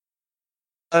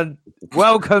And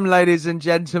welcome, ladies and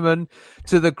gentlemen,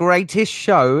 to the greatest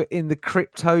show in the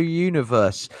crypto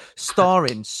universe,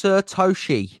 starring Sir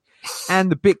Toshi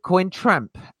and the Bitcoin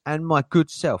Tramp and my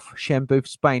good self, Shem Booth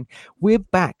Spain. We're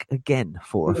back again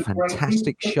for a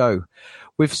fantastic show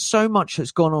with so much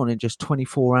that's gone on in just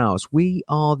 24 hours. We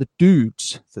are the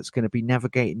dudes that's going to be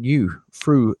navigating you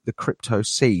through the crypto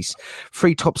seas.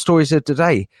 3 top stories of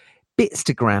today.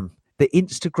 Bitstagram, the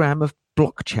Instagram of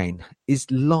blockchain, is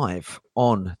live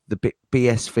on the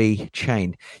BSV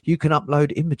chain. You can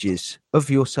upload images of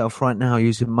yourself right now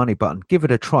using Money Button. Give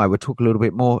it a try. We'll talk a little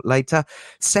bit more later.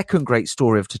 Second great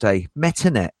story of today,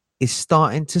 MetaNet is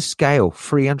starting to scale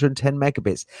 310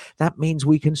 megabits. That means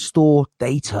we can store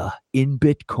data in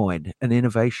Bitcoin, an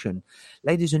innovation.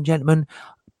 Ladies and gentlemen,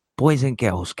 boys and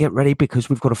girls, get ready because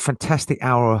we've got a fantastic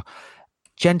hour.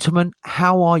 Gentlemen,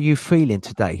 how are you feeling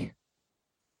today?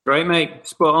 Great, mate.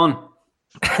 Spot on.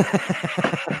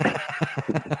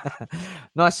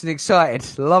 Nice and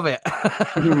excited. Love it.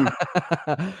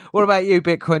 What about you,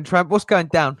 Bitcoin Tramp? What's going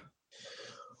down?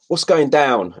 What's going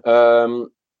down?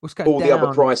 What's going all down?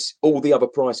 All the other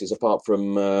prices apart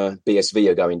from BSV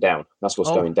are going down. That's what's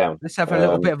going down. Let's have a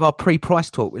little bit of our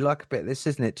pre-price talk. We like a bit of this,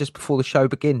 isn't it? Just before the show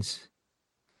begins.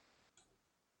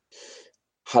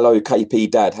 Hello,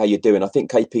 KP Dad. How you doing? I think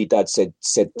KP Dad said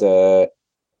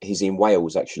he's in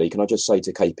Wales, actually. Can I just say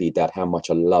to KP Dad how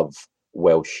much I love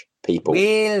Welsh people?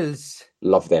 Wales.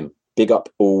 Love them. Big up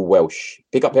all Welsh.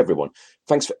 Big up everyone.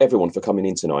 Thanks for everyone for coming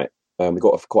in tonight. We've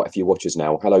got quite a few watchers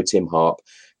now. Hello, Tim Harp.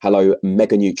 Hello,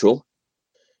 Mega Neutral.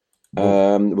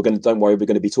 Don't worry, we're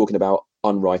going to be talking about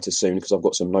Unwriter soon because I've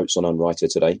got some notes on Unwriter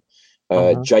today.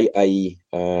 JA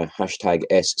hashtag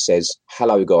S says,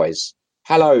 hello, guys.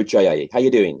 Hello, JA. How you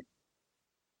doing?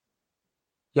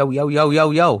 Yo.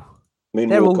 Moonwalker,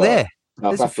 they're all there. South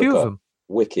There's Africa, a few of them.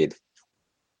 Wicked.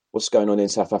 What's going on in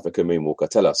South Africa, Moonwalker?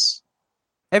 Tell us.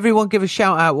 Everyone give a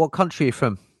shout out what country you're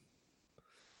from.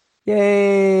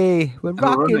 Yay. We're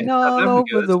rocking all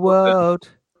over the world.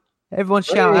 Everyone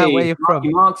shout out where you're from.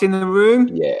 Mark's in the room.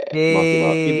 Yeah.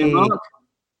 Hey. Mark.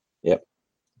 Yep.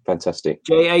 Fantastic.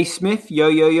 J.A. Smith. Yo.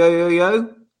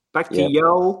 Back to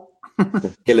yo.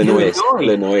 Illinois.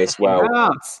 Wow.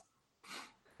 Yes.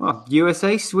 Well,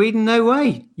 USA, Sweden, no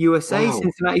way. USA, Wow.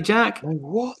 Cincinnati Jack. No,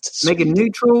 what? Mega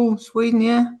Neutral, Sweden,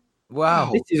 yeah.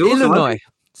 Wow. This is awesome. Illinois.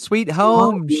 Sweet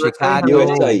home, Chicago.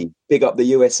 USA. Big up the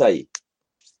USA.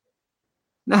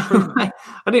 No, I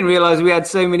didn't realise we had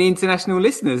so many international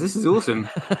listeners. This is awesome.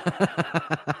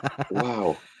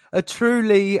 Wow. A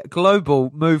truly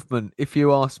global movement, if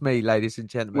you ask me, ladies and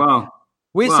gentlemen. Wow.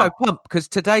 We're so pumped because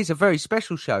today's a very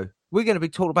special show. We're going to be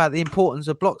talking about the importance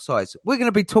of block size. We're going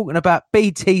to be talking about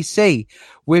BTC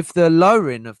with the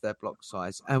lowering of their block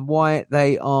size and why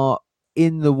they are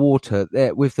in the water,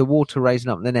 with the water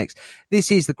raising up their necks. This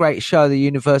is the greatest show of the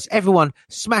universe. Everyone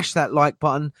smash that like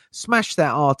button, smash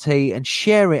that RT and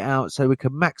share it out so we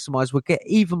can maximize. We'll get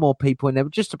even more people in there. We're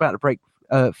just about to break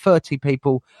 30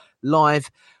 people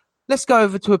live. Let's go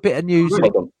over to a bit of news.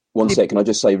 Hold on. One sec, can I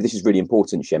just say, this is really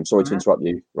important, Shem. Sorry to interrupt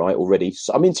you, right, already.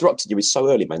 So I'm interrupting you. It's so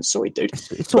early, man. Sorry, dude.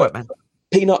 It's all right, man.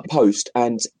 Peanut Post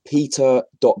and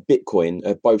Peter.Bitcoin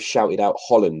have both shouted out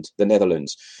Holland, the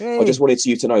Netherlands. Hey. I just wanted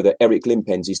you to know that Eric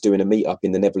Limpens is doing a meetup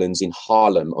in the Netherlands in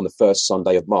Haarlem on the first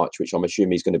Sunday of March, which I'm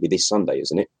assuming is going to be this Sunday,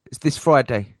 isn't it? It's this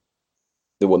Friday.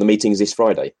 The meeting is this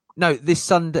Friday? No, this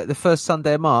Sunday, the first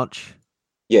Sunday of March.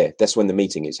 Yeah, that's when the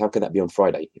meeting is. How can that be on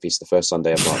Friday if it's the first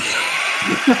Sunday of March?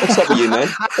 What's up with you, man?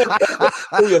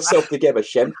 Pull yourself together,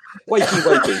 Shem.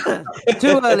 Wakey.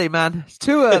 Too early, man. It's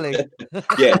too early.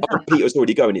 Yeah, Peter's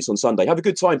already going. It's on Sunday. Have a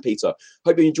good time, Peter.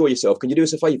 Hope you enjoy yourself. Can you do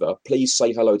us a favour? Please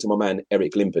say hello to my man,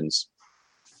 Eric Limpens.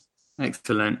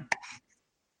 Excellent.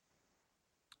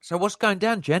 So what's going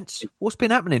down, gents? What's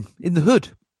been happening in the hood?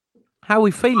 How are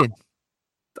we feeling?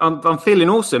 I'm feeling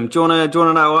awesome. Do you want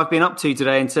to know what I've been up to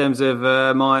today in terms of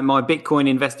my Bitcoin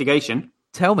investigation?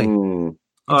 Tell me.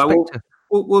 All right,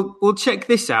 we'll check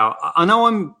this out. I know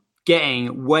I'm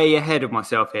getting way ahead of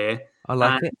myself here. I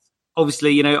like it.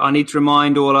 Obviously, I need to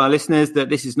remind all our listeners that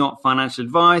this is not financial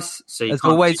advice. So as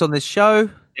always on this show,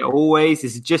 this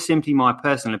is just simply my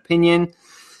personal opinion.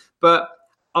 But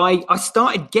I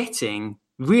started getting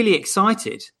really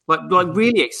excited, like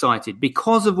really excited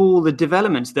because of all the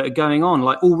developments that are going on.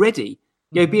 Like already,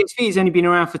 BSV has only been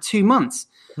around for 2 months.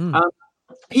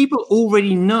 People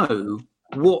already know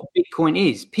what Bitcoin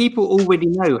is. People already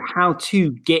know how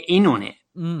to get in on it.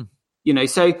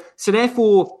 So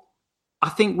therefore, I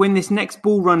think when this next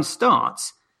bull run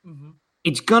starts,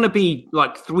 it's going to be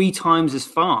like 3 times as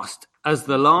fast as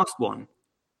the last one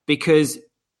because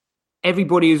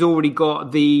everybody has already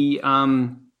got the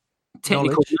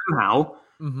technical know-how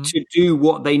to do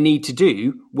what they need to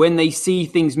do when they see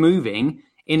things moving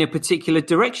in a particular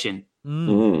direction.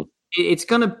 It's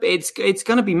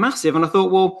gonna be massive. And I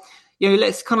thought, well,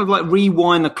 let's kind of like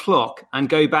rewind the clock and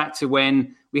go back to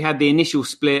when we had the initial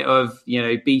split of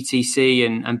BTC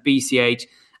and BCH,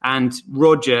 and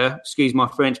Roger, excuse my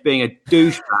French, being a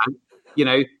douchebag.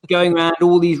 Going around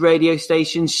all these radio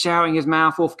stations, shouting his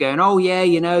mouth off, going, "Oh yeah,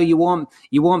 you want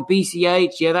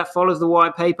BCH, yeah, that follows the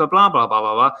white paper, blah blah blah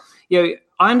blah blah."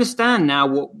 I understand now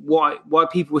why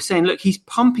people were saying, "Look, he's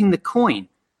pumping the coin."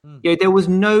 There was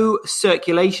no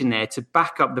circulation there to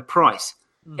back up the price.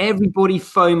 Everybody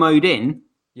FOMO'd in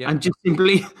and just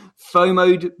simply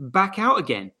FOMO'd back out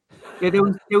again.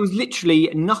 There was literally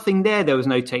nothing there. There was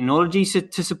no technology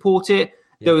to support it.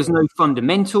 There was no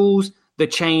fundamentals. The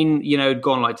chain, had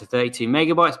gone like to 32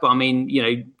 megabytes. But I mean,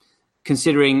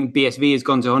 considering BSV has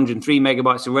gone to 103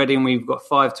 megabytes already, and we've got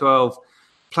 512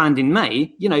 planned in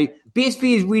May,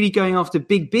 BSV is really going after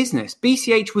big business.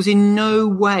 BCH was in no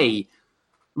way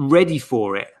ready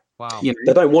for it. Wow.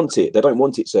 They don't want it. They don't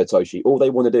want it, Satoshi. All they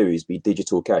want to do is be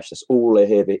digital cash. That's all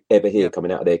they ever hear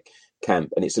coming out of their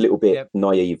camp. And it's a little bit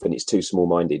naive and it's too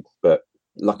small-minded. But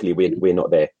luckily, we're not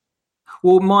there.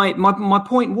 Well, my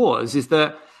point is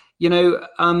that,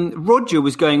 Roger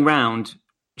was going around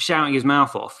shouting his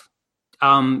mouth off,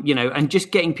 and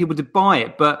just getting people to buy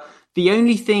it. But the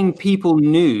only thing people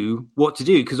knew what to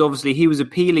do, because obviously he was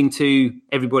appealing to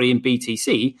everybody in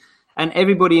BTC, and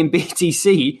everybody in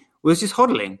BTC was just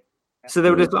hodling. So they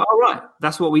were just like, "All right,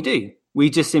 that's what we do. We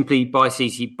just simply buy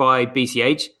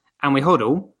BCH and we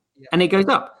hodl, and it goes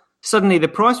up." Suddenly the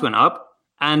price went up,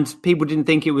 and people didn't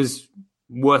think it was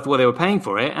worth what they were paying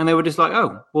for it, and they were just like,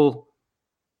 "Oh, well,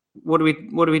 what do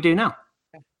we do now?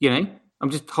 I'm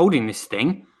just holding this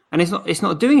thing, and it's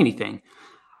not doing anything."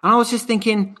 And I was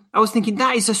thinking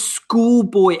that is a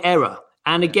schoolboy error.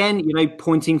 And again,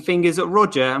 pointing fingers at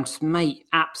Roger, I'm just, mate,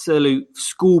 absolute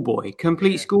schoolboy,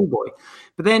 complete schoolboy.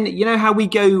 But then, how we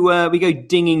go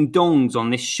dinging dongs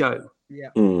on this show. Yeah.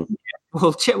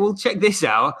 We'll check this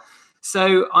out.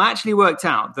 So I actually worked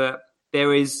out that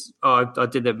there is, I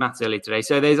did the maths earlier today.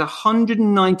 So there's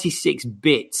 196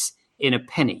 bits in a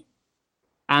penny.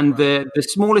 And the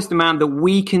smallest amount that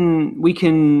we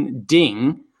can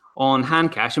ding on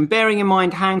Handcash, and bearing in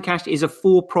mind Handcash is a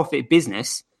for-profit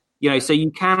business, so you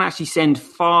can actually send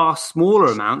far smaller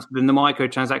amounts than the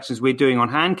microtransactions we're doing on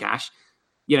Handcash.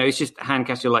 It's just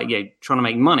Handcash are like, trying to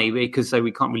make money because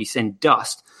we can't really send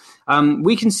dust.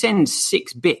 We can send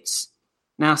 6 bits.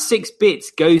 Now, 6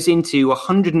 bits goes into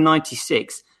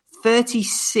 196,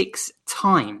 36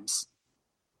 times.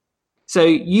 So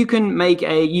you can make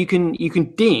send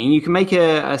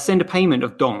a payment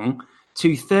of dong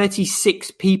to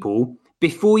 36 people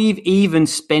before you've even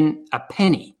spent a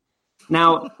penny.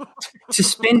 Now, to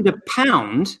spend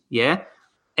 £1,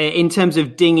 in terms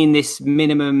of dinging this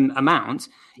minimum amount,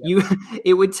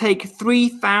 it would take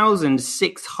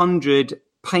 3,600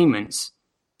 payments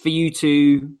for you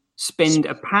to spend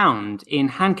 £1 in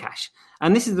Handcash.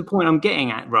 And this is the point I'm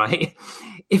getting at, right?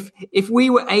 If we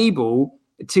were able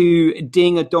to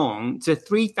ding a dong to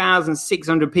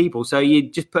 3,600 people, so you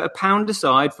just put £1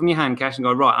 aside from your Handcash and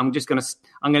go, right, I'm going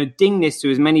to ding this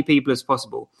to as many people as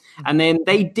possible. And then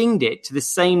they dinged it to the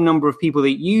same number of people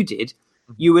that you did.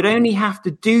 You would only have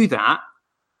to do that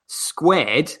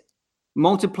squared,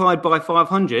 multiplied by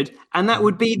 500, and that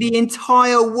would be the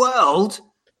entire world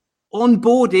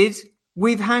onboarded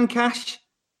with Handcash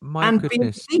and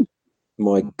BNC.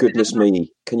 My goodness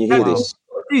me. Can you hear this?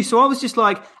 So I was just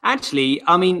like, actually,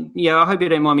 I mean, I hope you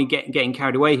don't mind me getting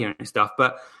carried away here and stuff,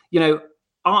 but,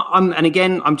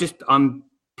 I'm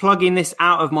plugging this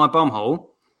out of my bumhole,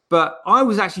 but I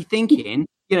was actually thinking,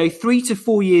 3 to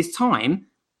 4 years time,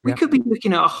 we could be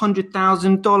looking at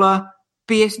 $100,000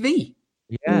 BSV.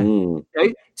 Yeah.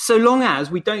 So long as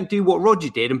we don't do what Roger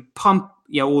did and pump,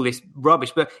 all this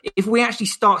rubbish, but if we actually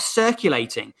start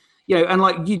circulating, and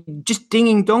like you just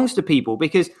dinging dongs to people,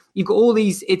 because you've got all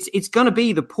these, it's going to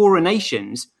be the poorer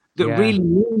nations that really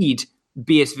need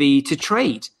BSV to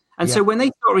trade. And so when they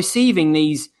start receiving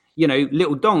these,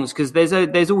 little dongs, because there's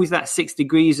always that 6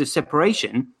 degrees of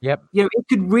separation. Yep. It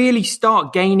could really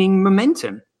start gaining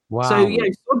momentum. Wow. So,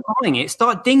 start buying it,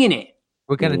 start dinging it.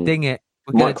 We're going to ding it.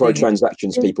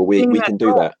 Microtransactions, people. We can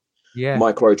do that. Yeah.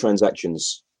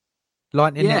 Microtransactions.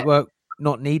 Lightning Network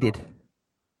not needed.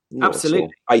 Absolutely.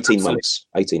 18 months.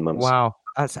 Wow.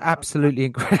 That's absolutely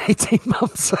incredible. 18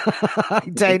 months.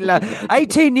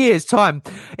 18 years time.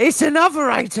 It's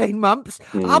another 18 months.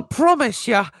 I promise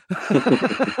you.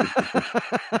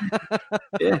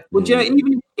 Yeah. Well,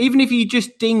 even if you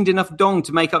just dinged enough dong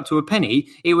to make up to a penny,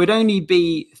 it would only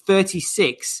be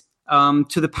 36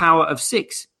 to the power of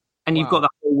 6, and you've got the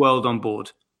whole world on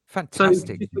board.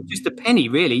 Fantastic. So just a penny,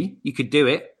 really, you could do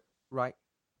it. Right.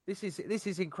 This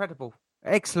is incredible.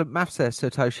 Excellent maths there,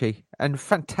 Satoshi, and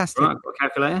fantastic. Right, got a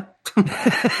calculator.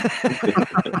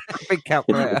 Big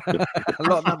calculator. A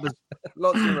lot of numbers, a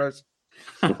lot of zeros.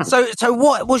 So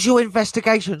what was your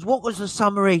investigations? What was the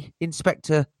summary,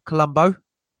 Inspector Columbo?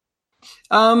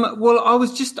 Well, I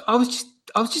was just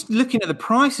looking at the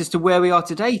price as to where we are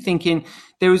today, thinking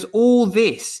there is all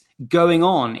this going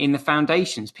on in the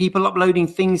foundations. People uploading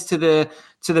things to the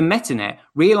MetaNet,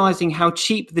 realizing how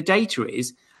cheap the data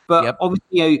is. But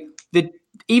obviously,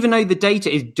 even though the data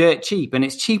is dirt cheap and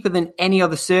it's cheaper than any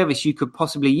other service you could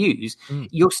possibly use,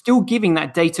 you're still giving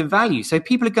that data value. So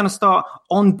people are going to start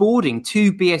onboarding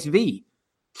to BSV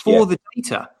for the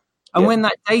data. And when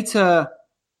that data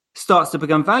starts to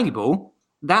become valuable,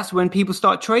 that's when people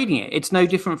start trading it. It's no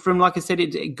different from, like I said,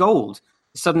 gold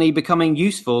suddenly becoming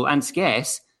useful and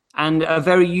scarce and a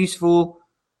very useful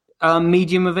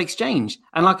medium of exchange.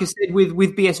 And like I said, with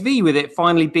BSV, with it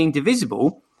finally being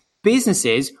divisible,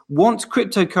 businesses, once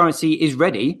cryptocurrency is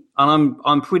ready, and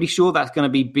I'm pretty sure that's going to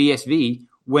be BSV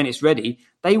when it's ready,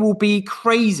 they will be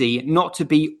crazy not to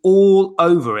be all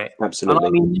over it. Absolutely. And I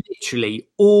mean literally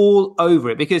all over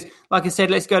it. Because like I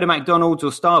said, let's go to McDonald's or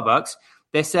Starbucks.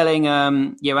 They're selling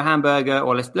a hamburger,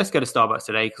 or let's go to Starbucks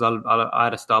today because I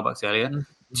had a Starbucks earlier.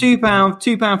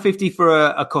 £2.50 for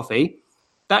a coffee.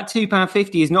 That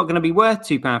 £2.50 is not going to be worth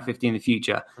 £2.50 in the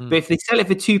future. But if they sell it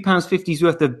for £2.50's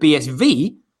worth of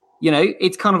BSV,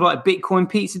 it's kind of like Bitcoin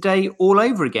Pizza Day all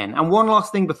over again. And one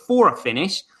last thing before I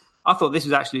finish, I thought this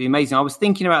was absolutely amazing. I was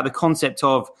thinking about the concept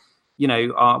of,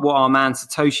 what our man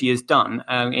Satoshi has done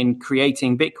in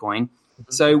creating Bitcoin.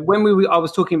 So when I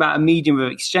was talking about a medium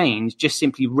of exchange, just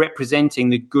simply representing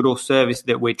the good or service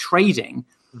that we're trading,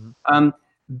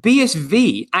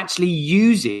 BSV actually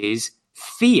uses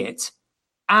fiat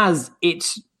as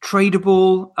its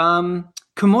tradable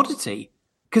commodity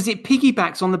because it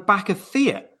piggybacks on the back of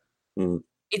fiat.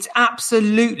 It's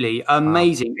absolutely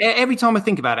amazing. Every time I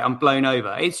think about it, I'm blown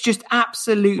over. It's just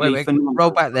absolutely phenomenal. Roll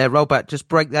back. Just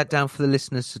break that down for the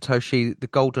listeners, Satoshi, the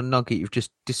golden nugget you've just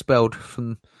dispelled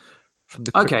from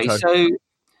the crypto. Okay, let's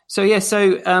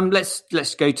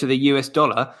go to the US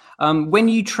dollar. When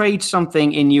you trade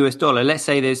something in US dollar, let's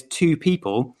say there's two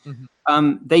people,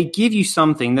 they give you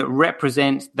something that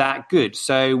represents that good.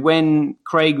 So when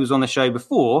Craig was on the show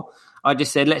before, I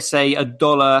just said, let's say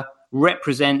 $1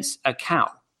 represents a cow.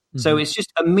 So it's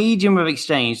just a medium of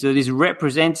exchange that is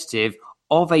representative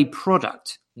of a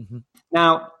product.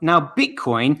 Now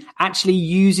Bitcoin actually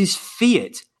uses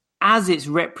fiat as its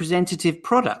representative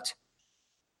product.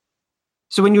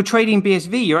 So when you're trading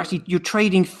BSV, you're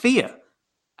trading fiat,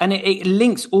 and it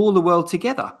links all the world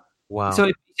together. Wow!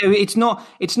 So it's not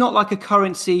like a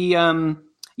currency, like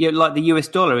the US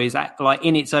dollar is like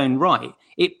in its own right.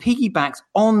 It piggybacks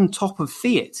on top of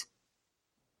fiat.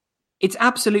 It's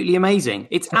absolutely amazing.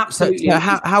 It's absolutely. So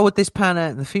how would this pan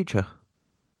out in the future?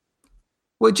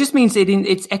 Well, it just means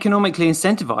it's economically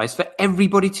incentivized for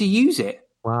everybody to use it.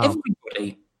 Wow!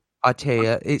 Everybody. I tell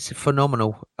you, it's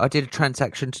phenomenal. I did a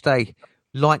transaction today,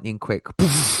 lightning quick,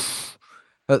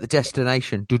 at the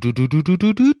destination. I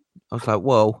was like,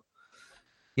 whoa,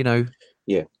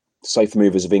 Yeah. Safe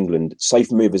Movers of England,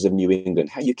 Safe Movers of New England.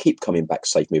 How you keep coming back,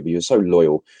 Safe Mover. You're so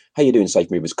loyal. How you doing, Safe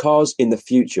Movers? Cars in the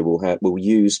future will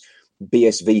use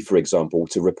BSV, for example,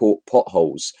 to report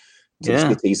potholes to the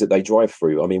cities that they drive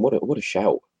through. I mean, what a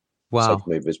shout. Wow. Safe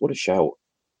Movers, what a shout.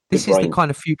 This is the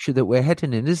kind of future that we're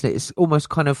heading in, isn't it? It's almost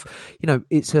kind of,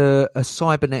 it's a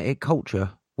cybernetic culture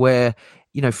where,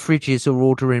 fridges are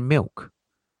ordering milk,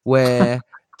 where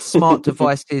smart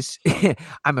devices,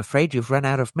 I'm afraid you've run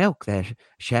out of milk there,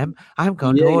 Shem. I'm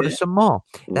going to order some more.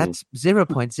 That's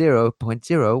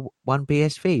 0.0.01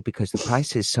 BSV because the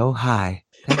price is so high.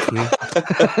 Thank you.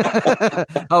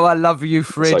 Oh, I love you,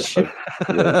 fridge.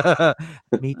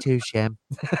 Me too, Shem.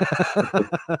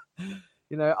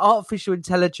 Artificial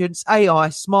intelligence, AI,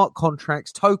 smart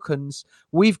contracts, tokens.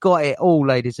 We've got it all,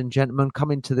 ladies and gentlemen,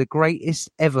 coming to the greatest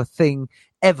ever thing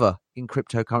ever in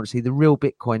cryptocurrency, the real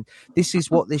Bitcoin. This is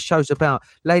what this show's about.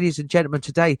 Ladies and gentlemen,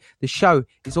 today, the show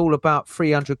is all about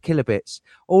 300 kilobits,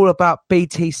 all about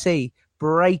BTC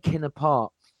breaking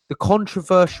apart, the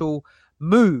controversial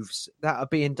moves that are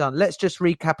being done. Let's just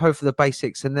recap over the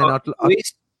basics, and then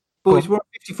boys, we're on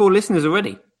 54 listeners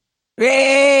already.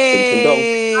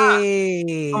 Yay!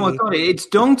 Oh my god, it's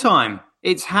dong time.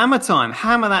 It's hammer time.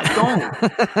 Hammer that dong.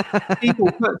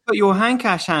 People, put your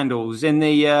Handcash handles in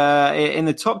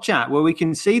the top chat where we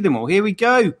can see them all. Here we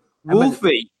go.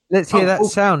 Wolfie. Let's hear that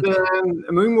sound.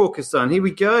 Moonwalker son. Here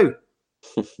we go.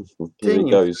 Here he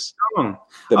goes. wrong.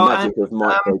 The magic of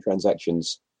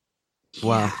microtransactions.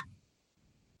 Wow.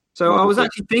 So I was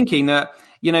actually thinking that,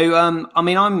 I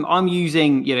mean, I'm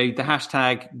using, the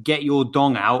hashtag get your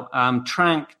dong out.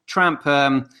 Tramp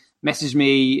messaged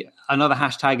me another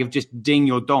hashtag of just ding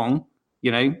your dong,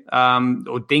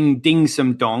 or ding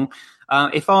some dong.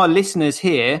 If our listeners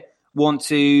here want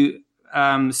to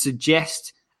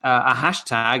suggest a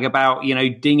hashtag about,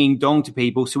 dinging dong to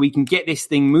people so we can get this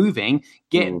thing moving,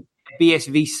 get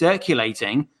BSV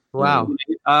circulating. Wow.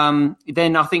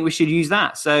 Then I think we should use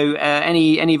that. So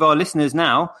any of our listeners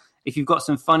now, if you've got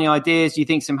some funny ideas, you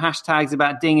think some hashtags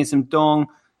about ding and some dong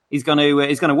is going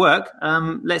to work,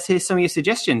 let's hear some of your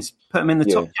suggestions. Put them in the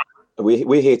top.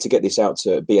 We're here to get this out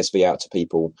to BSV out to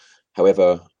people,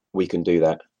 however we can do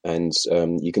that. And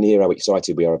you can hear how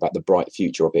excited we are about the bright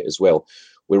future of it as well.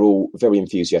 We're all very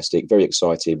enthusiastic, very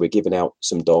excited. We're giving out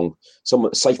some dong. Some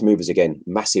safe movers again,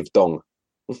 massive dong.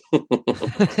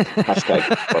 Hashtag,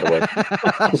 by the way.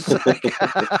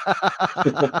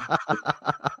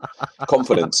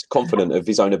 Confident of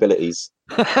his own abilities.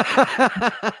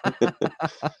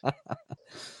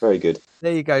 Very good.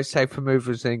 There you go, Safe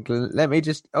Removals England. Let me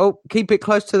just keep it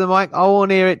close to the mic. I want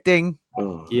to hear it ding.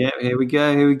 Oh. Yeah, here we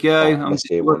go. I'm just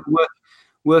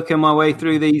working my way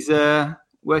through these.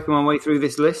 Working my way through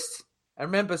this list. And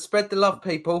remember, spread the love,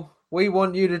 people. We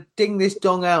want you to ding this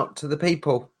dong out to the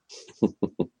people.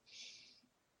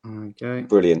 Okay.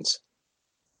 Brilliant.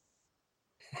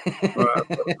 Right, I've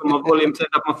got my volume turned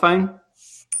up on my phone.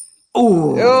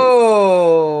 Oh.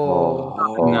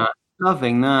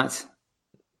 Loving that.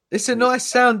 It's a nice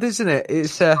sound, isn't it?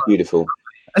 It's beautiful.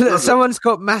 Someone's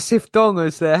got massive dong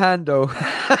as their handle.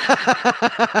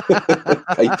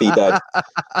 KP Dad.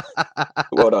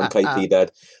 Well done, KP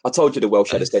Dad. I told you the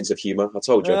Welsh had a sense of humour. I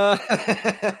told you.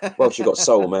 Welsh, you got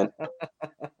soul, man.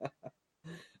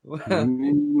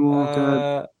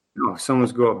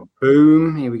 Someone's got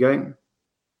boom. Here we go.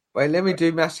 Wait, let me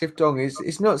do massive dong.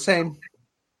 It's not saying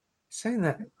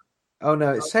that. Oh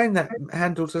no, it's saying that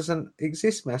handle doesn't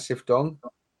exist. Massive dong.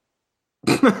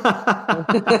 You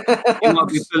might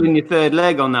be pulling your third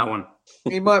leg on that one.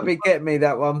 He might be getting me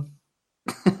that one.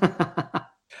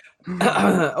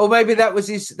 Or maybe that was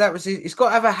his. It's got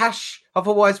to have a hash,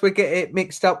 otherwise we get it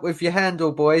mixed up with your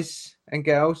handle, boys and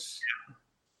girls.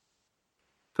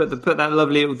 Put that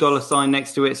lovely little $sign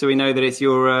next to it, so we know that it's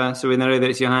your. So we know that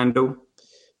it's your handle.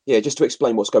 Yeah, just to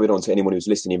explain what's going on to anyone who's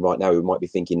listening right now who might be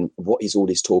thinking, what is all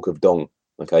this talk of dong?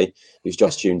 Okay, who's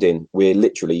just tuned in. We're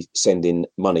literally sending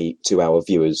money to our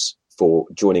viewers for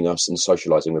joining us and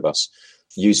socialising with us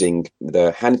using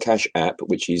the Handcash app,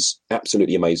 which is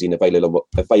absolutely amazing,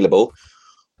 available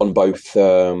on both,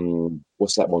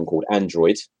 what's that one called?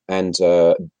 Android and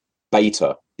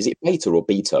Beta. Is it Beta or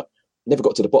Beta? Never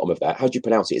got to the bottom of that. How do you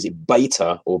pronounce it? Is it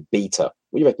Beta or Beta?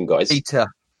 What do you reckon, guys? Beta.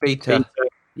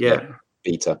 Yeah.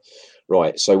 Beta.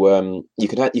 Right. So you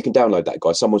can download that,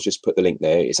 guys. Someone's just put the link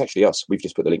there. It's actually us. We've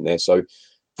just put the link there. So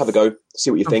have a go. See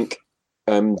what you think.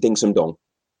 Ding some dong.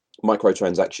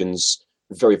 Microtransactions.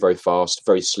 Very, very fast.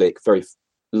 Very slick.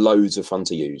 Loads of fun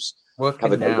to use.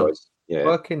 Have a go, guys. Yeah.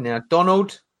 Working now.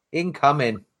 Donald,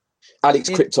 incoming. Alex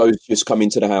Crypto's just come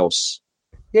into the house.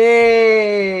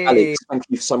 Yay! Alex, thank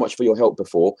you so much for your help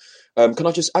before. Can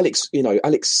I just, Alex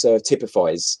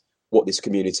typifies what this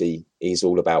community is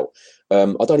all about.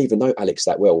 I don't even know Alex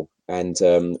that well, and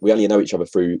we only know each other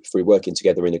through working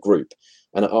together in a group.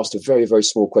 And I asked a very, very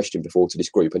small question before to this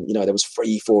group, and there was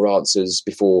 3-4 answers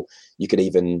before you could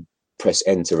even press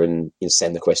enter and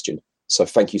send the question. So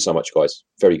thank you so much, guys.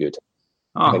 Very good.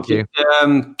 Oh, thank you.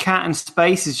 Cat and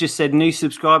Space has just said new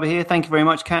subscriber here. Thank you very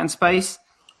much, Cat and Space.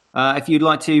 If you'd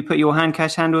like to put your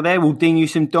Handcash handle there, we'll ding you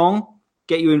some dong,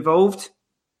 get you involved.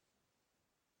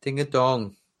 Ding a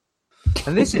dong.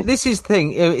 And this is the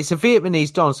thing. It's a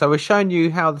Vietnamese dong, so we're showing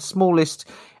you how the smallest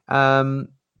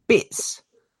bits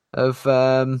of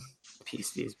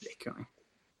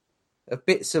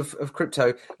bits of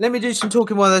crypto. Let me do some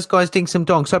talking while those guys ding some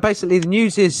dong. So basically, the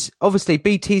news is obviously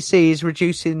BTC is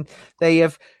reducing. They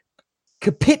have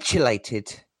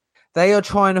capitulated. They are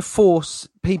trying to force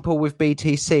people with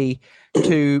BTC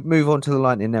to move on to the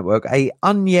Lightning Network, a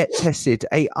unyet tested,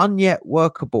 a unyet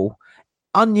workable,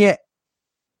 unyet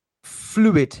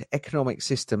fluid economic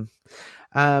system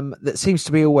that seems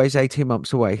to be always 18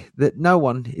 months away, that no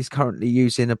one is currently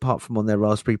using apart from on their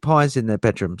Raspberry Pis in their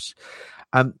bedrooms.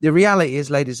 The reality is,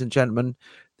 ladies and gentlemen,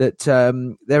 that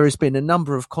there has been a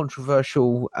number of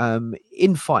controversial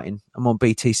infighting among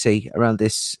BTC around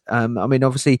this. I mean,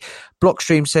 obviously,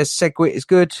 Blockstream says SegWit is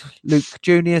good. Luke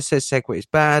Jr. says SegWit is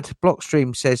bad.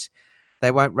 Blockstream says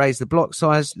They won't raise the block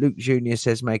size. Luke Jr.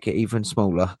 says make it even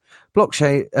smaller.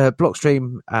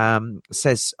 Blockstream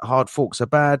says hard forks are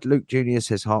bad. Luke Jr.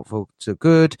 says hard forks are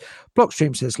good.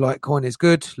 Blockstream says Litecoin is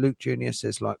good. Luke Jr.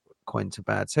 says Litecoin are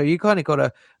bad. So you kind of got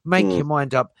to make your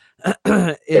mind up.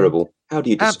 Terrible. How do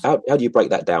you how do you break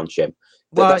that down, Shem?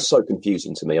 That's so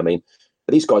confusing to me. I mean,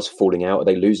 are these guys falling out? Are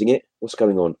they losing it? What's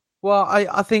going on? Well,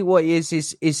 I think what it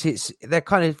is it's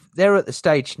they're at the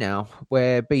stage now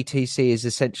where BTC is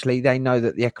essentially, they know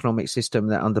that the economic system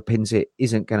that underpins it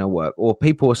isn't going to work, or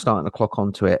people are starting to clock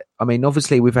onto it. I mean,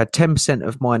 obviously we've had 10%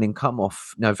 of mining come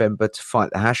off November to fight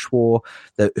the hash war,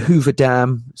 the Hoover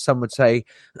Dam, some would say.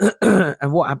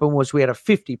 And what happened was we had a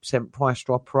 50% price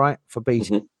drop, right, for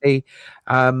BTC.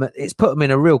 It's put them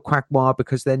in a real quagmire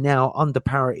because they're now under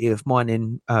parity of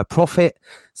mining profit.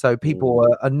 So people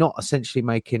are not essentially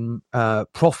making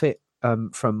profit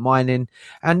from mining,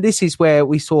 and this is where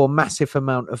we saw a massive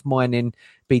amount of mining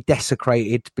be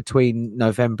desecrated between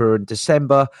November and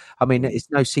December. I mean, it's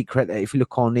no secret that if you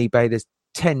look on eBay, there's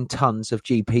 10 tons of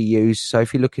GPUs. So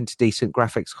if you look into decent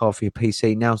graphics card for your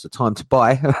PC, now's the time to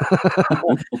buy.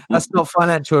 That's not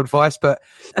financial advice, but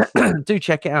do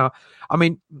check it out. I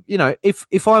mean, you know,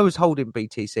 if I was holding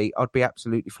BTC, I'd be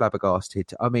absolutely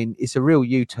flabbergasted. I mean, it's a real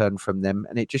U-turn from them,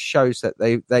 and it just shows that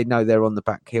they know they're on the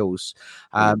back heels.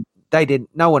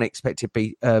 No one expected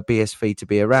BSV to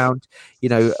be around, you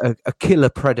know, a killer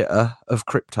predator of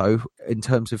crypto in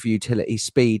terms of utility,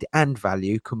 speed and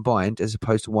value combined, as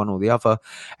opposed to one or the other.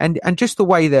 And just the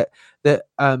way that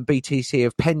BTC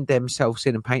have penned themselves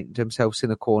in and painted themselves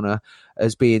in a corner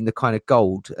as being the kind of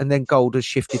gold, and then gold has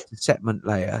shifted to settlement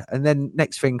layer, and then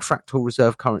next thing, fractal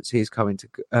reserve currency is coming to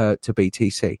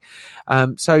BTC.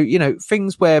 So, you know,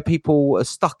 things where people are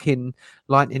stuck in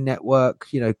Lightning Network,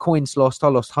 you know, coins lost. I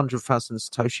lost 100,000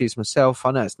 Satoshis myself.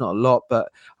 I know it's not a lot,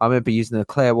 but I remember using the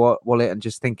Claire wallet and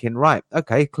just thinking, right,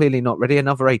 okay, clearly not ready.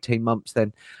 Another 18 months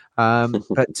then.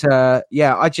 But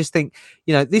I just think,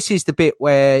 you know, this is the bit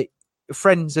where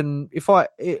friends and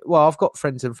I've got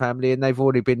friends and family, and they've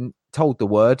already been told the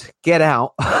word, get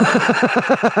out.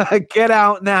 Get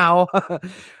out now.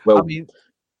 Well, I mean,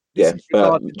 go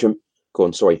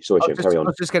on, sorry, Jim, carry on. I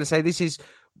was just going to say, this is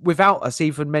without us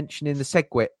even mentioning the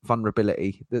SegWit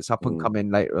vulnerability that's up and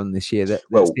coming later on this year.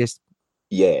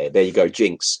 Yeah, there you go,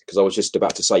 jinx. Because I was just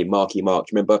about to say Marky Mark.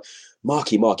 Remember,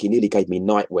 Marky nearly gave me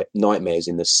nightmares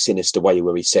in the sinister way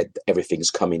where he said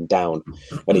everything's coming down,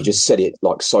 and he just said it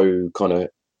like so kind of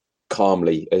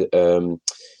calmly. Do you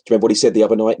remember what he said the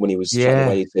other night when he was chatting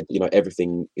away? He said, you know,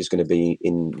 everything is going to be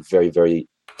in very, very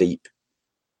deep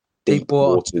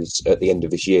waters at the end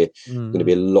of this year. Going to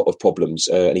be a lot of problems,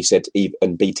 and he said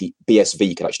even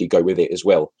BSV can actually go with it as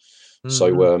well.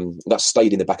 So that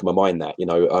stayed in the back of my mind, that, you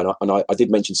know, and I did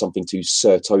mention something to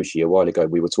Sir Toshi a while ago.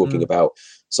 We were talking about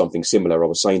something similar. I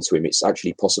was saying to him, it's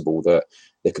actually possible that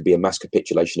there could be a mass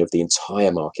capitulation of the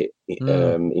entire market.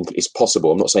 It's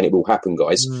possible. I'm not saying it will happen,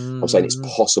 guys. I'm saying it's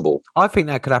possible. I think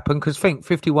that could happen because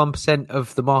 51%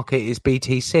 of the market is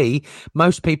BTC.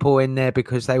 Most people in there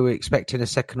because they were expecting a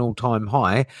second all-time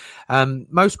high.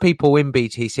 Most people in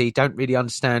BTC don't really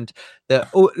understand that.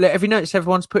 Have you noticed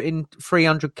everyone's putting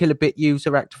 300 kilobit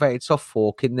user activated soft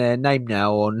fork in their name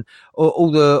now on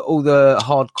all the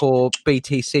hardcore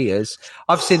BTCers?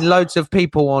 I've seen loads of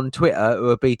people on Twitter who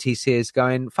are BTCers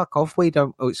going, fuck off, we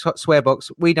don't, it's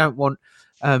Swearbox, we don't want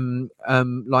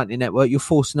Lightning Network, you're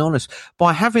forcing on us.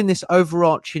 By having this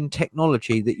overarching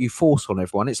technology that you force on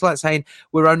everyone, it's like saying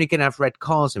we're only going to have red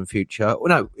cars in future. Well,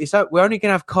 no, it's like we're only going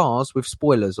to have cars with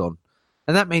spoilers on,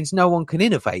 and that means no one can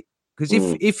innovate, because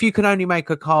if you can only make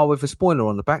a car with a spoiler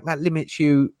on the back, that limits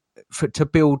you to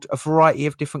build a variety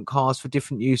of different cars for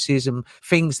different uses and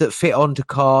things that fit onto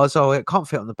cars. Oh, it can't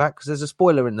fit on the back because there's a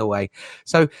spoiler in the way.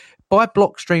 So by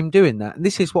Blockstream doing that, and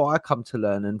this is what I come to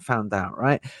learn and found out,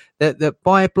 right, that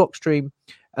by Blockstream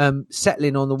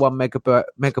settling on the 1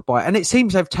 megabyte, and it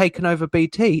seems they've taken over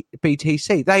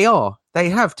BTC. They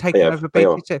have taken over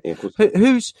BTC. Yeah,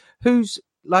 who's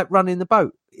like running the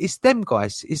boat? It's them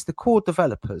guys. It's the core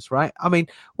developers, right? I mean,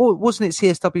 wasn't it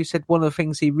CSW said one of the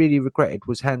things he really regretted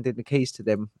was handing the keys to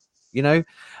them, you know,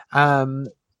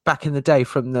 back in the day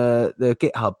from the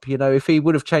GitHub. You know, if he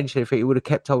would have changed anything, he would have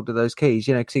kept hold of those keys,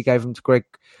 you know, because he gave them to Greg.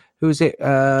 Who was it?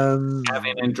 Gavin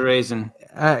Andreessen,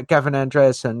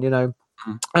 you know.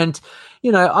 And,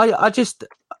 you know,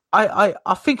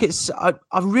 I think I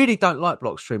really don't like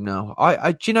Blockstream now.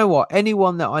 Do you know what?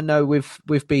 Anyone that I know with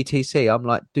BTC, I'm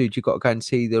like, dude, you got to go and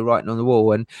see the writing on the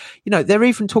wall. And, you know, they're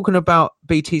even talking about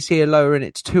BTC lowering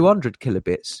it to 200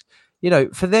 kilobits.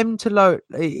 for them to load,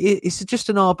 it's just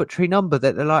an arbitrary number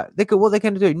that they're like, what they're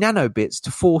going to do, nanobits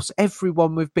to force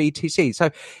everyone with BTC. So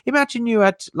imagine you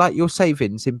had like your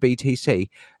savings in BTC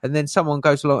and then someone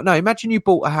goes along. No, imagine you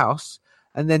bought a house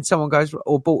and then someone goes,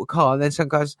 or bought a car and then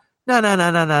someone goes,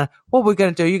 no. What we're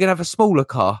going to do, you're going to have a smaller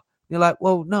car. You're like,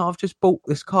 well, no, I've just bought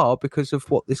this car because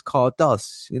of what this car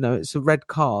does. It's a red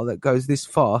car that goes this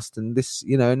fast and this,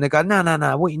 and they go,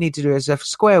 no. What you need to do is have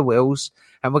square wheels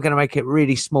and we're going to make it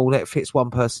really small that it fits one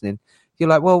person in. You're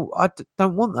like, well, I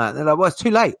don't want that. And they're like, well, it's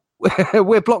too late.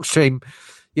 We're Blockstream,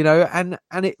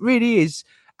 and it really is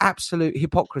absolute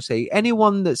hypocrisy. Have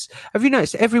you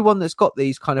noticed everyone that's got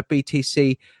these kind of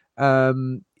BTC,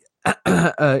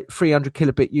 300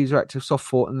 kilobit user active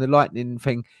software and the Lightning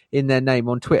thing in their name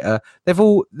on Twitter, they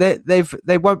won't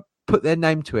put their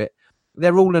name to it.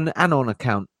 They're all an anon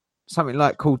account, something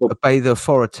like called Obey the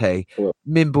Authority,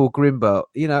 Mimble Grimble,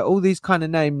 all these kind of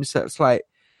names. That's like,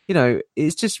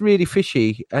 it's just really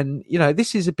fishy. And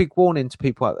this is a big warning to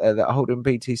people out there that are holding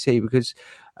BTC, because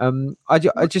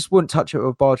I just wouldn't touch it with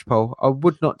a barge pole. I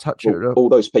would not touch it. All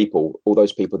those people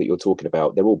that you're talking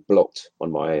about, they're all blocked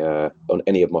on my on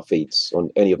any of my feeds, on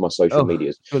any of my social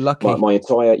medias. You're lucky. My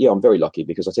entire I'm very lucky,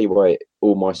 because I tell you why,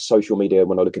 all my social media,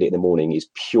 when I look at it in the morning, is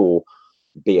pure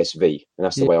BSV, and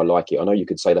that's the way I like it. I know you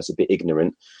could say that's a bit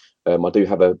ignorant. I do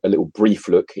have a little brief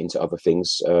look into other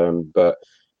things, but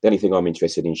the only thing I'm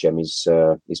interested in, Shem, is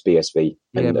BSV,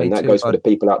 and that goes for the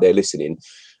people out there listening.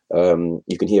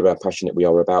 You can hear how passionate we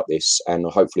are about this, and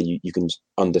hopefully you can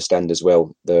understand as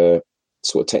well the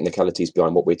sort of technicalities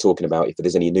behind what we're talking about. If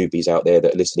there's any newbies out there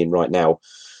that are listening right now,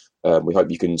 we hope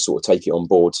you can sort of take it on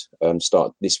board.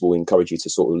 This will encourage you to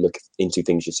sort of look into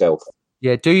things yourself.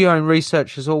 Yeah, do your own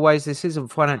research as always. This isn't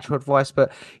financial advice,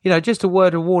 but just a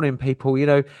word of warning, people.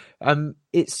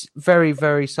 It's very,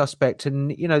 very suspect, and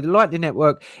the Lightning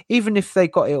Network, even if they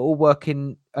got it all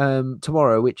working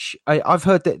tomorrow, which I've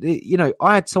heard that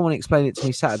I had someone explain it to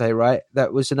me Saturday, right?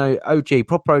 That was an OG,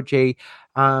 proper OG. In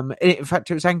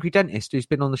fact, it was Angry Dentist who's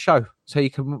been on the show, so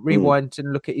you can rewind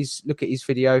and look at his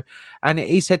video. And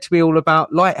he said to me all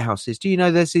about lighthouses. Do you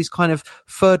know there's these kind of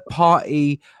third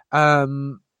party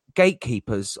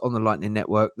gatekeepers on the Lightning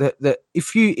Network that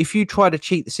if you try to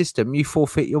cheat the system, you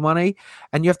forfeit your money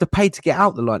and you have to pay to get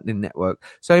out the Lightning Network.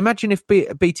 So imagine if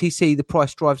BTC, the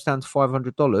price drives down to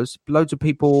 $500, loads of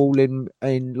people all in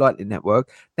Lightning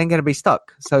Network, they're going to be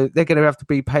stuck. So they're going to have to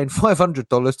be paying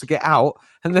 $500 to get out,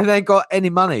 and then they ain't got any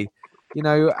money,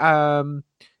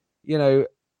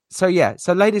 So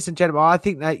ladies and gentlemen, I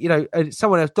think that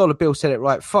someone else, Dollar Bill, said it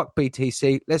right. Fuck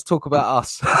BTC. Let's talk about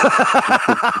us.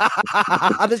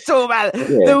 Let's talk about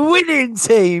the winning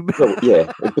team. Well,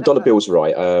 but Dollar Bill's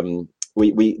right. The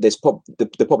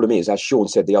problem is, as Sean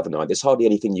said the other night, there's hardly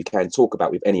anything you can talk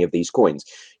about with any of these coins.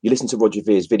 You listen to Roger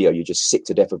Vere's video, you're just sick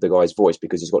to death of the guy's voice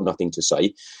because he's got nothing to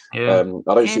say. I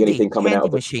don't see anything coming out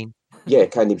of machine. Yeah,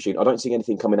 Candy Machine. I don't see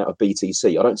anything coming out of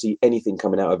BTC. I don't see anything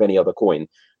coming out of any other coin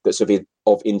that's of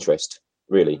interest,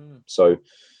 really. So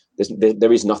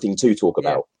there is nothing to talk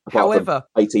about. However,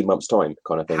 18 months' time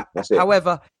kind of thing. That's it.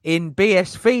 However, in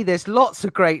BSV, there's lots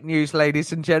of great news,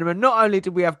 ladies and gentlemen. Not only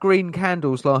did we have green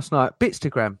candles last night,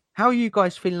 Bitstagram. How are you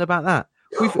guys feeling about that?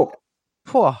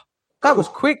 That was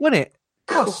quick, wasn't it?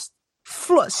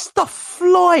 Stuff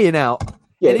flying out.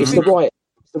 Yeah, it's the right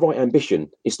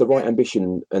ambition. It's the right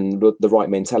ambition and the right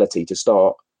mentality to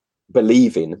start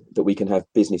believing that we can have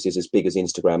businesses as big as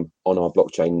Instagram on our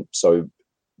blockchain. So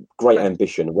great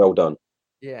ambition. Well done.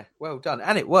 Yeah, well done.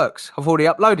 And it works. I've already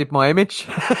uploaded my image.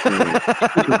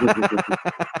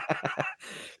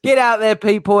 Get out there,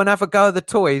 people, and have a go at the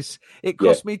toys. It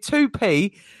cost me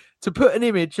 2p to put an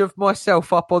image of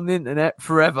myself up on the internet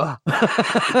forever.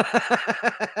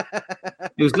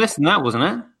 It was less than that, wasn't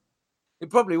it? It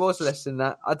probably was less than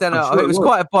that. I don't know. Sure it was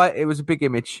quite a bite. It was a big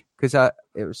image because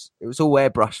it was all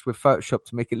airbrushed with Photoshop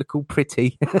to make it look all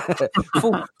pretty.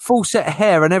 full set of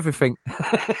hair and everything.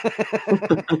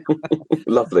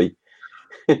 Lovely.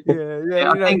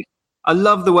 I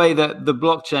love the way that the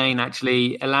blockchain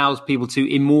actually allows people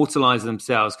to immortalize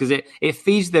themselves, because it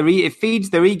feeds their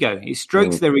ego. It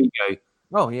strokes their ego.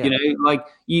 Oh yeah.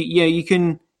 You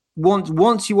can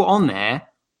once you are on there.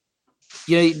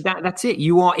 That's it.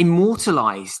 You are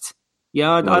immortalized.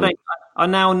 I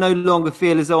now no longer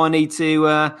feel as though I need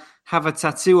to have a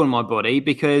tattoo on my body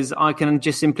because I can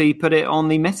just simply put it on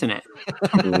the MetaNet.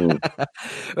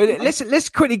 Let's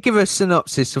quickly give a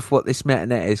synopsis of what this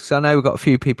MetaNet is, because I know we've got a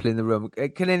few people in the room.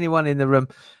 Can anyone in the room,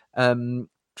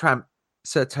 Tramp,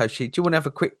 Satoshi, do you want to have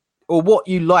a quick, or what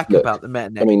you like about the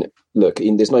MetaNet? I mean,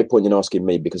 there's no point in asking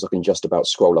me because I can just about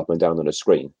scroll up and down on a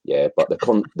screen. Yeah, but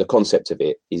the concept of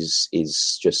it is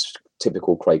just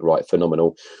typical Craig Wright,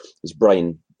 phenomenal. His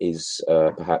brain is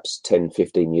perhaps 10,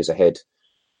 15 years ahead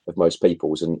of most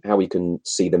people's, and how he can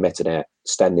see the MetaNet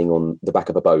standing on the back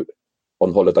of a boat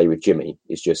on holiday with Jimmy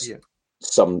is just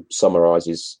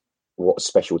summarizes what a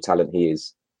special talent he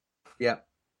is. Yeah.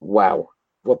 Wow.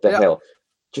 What the hell?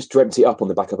 Just dreamt it up on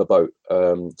the back of a boat.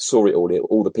 Saw it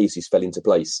all the pieces fell into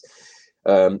place.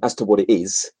 As to what it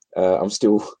is, I'm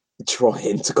still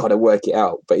trying to kind of work it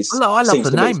out, but it seems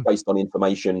to me it's based on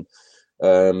information,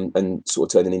 and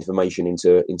sort of turning information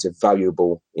into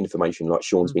valuable information, like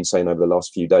Sean's been saying over the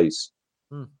last few days.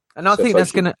 And I think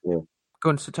that's going to go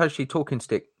on. Satoshi, talking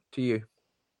stick to you.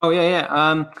 Oh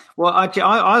yeah. Well,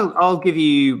 I'll give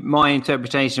you my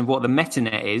interpretation of what the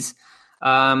MetaNet is.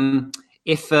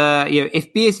 If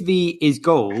BSV is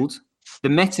gold, the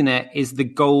MetaNet is the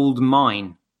gold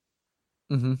mine.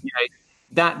 Mm-hmm.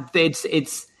 That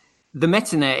it's the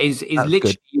MetaNet is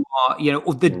literally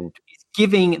good. it's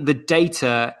giving the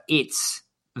data its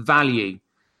value.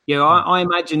 I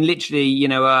imagine literally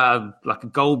like a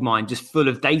gold mine just full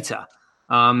of data.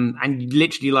 And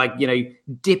literally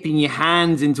dipping your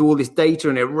hands into all this data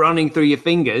and it running through your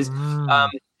fingers.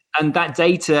 And that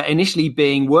data initially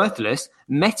being worthless,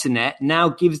 MetaNet now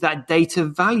gives that data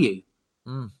value.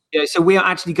 So we are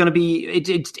actually going to be,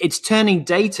 it's turning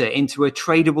data into a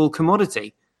tradable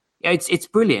commodity. It's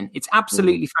brilliant. It's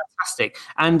absolutely fantastic.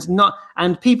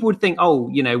 And people would think,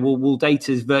 well,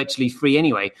 data is virtually free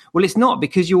anyway. Well, it's not,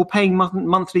 because you're paying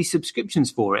monthly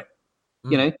subscriptions for it.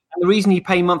 And the reason you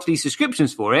pay monthly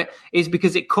subscriptions for it is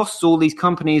because it costs all these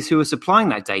companies who are supplying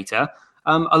that data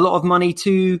a lot of money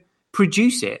to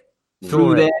produce it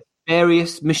through their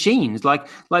various machines. Like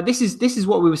this is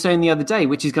what we were saying the other day,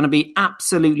 which is going to be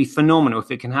absolutely phenomenal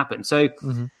if it can happen. So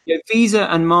Visa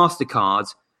and MasterCard,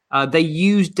 they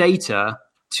use data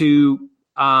to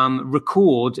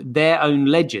record their own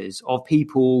ledgers of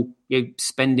people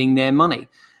spending their money.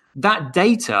 That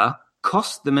data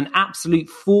costs them an absolute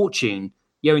fortune,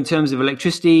 in terms of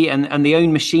electricity and the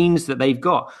own machines that they've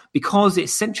got, because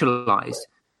it's centralized.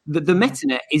 The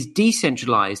MetaNet is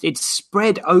decentralized. It's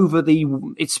spread over the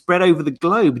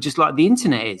globe, just like the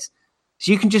internet is.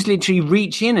 So you can just literally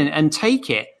reach in and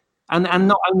take it. And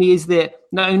not only is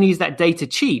that data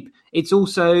cheap, it's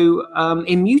also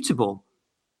immutable.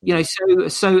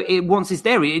 So it, once it's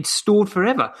there, it's stored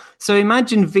forever. So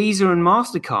imagine Visa and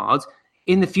MasterCard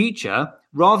in the future,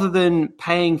 rather than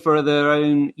paying for their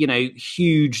own,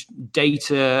 huge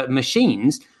data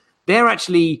machines, they're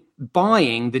actually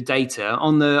buying the data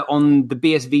on the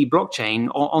BSV blockchain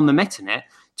or on the MetaNet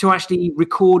to actually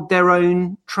record their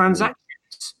own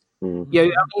transactions.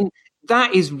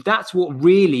 That's what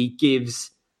really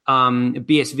gives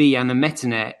BSV and the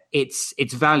MetaNet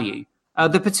its value.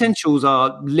 The potentials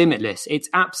are limitless. It's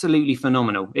absolutely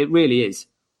phenomenal. It really is.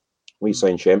 What are you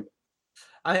saying, Shem?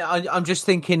 I'm just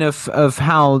thinking of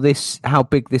how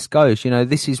big this goes.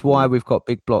 This is why we've got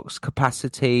big blocks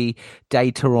capacity,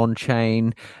 data on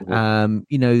chain.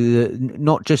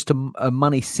 Not just a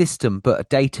money system, but a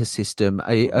data system,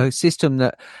 a system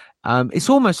that it's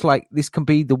almost like this can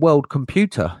be the world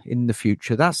computer in the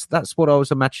future. That's what I was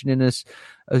imagining as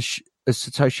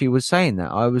Satoshi was saying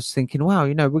that. I was thinking, wow,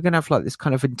 we're going to have like this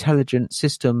kind of intelligent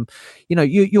system.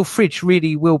 Your fridge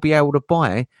really will be able to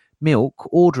buy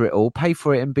milk, order it all, pay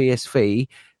for it in BSV,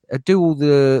 do all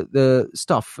the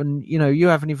stuff, and you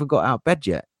haven't even got out of bed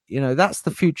yet. That's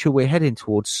the future we're heading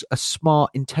towards, a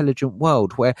smart, intelligent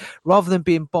world where, rather than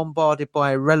being bombarded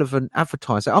by irrelevant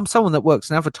advertising, I'm someone that works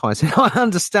in advertising. I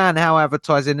understand how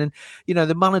advertising and,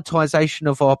 the monetization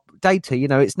of our data,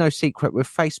 it's no secret with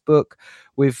Facebook,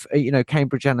 with,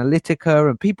 Cambridge Analytica,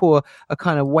 and people are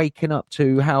kind of waking up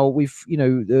to how we've,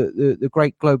 the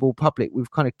great global public,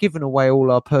 we've kind of given away all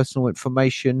our personal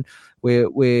information. Our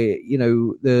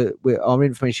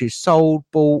information is sold,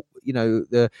 bought.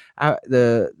 The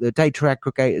data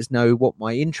aggregators know what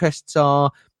my interests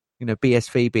are.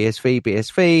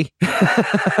 BSV,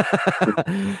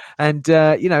 and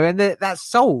and that's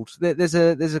sold. There's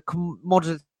a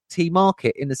commodity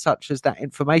market in as such as that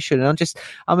information, and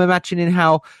I'm imagining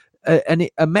how a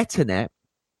MetaNet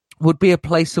would be a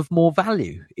place of more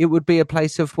value. It would be a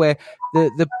place of where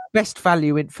the best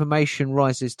value information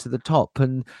rises to the top,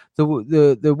 and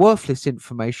the worthless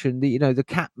information, the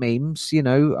cat memes,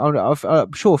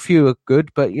 I'm sure a few are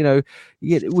good, but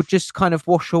it would just kind of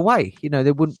wash away.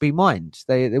 They wouldn't be mined.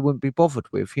 They wouldn't be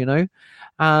bothered with. So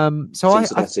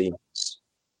Cincinnati,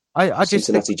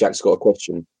 Cincinnati Jack's got a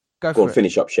question. Go on,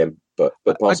 finish up, Shem, but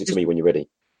pass it to me when you're ready.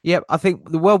 Yeah, I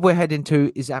think the world we're heading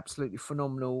to is absolutely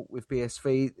phenomenal with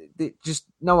BSV. Just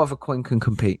no other coin can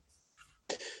compete.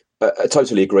 I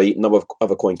totally agree. No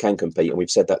other coin can compete, and we've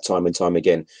said that time and time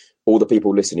again. all the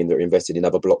people listening that are invested in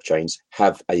other blockchains,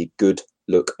 have a good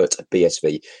look at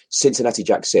BSV. Cincinnati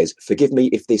Jack says, forgive me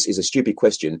if this is a stupid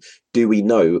question. Do we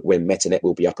know when MetaNet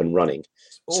will be up and running?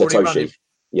 Already Satoshi. running.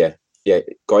 Yeah.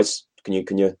 Guys, can you?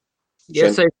 Yeah,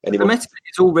 Shane, so anyone? the MetaNet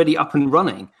is already up and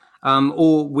running,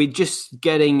 or we're just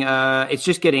getting it's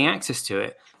just getting access to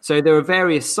it. So there are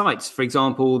various sites. For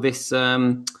example, this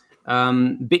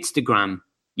Bitstagram.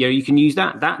 You can use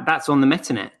that's on the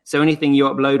MetaNet. So anything you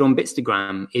upload on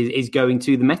Bitstagram is going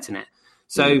to the MetaNet.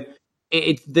 So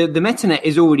the MetaNet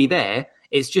is already there.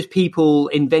 It's just people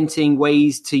inventing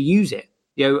ways to use it.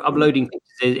 Uploading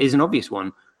pictures is an obvious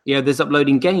one. There's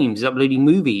uploading games, uploading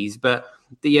movies, but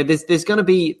there's going to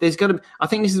be. I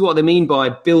think this is what they mean by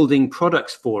building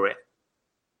products for it.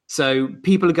 So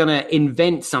people are going to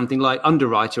invent something like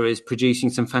Underwriter is producing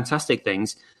some fantastic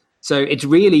things. So it's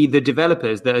really the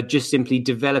developers that are just simply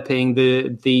developing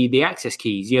the access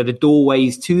keys, the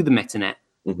doorways to the MetaNet.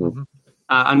 Mm-hmm.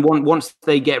 And once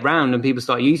they get round and people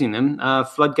start using them,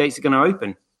 floodgates are going to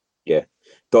open. Yeah.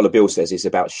 Dollar Bill says it's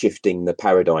about shifting the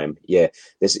paradigm. Yeah,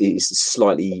 it's a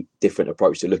slightly different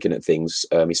approach to looking at things.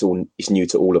 It's new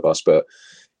to all of us, but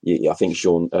I think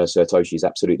Sean Satoshi is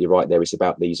absolutely right there. It's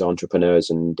about these entrepreneurs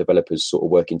and developers sort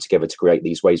of working together to create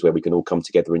these ways where we can all come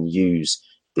together and use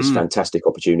this fantastic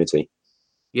opportunity.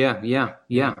 Yeah.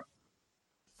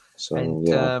 So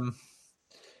and,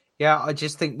 I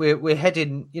just think we're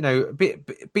heading.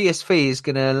 BSV is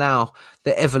going to allow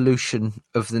the evolution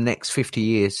of the next 50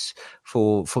 years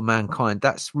for mankind.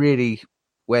 That's really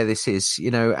where this is,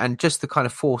 and just the kind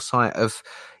of foresight of,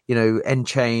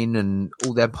 Enchain and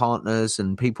all their partners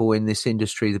and people in this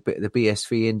industry, the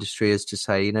BSV industry, as to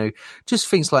say, just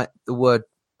things like the word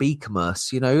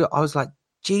B-commerce. I was like,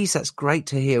 geez, that's great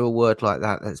to hear a word like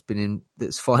that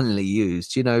that's finally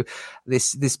used.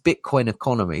 This Bitcoin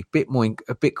economy,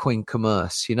 Bitcoin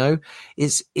commerce.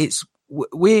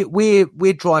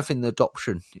 We're driving the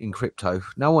adoption in crypto.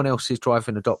 No one else is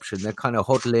driving adoption. They're kind of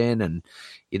hodling and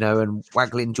and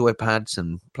waggling joypads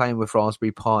and playing with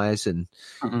Raspberry Pis and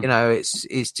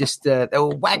it's just they're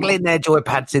all waggling their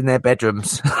joypads in their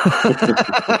bedrooms.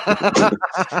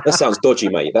 That sounds dodgy,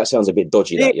 mate. That sounds a bit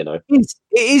dodgy. It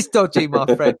is dodgy, my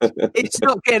friend. It's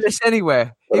not getting us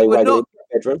anywhere. Are they waggling in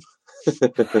their bedroom?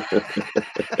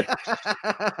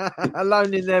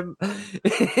 Alone in them.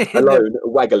 Alone,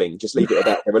 waggling. Just leave it at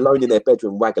that. They're alone in their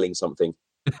bedroom, waggling something.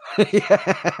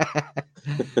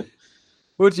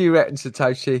 What do you reckon,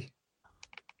 Satoshi?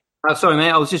 Sorry, mate.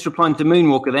 I was just replying to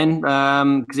Moonwalker then,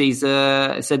 because he's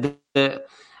said that.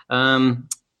 I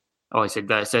said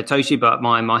Satoshi, but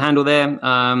my handle there.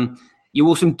 You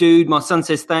awesome dude. My son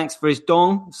says thanks for his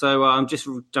dong. So I'm just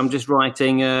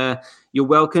writing. You're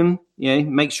welcome.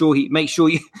 Make sure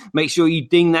you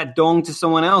ding that dong to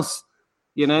someone else.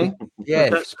 Yeah,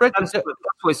 that's what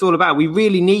it's all about. We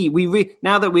really need.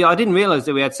 Now that I didn't realize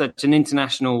that we had such an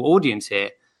international audience here.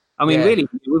 I mean, really,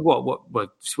 with what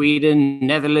Sweden,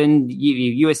 Netherlands,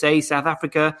 USA, South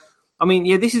Africa. I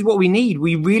mean, this is what we need.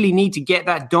 We really need to get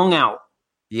that dong out.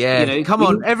 Yeah, come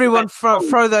on, everyone, throw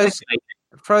those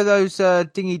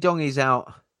dingy dongies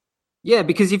out. Yeah,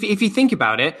 because if you think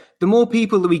about it, the more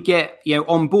people that we get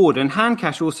on board, and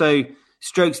Handcash also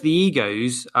strokes the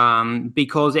egos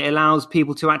because it allows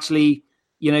people to actually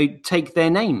take their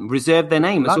name, reserve their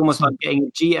name. It's almost like getting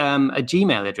a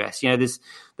Gmail address.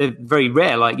 They're very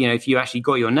rare. Like if you actually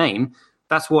got your name,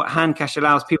 that's what Handcash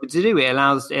allows people to do. It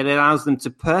allows them to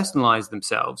personalize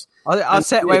themselves. Wait.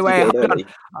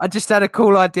 I just had a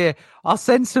cool idea. I'll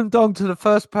send some dong to the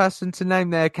first person to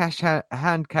name their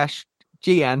Handcash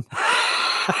Gian.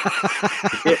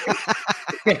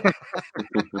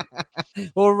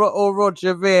 or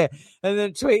Roger Ver, and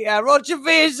then tweet out Roger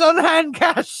Veer's on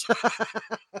Handcash.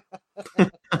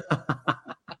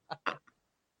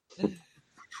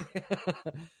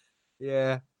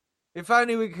 Yeah. If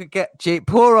only we could get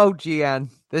poor old Gian.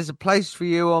 There's a place for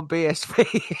you on BSV.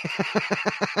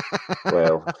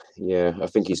 Well, yeah, I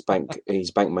think his bank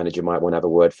manager might want to have a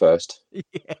word first.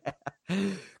 Yeah.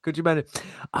 Could you imagine?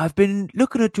 I've been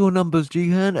looking at your numbers,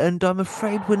 Gian, and I'm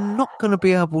afraid we're not going to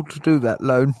be able to do that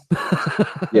loan.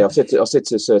 Yeah, I said to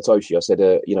Satoshi, I said,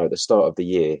 at the start of the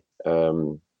year,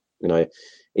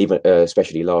 even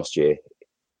especially last year,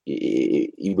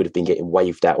 he would have been getting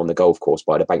waved out on the golf course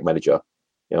by the bank manager.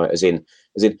 As in,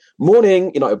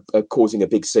 morning, causing a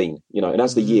big scene, and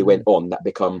as the year went on, that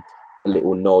become a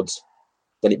little nod,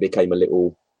 then it became a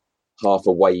little half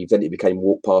a wave, then it became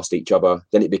walk past each other,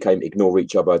 then it became ignore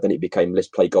each other, then it became let's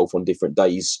play golf on different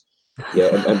days.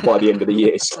 Yeah, and by the end of the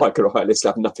year, it's like, all right, let's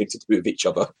have nothing to do with each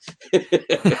other.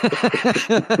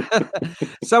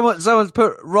 Someone's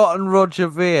put Rotten Roger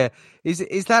Veer.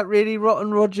 Is that really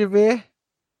Rotten Roger Veer?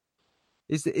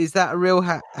 Is that a real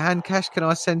hand cash? Can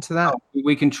I send to that?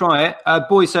 We can try it,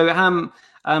 boys. So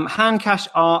hand cash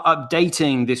are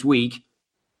updating this week,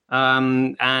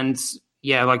 and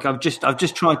yeah, like I've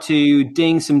just tried to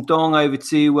ding some dong over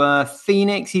to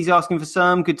Phoenix. He's asking for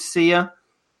some. Good to see you.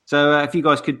 So if you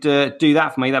guys could do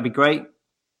that for me, that'd be great.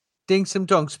 Ding some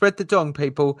dong, spread the dong,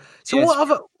 people. So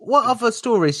yes. what other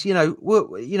stories?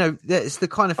 That's the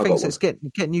kind of things that's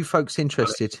getting you folks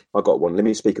interested. I got one. Let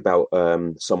me speak about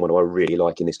someone who I really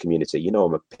like in this community. You know,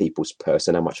 I'm a people's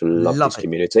person. How much I love this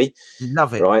community.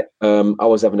 Love it. Right. I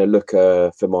was having a look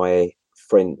for my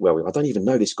friend. Well, I don't even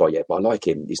know this guy yet, but I like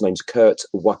him. His name's Kurt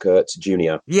Wuckert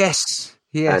Jr. Yes.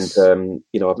 Yes. And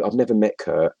I've never met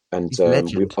Kurt, and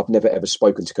I've never ever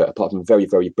spoken to Kurt apart from very,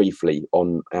 very briefly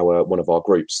on one of our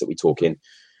groups that we talk in.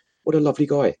 What a lovely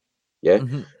guy, yeah.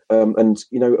 Mm-hmm. And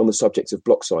on the subject of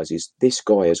block sizes, this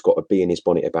guy has got a bee in his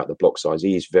bonnet about the block size.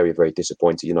 He is very, very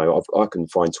disappointed. I can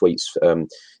find tweets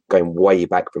going way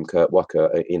back from Kurt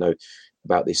Wuckert,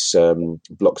 about this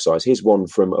block size. Here's one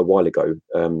from a while ago.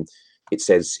 It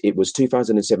says it was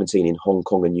 2017 in Hong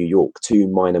Kong and New York. 2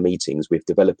 minor meetings with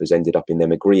developers ended up in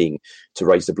them agreeing to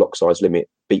raise the block size limit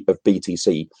of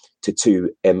BTC to 2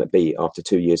 MB after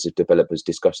 2 years of developers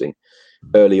discussing.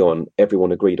 Early on,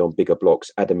 everyone agreed on bigger blocks.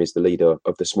 Adam is the leader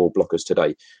of the small blockers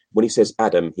today. When he says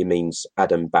Adam, he means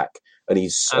Adam Back. And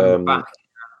he's... Back.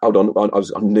 Hold on,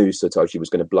 I knew Satoshi was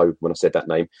going to blow when I said that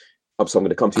name. So I'm going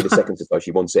to come to you in a second,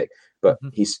 Satoshi, 1 sec. But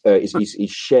he's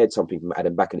shared something from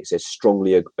Adam Back, and it says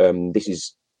strongly. This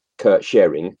is Kurt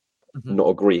sharing, not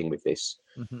agreeing with this.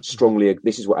 Strongly,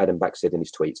 this is what Adam Back said in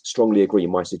his tweets. Strongly agree.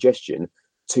 My suggestion: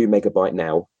 2 megabyte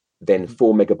now, then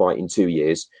 4 megabyte in 2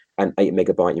 years, and 8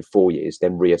 megabyte in 4 years.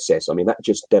 Then reassess. I mean, that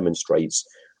just demonstrates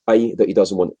A, that he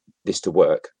doesn't want this to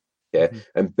work,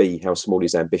 and B, how small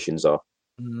his ambitions are.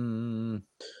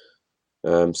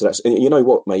 So that's, you know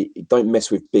what, mate, don't mess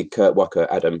with big Kurt Wuckert,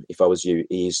 Adam. If I was you,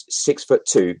 he's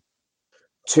 6'2",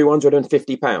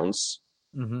 250 pounds.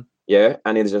 Yeah.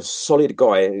 And he's a solid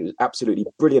guy who's absolutely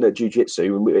brilliant at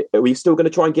jiu-jitsu. Are we still going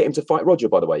to try and get him to fight Roger,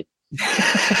 by the way?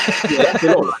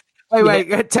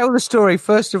 Wait, tell the story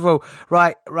first of all.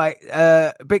 Right.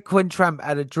 Bitcoin Tramp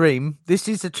had a dream. This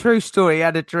is a true story. He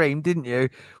had a dream, didn't you?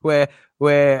 Where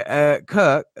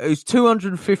Kurt, who's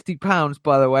 250 pounds,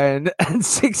 by the way, and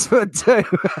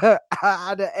 6'2",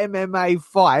 had an MMA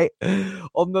fight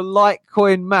on the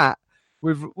Litecoin mat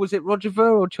with, was it Roger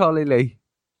Ver or Charlie Lee?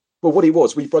 Well, what he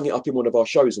was, we brought it up in one of our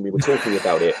shows and we were talking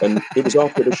about it. And it was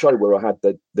after the show where I had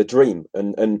the dream.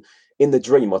 And in the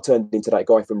dream, I turned into that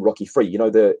guy from Rocky III. You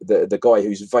know, the guy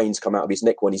whose veins come out of his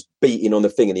neck when he's beating on the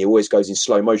thing and he always goes in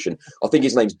slow motion. I think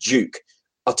his name's Duke.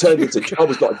 I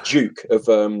was like a Duke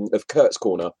of Kurt's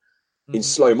corner in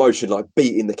slow motion, like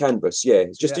beating the canvas. Yeah,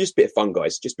 it's just a bit of fun,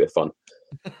 guys. Just a bit of fun.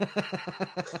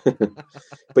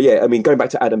 But yeah, I mean, going back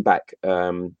to Adam Back,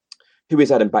 who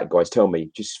is Adam Back, guys? Tell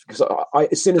me. Just because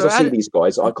as soon as I see these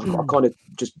guys, I kind of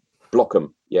just block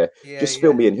them. Yeah,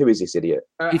 fill me in. Who is this idiot?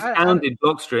 He founded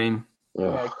Blockstream.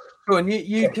 Go on,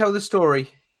 you tell the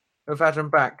story of Adam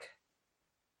Back.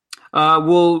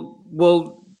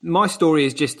 Well, my story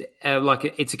is just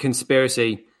it's a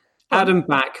conspiracy. Adam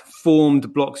Back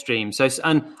formed Blockstream. So,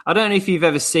 and I don't know if you've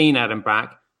ever seen Adam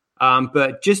Back,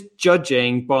 but just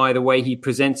judging by the way he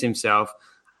presents himself,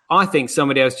 I think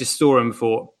somebody else just saw him and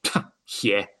thought,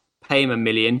 yeah, pay him $1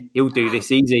 million. He'll do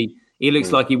this easy. He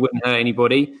looks like he wouldn't hurt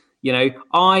anybody. You know,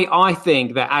 I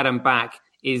think that Adam Back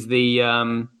is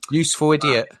the useful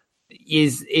idiot.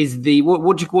 Is the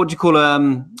what do you call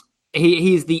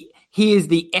he is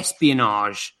the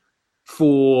espionage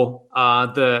for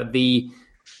the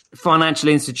financial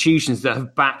institutions that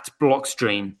have backed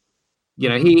Blockstream. You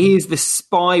know, he is the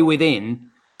spy within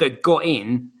that got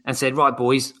in and said, right,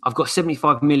 boys, I've got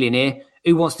 75 million here.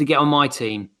 Who wants to get on my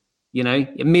team? You know,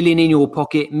 $1 million in your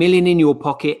pocket, $1 million in your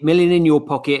pocket, $1 million in your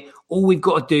pocket. All we've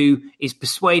got to do is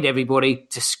persuade everybody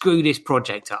to screw this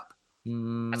project up.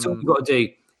 That's all we've got to do.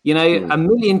 You know, $1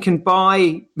 million can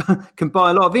buy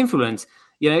a lot of influence.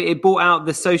 You know, it bought out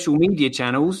the social media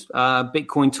channels,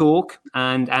 Bitcoin Talk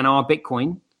and our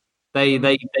Bitcoin. They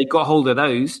got hold of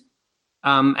those,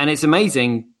 and it's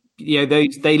amazing. You know,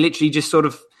 they literally just sort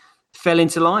of fell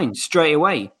into line straight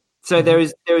away. So there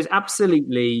is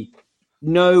absolutely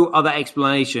no other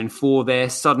explanation for their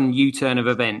sudden U-turn of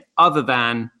event other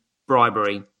than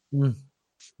bribery. You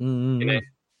know,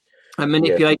 and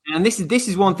manipulation. And this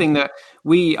is one thing that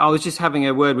I was just having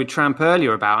a word with Tramp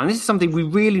earlier about, and this is something we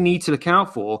really need to look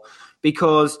out for,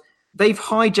 because they've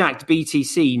hijacked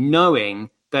BTC, knowing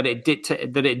that it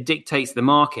dictates the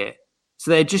market.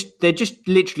 So they're just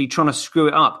literally trying to screw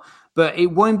it up. But it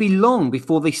won't be long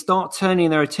before they start turning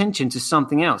their attention to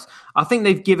something else. I think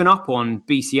they've given up on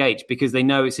BCH because they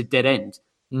know it's a dead end.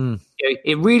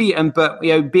 It really, but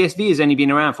BSV has only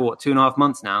been around for 2.5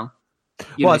 months now.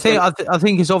 I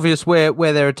think it's obvious where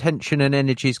their attention and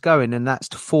energy is going, and that's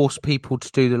to force people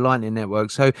to do the Lightning Network.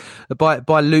 So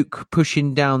by Luke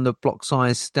pushing down the block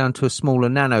size down to a smaller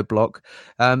nano block,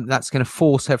 that's going to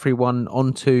force everyone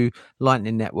onto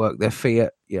Lightning Network, their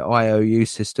fiat IOU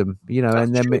system.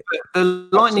 And then the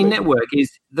Lightning Network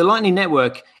is the Lightning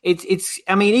Network. It's.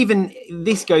 I mean, even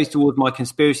this goes towards my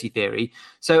conspiracy theory.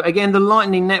 So again, the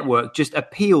Lightning Network just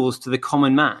appeals to the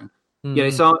common man.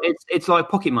 So it's like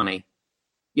pocket money.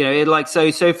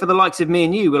 So for the likes of me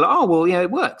and you, we're like,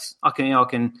 it works. I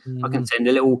can send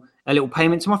a little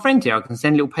payment to my friend here. I can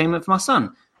send a little payment for my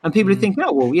son. And people are thinking,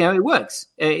 it works.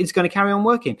 It's going to carry on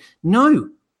working. No,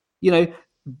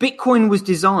 Bitcoin was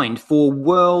designed for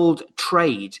world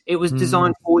trade. It was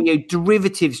designed for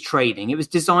derivatives trading. It was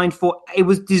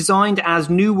designed as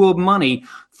new world money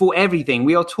for everything.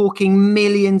 We are talking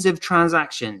millions of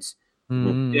transactions,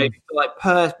 like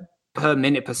per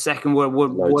minute, per second,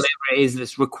 whatever it is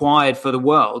that's required for the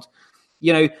world,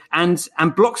 and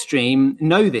Blockstream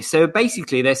know this. So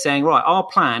basically they're saying, right, our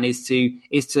plan is to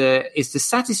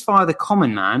satisfy the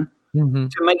common man, to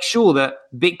make sure that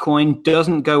Bitcoin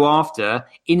doesn't go after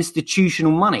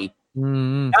institutional money.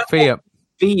 That's what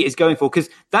V is going for, because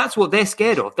that's what they're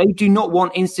scared of. They do not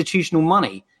want institutional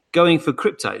money going for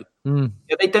crypto.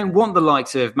 They don't want the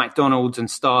likes of McDonald's and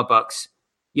Starbucks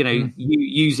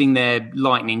using their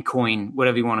Lightning coin,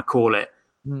 whatever you want to call it.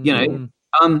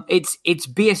 It's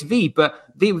BSV, but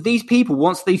these people,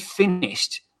 once they've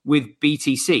finished with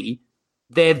BTC,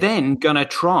 they're then gonna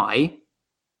try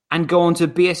and go on to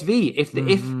BSV if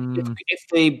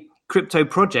the crypto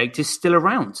project is still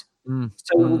around.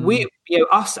 So we,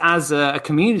 us as a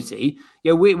community,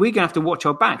 we're gonna have to watch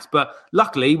our backs. But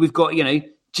luckily, we've got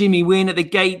Jimmy Wynn at the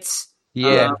gates.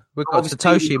 Yeah, we've got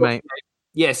Satoshi, mate.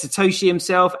 Yeah, Satoshi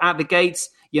himself at the gates.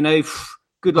 Good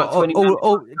luck. Do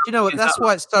you know what? That's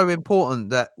why it's so important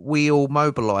that we all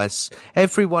mobilise.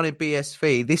 Everyone in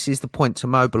BSV, this is the point to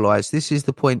mobilise. This is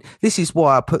the point. This is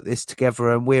why I put this together,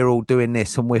 and we're all doing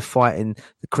this, and we're fighting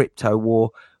the crypto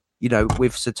war.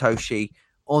 With Satoshi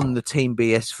on the team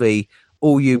BSV.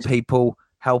 All you people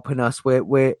helping us.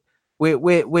 We're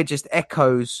just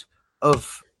echoes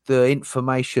of the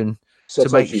information.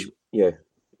 Satoshi,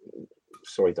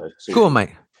 Sorry, Dave. Go on,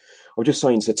 mate. I'm just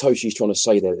saying Satoshi's trying to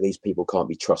say that these people can't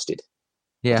be trusted.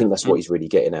 Yeah. I think that's what he's really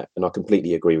getting at. And I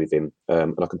completely agree with him.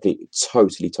 And I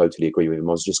totally agree with him.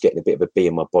 I was just getting a bit of a bee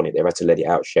in my bonnet there. I had to let it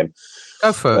out, Shem.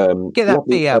 Go for it. Get that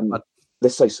bee out.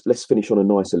 Let's finish on a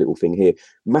nicer little thing here.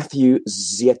 Matthew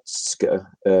Zietska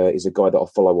is a guy that I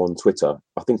follow on Twitter.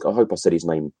 I hope I said his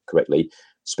name correctly.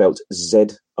 Spelt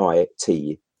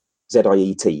Zietske,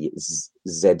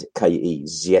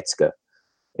 Zietska.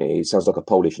 It sounds like a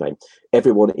Polish name.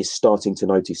 Everyone is starting to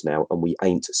notice now, and we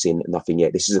ain't seen nothing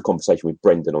yet. This is a conversation with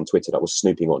Brendan on Twitter that I was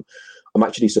snooping on. I'm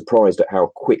actually surprised at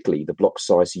how quickly the block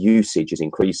size usage is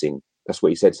increasing. That's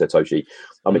what he said, Satoshi.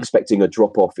 I'm expecting a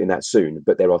drop-off in that soon,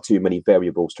 but there are too many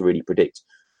variables to really predict.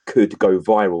 Could go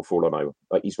viral for all I know.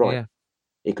 He's right. Yeah.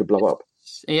 It could blow up.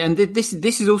 Yeah, and this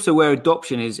is also where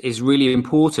adoption is really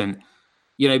important,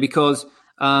 because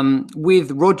with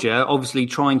Roger obviously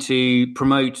trying to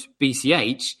promote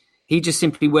BCH, he just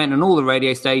simply went on all the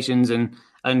radio stations and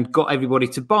got everybody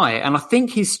to buy it. And I think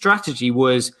his strategy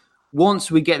was, once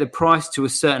we get the price to a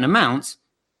certain amount,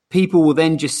 people will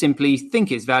then just simply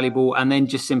think it's valuable and then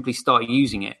just simply start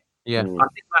using it. Yeah, I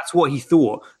think that's what he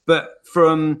thought. But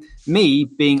from me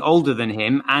being older than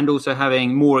him and also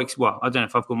having more, I don't know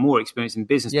if I've got more experience in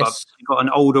business, but I've got an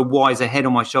older, wiser head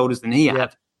on my shoulders than he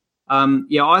had.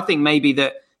 I think maybe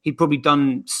that he'd probably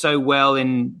done so well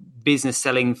in business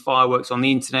selling fireworks on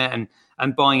the internet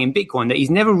and buying in Bitcoin that he's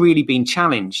never really been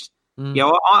challenged.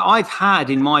 I've had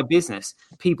in my business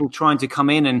people trying to come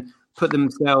in and put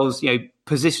themselves,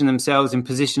 position themselves in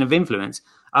position of influence.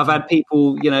 I've had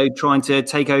people, trying to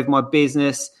take over my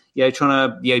business, trying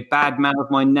to,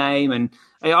 badmouth my name, and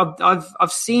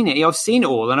I've seen it. I've seen it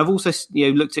all, and I've also,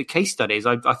 looked at case studies.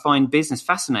 I find business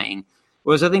fascinating.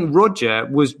 Whereas I think Roger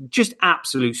was just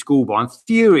absolute schoolboy. I'm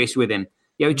furious with him.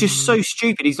 Just so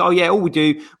stupid. He's all we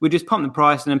do, we just pump the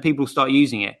price and then people start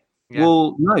using it. Yeah.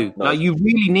 Well, no. Like, you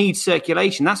really need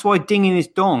circulation. That's why dinging this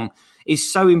dong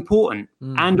is so important.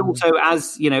 And also,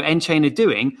 as N-Chain are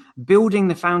doing, building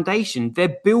the foundation.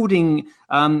 They're building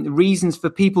reasons for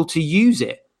people to use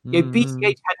it. BCH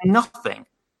had nothing.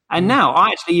 And now I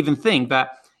actually even think that,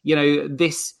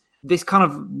 this kind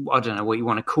of, I don't know what you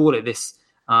want to call it, this,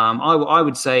 I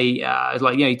would say,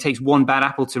 it takes one bad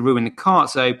apple to ruin the cart.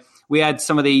 So we had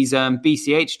some of these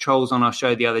BCH trolls on our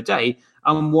show the other day,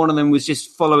 and one of them was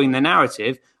just following the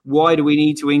narrative. Why do we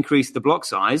need to increase the block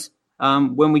size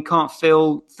when we can't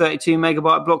fill 32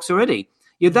 megabyte blocks already?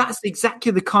 That's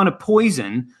exactly the kind of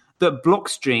poison that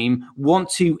Blockstream want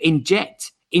to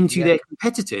inject into their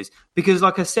competitors. Because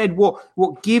like I said,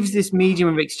 what gives this medium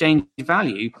of exchange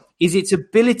value is its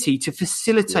ability to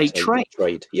facilitate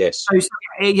trade. Yes.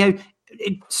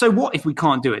 So what if we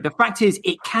can't do it? The fact is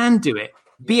it can do it.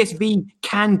 BSV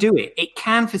can do it. It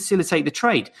can facilitate the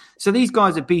trade. So these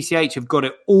guys at BCH have got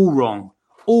it all wrong.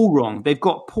 All wrong. They've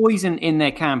got poison in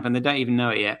their camp and they don't even know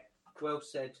it yet. Well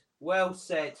said. Well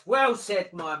said. Well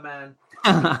said, my man.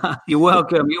 You're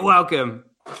welcome. You're welcome.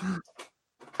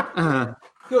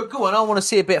 Good. Go on. I want to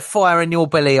see a bit of fire in your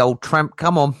belly, old tramp.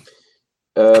 Come on.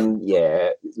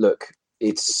 Look,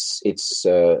 it's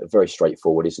very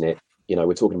straightforward, isn't it?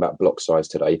 We're talking about block size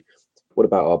today. What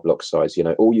about our block size?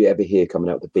 All you ever hear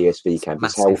coming out of the BSV camp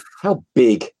is how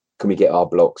big can we get our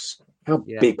blocks? How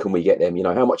big can we get them?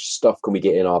 How much stuff can we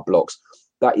get in our blocks?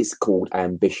 That is called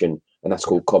ambition, and that's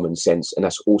called common sense, and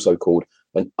that's also called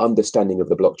an understanding of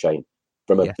the blockchain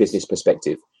from a business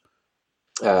perspective.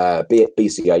 Be it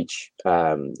BCH,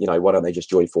 why don't they just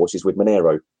join forces with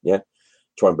Monero? Yeah,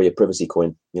 try and be a privacy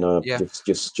coin.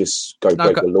 Just go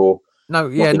break the law. No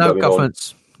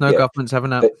governments. Governments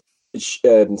having that.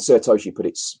 Satoshi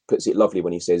puts it lovely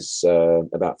when he says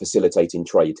about facilitating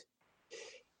trade.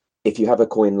 If you have a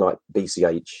coin like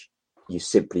BCH, you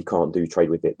simply can't do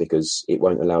trade with it because it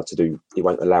won't allow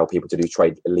people to do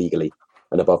trade illegally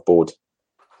and above board.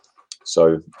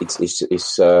 So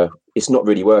it's not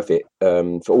really worth it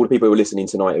for all the people who are listening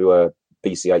tonight who are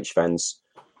BCH fans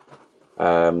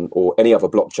or any other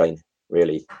blockchain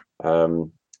really.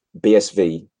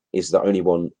 BSV is the only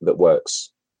one that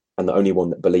works and the only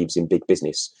one that believes in big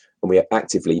business, and we are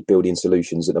actively building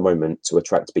solutions at the moment to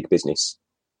attract big business.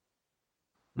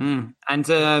 And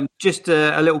just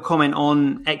a little comment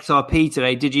on XRP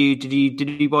today. Did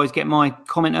you boys get my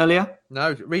comment earlier?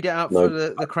 No, read it out for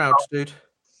the crowd, dude.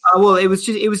 Well, it was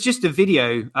just a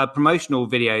video, a promotional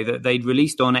video that they'd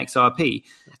released on XRP,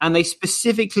 and they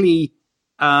specifically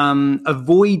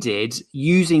avoided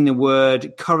using the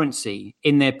word currency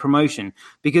in their promotion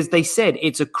because they said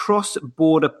it's a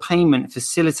cross-border payment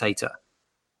facilitator.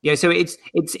 So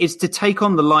it's to take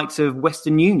on the likes of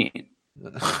Western Union.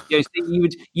 So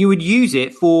you would use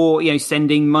it for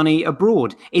sending money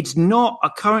abroad. It's not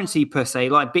a currency per se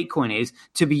like Bitcoin is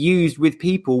to be used with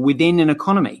people within an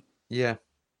economy. Yeah,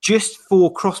 just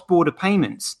for cross-border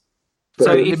payments. But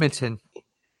so limiting.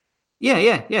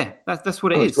 Yeah. That's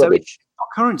what it is. So it's not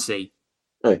currency.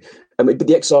 No, but the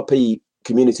XRP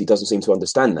community doesn't seem to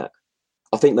understand that.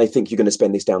 I think they think you're going to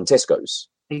spend this down Tesco's.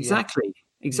 Exactly.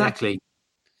 Yeah.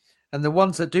 And the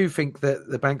ones that do think that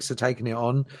the banks are taking it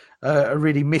on are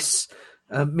really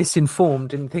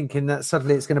misinformed in thinking that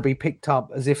suddenly it's going to be picked up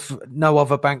as if no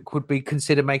other bank would be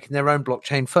consider making their own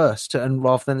blockchain first, and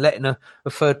rather than letting a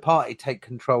third party take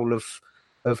control of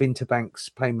interbanks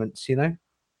payments.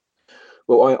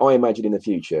 Well, I imagine in the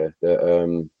future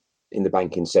that in the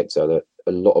banking sector that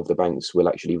a lot of the banks will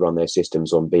actually run their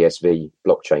systems on BSV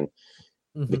blockchain.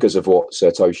 Because of what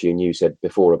Satoshi and you said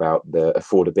before about the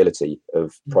affordability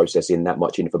of processing that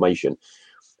much information.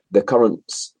 The current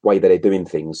way that they're doing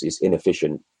things is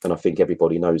inefficient, and I think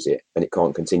everybody knows it, and it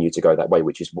can't continue to go that way,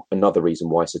 which is another reason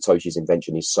why Satoshi's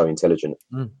invention is so intelligent.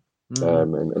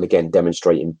 And again,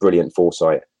 demonstrating brilliant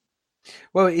foresight.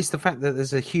 Well, it's the fact that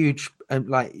there's a huge,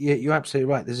 you're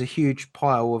absolutely right. There's a huge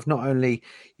pile of not only,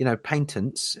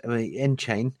 patents,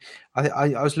 N-Chain.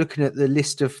 I was looking at the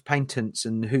list of patents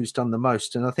and who's done the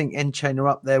most, and I think N-Chain are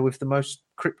up there with the most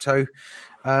crypto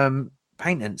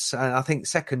patents. And I think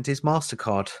second is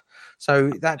MasterCard.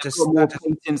 So that just more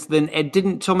patents than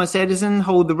didn't Thomas Edison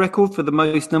hold the record for the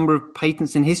most number of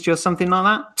patents in history or something like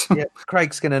that? Yeah,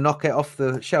 Craig's going to knock it off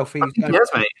the shelf. I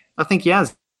think he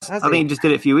has. I think he just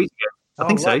did it a few weeks ago. I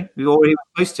think so. We've already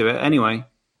close to it anyway.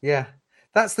 Yeah.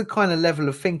 That's the kind of level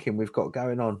of thinking we've got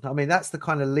going on. I mean, that's the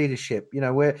kind of leadership,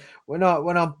 we're not,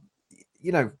 when I'm,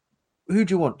 who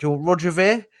do you want? Do you want Roger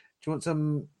Ver? Do you want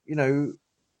some,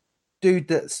 dude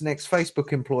that's next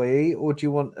Facebook employee, or do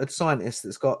you want a scientist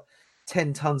that's got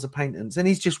 10 tons of patents? And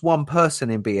he's just one person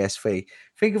in BSV.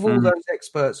 Think of all those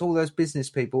experts, all those business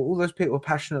people, all those people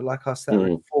passionate like us that are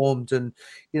informed and,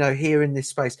 here in this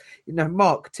space.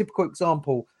 Mark, typical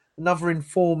example, another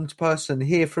informed person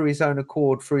here for his own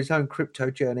accord, for his own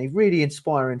crypto journey, really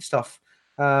inspiring stuff.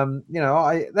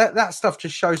 That stuff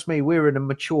just shows me we're in a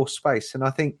mature space, and I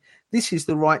think this is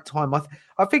the right time.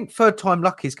 I think third time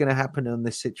lucky is going to happen in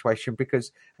this situation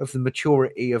because of the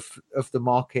maturity of the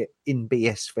market in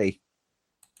BSV.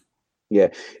 Yeah,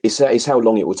 it's how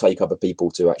long it will take other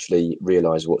people to actually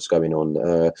realise what's going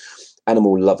on.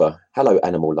 Animal Lover. Hello,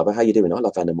 Animal Lover. How you doing? I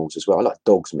love animals as well. I like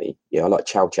dogs, me. Yeah, I like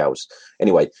chow chows.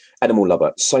 Anyway, Animal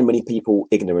Lover. So many people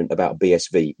ignorant about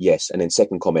BSV. Yes. And then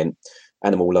second comment,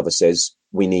 Animal Lover says,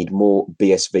 we need more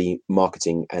BSV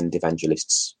marketing and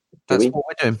evangelists. That's what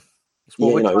we're doing.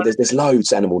 There's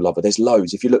loads, Animal Lover. There's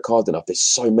loads. If you look hard enough, there's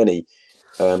so many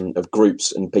of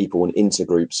groups and people and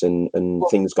intergroups and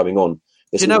things going on.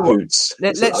 There's loads.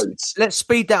 Let's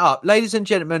speed that up. Ladies and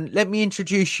gentlemen, let me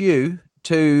introduce you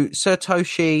to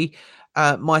Satoshi,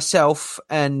 myself,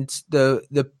 and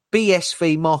the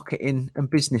BSV marketing and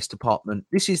business department.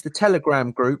 This is the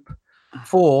Telegram group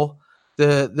for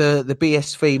the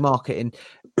BSV marketing.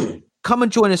 Come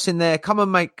and join us in there. Come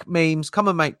and make memes. Come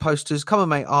and make posters. Come and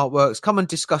make artworks. Come and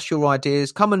discuss your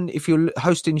ideas. Come and, if you're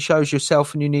hosting shows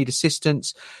yourself and you need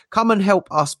assistance, come and help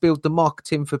us build the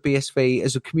marketing for BSV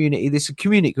as a community. This is a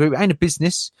community group, it ain't a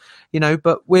business,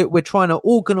 but we're trying to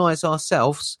organise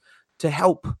ourselves to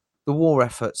help the war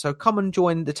effort. So come and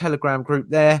join the Telegram group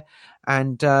there,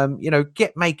 and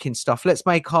get making stuff. Let's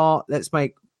make art. Let's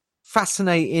make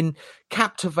fascinating,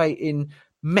 captivating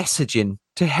messaging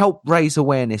to help raise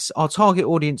awareness. Our target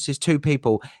audience is two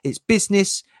people. It's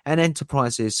business and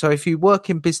enterprises. So if you work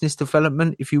in business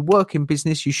development, if you work in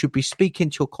business, you should be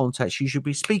speaking to your contacts. You should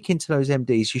be speaking to those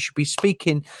MDs. You should be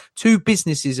speaking to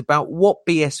businesses about what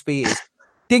BSV is.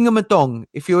 Ding-a-ma-dong.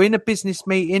 If you're in a business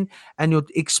meeting and you're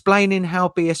explaining how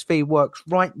BSV works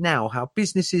right now, how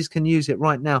businesses can use it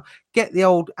right now, get the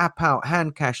old app out,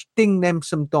 Handcash, ding them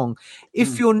some dong.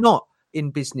 If you're not in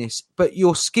business but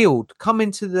you're skilled, come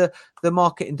into the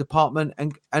marketing department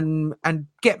and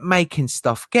get making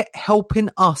stuff, get helping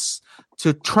us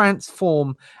to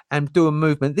transform and do a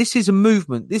movement. This is a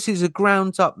movement. This is a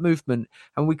ground up movement,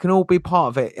 and we can all be part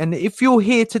of it. And if you're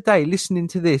here today listening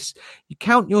to this, you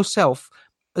count yourself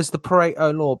as the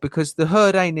Pareto law, because the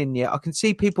herd ain't in yet. I can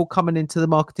see people coming into the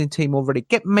marketing team already.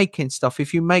 Get making stuff.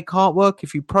 If you make artwork,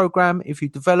 if you program, if you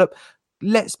develop,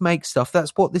 let's make stuff.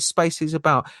 That's what this space is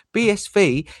about.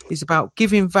 BSV is about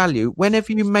giving value.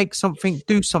 Whenever you make something,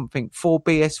 do something for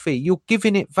BSV, you're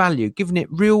giving it value, giving it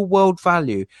real world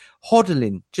value.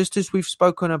 Hodling, just as we've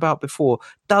spoken about before,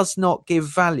 does not give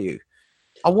value.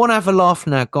 I want to have a laugh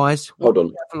now, guys. Hold on.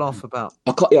 Have a laugh about?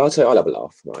 I'll say I'll have a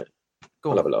laugh. Right. Go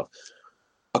I'll on. have a laugh.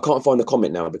 I can't find the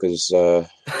comment now because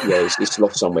it's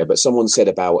lost somewhere. But someone said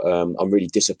about I'm really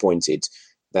disappointed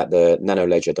that the Nano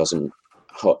Ledger doesn't.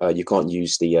 You can't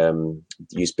use the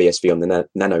use BSV on the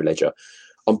Nano Ledger.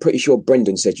 I'm pretty sure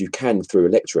Brendan said you can through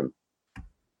Electrum,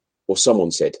 or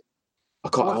someone said. I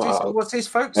can't. What's this,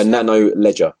 folks? A Nano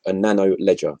Ledger.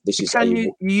 This is. Can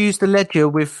you use the ledger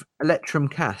with Electrum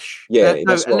Cash? Yeah,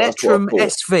 Electrum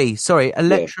SV. Sorry,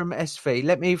 Electrum SV.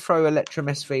 Let me throw Electrum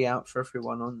SV out for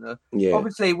everyone on the. Yeah.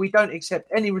 Obviously, we don't accept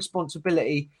any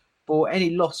responsibility for any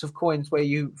loss of coins where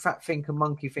you fat finger,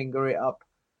 monkey finger it up.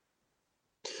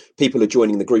 People are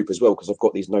joining the group as well because I've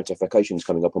got these notifications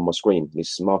coming up on my screen.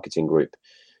 This marketing group.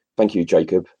 Thank you,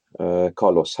 Jacob.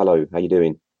 Carlos, hello. How you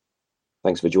doing?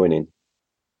 Thanks for joining.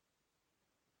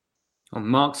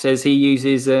 Mark says he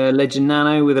uses Ledger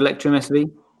Nano with Electrum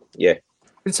SV. Yeah.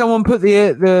 Did someone put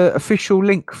the official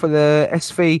link for the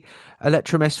SV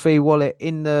Electrum SV wallet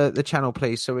in the channel,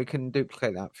 please, so we can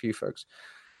duplicate that for you folks?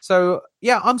 So,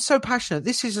 yeah, I'm so passionate.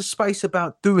 This is a space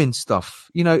about doing stuff.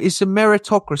 It's a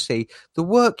meritocracy. The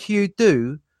work you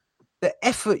do, the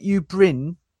effort you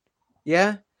bring,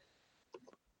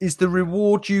 is the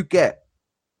reward you get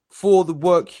for the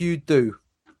work you do.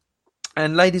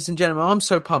 And ladies and gentlemen, I'm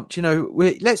so pumped.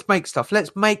 Let's make stuff.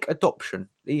 Let's make adoption.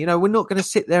 We're not going to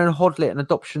sit there and hodl it and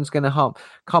adoption's going to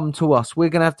come to us. We're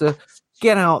going to have to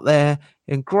get out there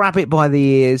and grab it by the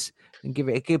ears and give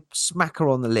it a good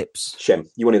smacker on the lips. Shem,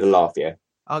 you wanted a laugh, yeah?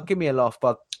 Give me a laugh,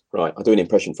 bud. Right, I'll do an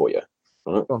impression for you.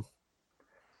 All right. Go on.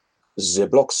 The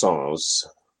block songs.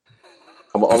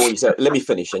 I want you to let me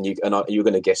finish, and you're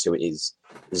going to guess who it is.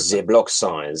 The block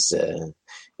size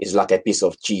is like a piece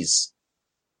of cheese.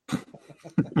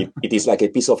 It is like a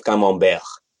piece of camembert.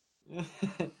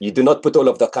 You do not put all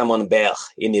of the camembert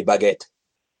in a baguette.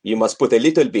 You must put a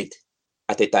little bit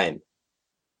at a time.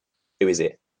 Who is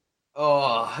it?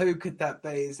 Oh, who could that be?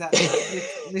 Is that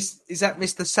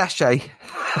Mr. Sachet?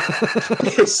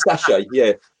 Sachet,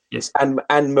 yeah. Yes.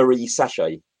 Anne-Marie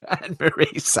Sachet. And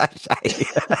Marie Sachet.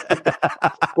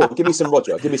 Well, give me some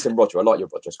Roger. Give me some Roger. I like your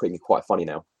Roger. It's quite funny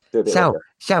now. Do a bit of Roger.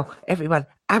 So everyone,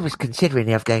 I was considering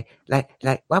the other day,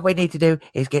 like what we need to do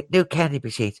is get new candy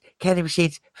machines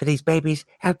for these babies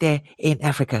out there in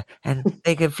Africa, and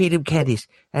they can feed them candies.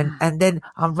 And then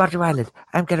on Roger Island,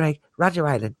 I'm gonna make Roger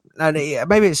Island. No,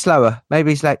 maybe it's slower.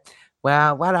 Maybe it's like,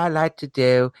 well, what I like to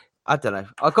do, I don't know.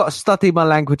 I've got to study my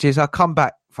languages. I'll come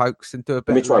back, folks, and do a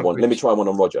bit. Let me try one. Let me try one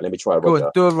on Roger. Let me try a Roger. Go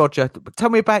on, do a Roger. Tell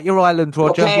me about your island,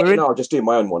 Roger. Okay, no, I'll just do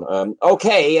my own one.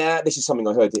 This is something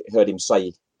I heard him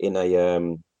say in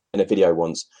a video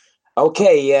once.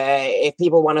 Okay, if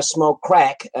people want to smoke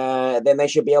crack, then they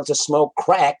should be able to smoke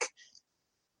crack.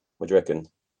 What do you reckon?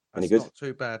 Any good? Not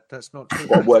too bad. That's not too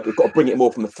bad. We've got to bring it more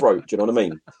from the throat. Do you know what I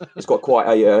mean? It's got quite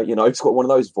a, it's got one of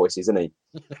those voices, isn't he?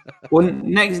 Well,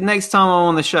 next time I'm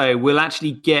on the show, we'll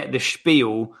actually get the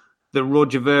spiel that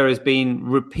Roger Ver has been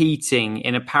repeating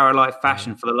in a parrot-like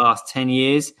fashion for the last 10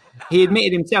 years. He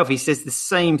admitted himself, he says the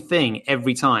same thing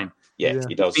every time. Yeah,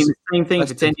 he does. It's been the same thing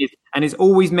for 10 years. And it's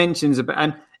always mentions about,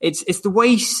 and it's the way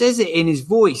he says it in his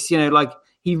voice, like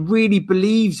he really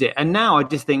believes it. And now I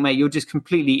just think, mate, you're just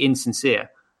completely insincere.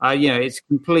 It's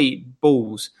complete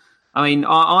balls. I mean,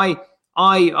 I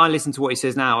listen to what he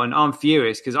says now, and I'm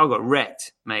furious because I got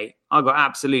wrecked, mate. I got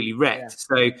absolutely wrecked.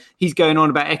 Yeah. So he's going on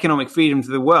about economic freedom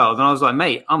to the world, and I was like,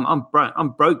 mate, I'm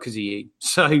broke because of you.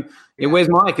 So where's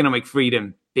my economic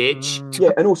freedom, bitch?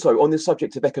 Yeah, and also on the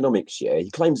subject of economics,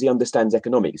 he claims he understands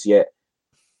economics, yet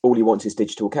all he wants is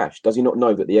digital cash. Does he not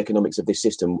know that the economics of this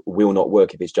system will not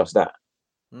work if it's just that?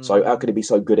 So how could he be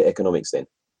so good at economics then?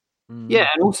 Yeah,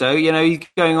 and also, he's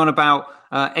going on about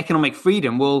economic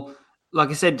freedom. Well, like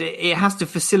I said, it has to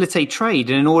facilitate trade.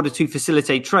 And in order to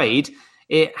facilitate trade,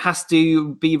 it has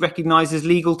to be recognized as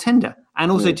legal tender. And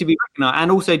also to be recognized.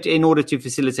 And also in order to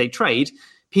facilitate trade,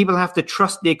 people have to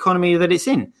trust the economy that it's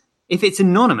in. If it's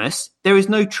anonymous, there is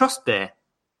no trust there.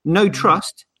 No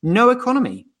trust, no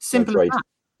economy. Simple as that.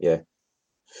 Yeah.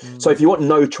 So if you want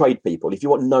no trade, people, if you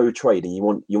want no trade and you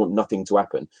want nothing to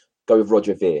happen, go with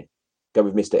Roger Ver. Go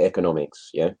with Mr. Economics,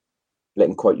 yeah? Let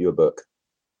him quote you a book.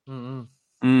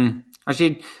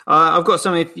 Actually, I've got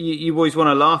something if you boys want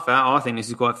to laugh at. I think this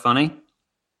is quite funny.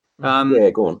 Yeah,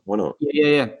 go on. Why not?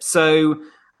 Yeah. So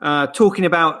talking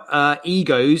about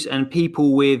egos and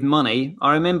people with money,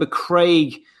 I remember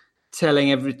Craig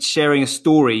sharing a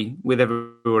story with every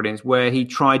audience where he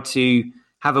tried to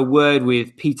have a word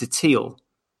with Peter Thiel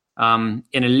in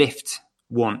a lift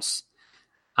once.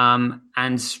 And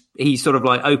he sort of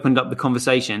like opened up the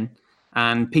conversation,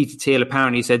 and Peter Thiel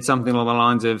apparently said something along the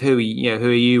lines of who are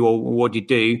you or what do you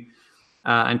do?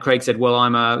 And Craig said, well,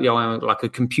 I'm like a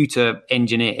computer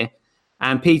engineer.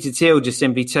 And Peter Thiel just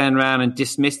simply turned around and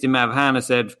dismissed him out of hand and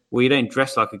said, well, you don't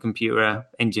dress like a computer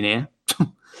engineer,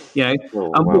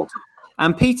 Wow.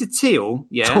 And Peter Thiel,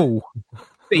 Peter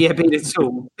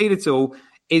Thiel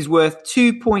is worth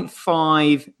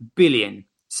 2.5 billion.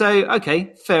 So,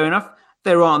 okay, fair enough.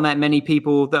 There aren't that many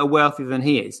people that are wealthier than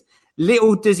he is.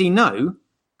 Little does he know,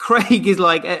 Craig is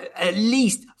like at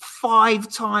least 5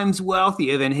 times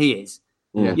wealthier than he is.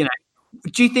 Yeah.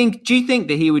 Do you think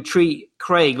that he would treat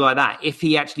Craig like that if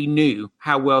he actually knew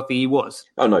how wealthy he was?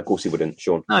 Oh no, of course he wouldn't,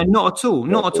 Sean. No, not at all.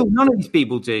 Not at all. None of these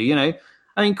people do.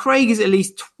 I mean, Craig is at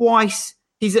least twice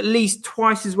as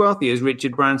wealthy as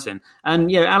Richard Branson.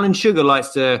 And Alan Sugar likes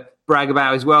to brag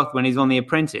about his wealth when he's on The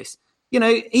Apprentice.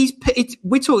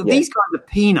 We're talking. These guys are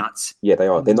peanuts. Yeah, they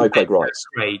are. They're no Craig Wrights.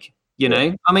 Craig,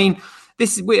 I mean,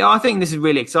 I think this is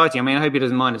really exciting. I mean, I hope he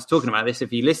doesn't mind us talking about this if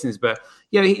he listens. But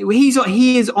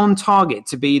he is on target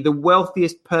to be the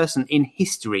wealthiest person in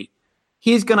history.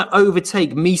 He is going to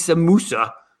overtake Misa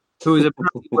Musa, who is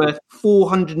apparently worth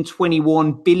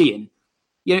 421 billion.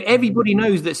 Everybody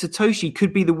knows that Satoshi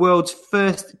could be the world's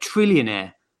first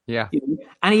trillionaire. Yeah,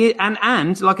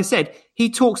 and like I said, he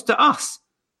talks to us.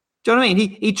 Do you know what I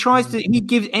mean? He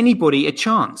gives anybody a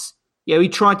chance. He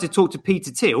tried to talk to Peter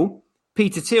Thiel.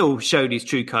 Peter Thiel showed his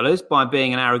true colours by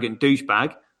being an arrogant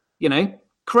douchebag.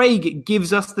 Craig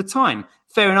gives us the time.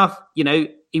 Fair enough.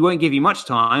 He won't give you much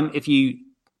time if you,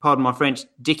 pardon my French,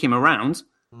 dick him around.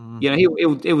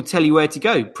 He'll tell you where to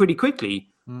go pretty quickly.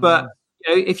 But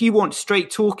if you want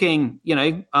straight talking,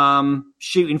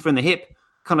 shooting from the hip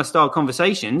kind of style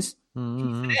conversations,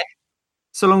 he's there,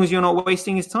 so long as you're not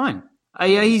wasting his time. I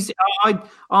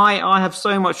have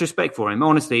so much respect for him.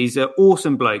 Honestly, he's an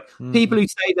awesome bloke. People who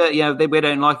say that we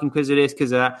don't like him because of this,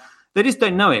 because of that, they just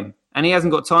don't know him, and he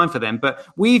hasn't got time for them. But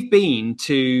we've been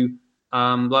to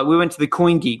we went to the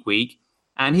Coin Geek Week,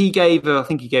 and he gave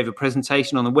a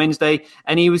presentation on the Wednesday,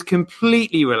 and he was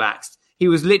completely relaxed. He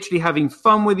was literally having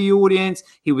fun with the audience.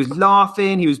 He was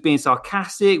laughing. He was being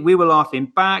sarcastic. We were laughing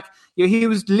back. He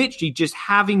was literally just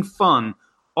having fun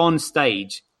on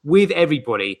stage with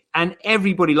everybody, and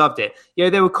everybody loved it.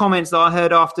 There were comments that I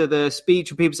heard after the speech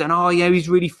of people saying, "Oh, yeah, he's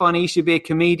really funny. He should be a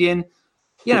comedian."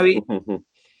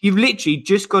 You've literally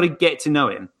just got to get to know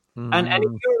him. And if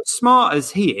you're as smart as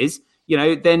he is,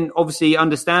 then obviously,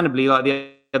 understandably, like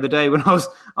the other day when I was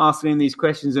asking him these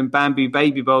questions and bamboo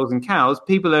baby bowls and cows,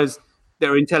 people that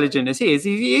are intelligent as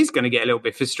he is going to get a little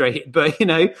bit frustrated. But,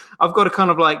 I've got to kind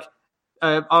of like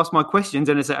ask my questions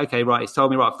and then say, okay, right, he's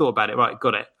told me, right, I've thought about it, right,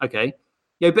 got it, okay.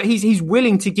 But he's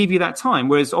willing to give you that time,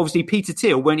 whereas obviously Peter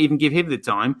Thiel won't even give him the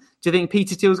time. Do you think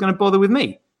Peter Thiel's going to bother with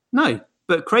me? No,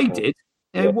 but Craig did.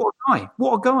 What a guy.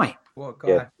 What a guy.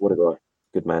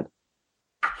 Good man.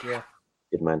 Yeah.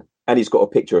 Good man. And he's got a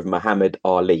picture of Muhammad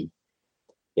Ali,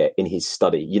 in his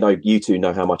study. You two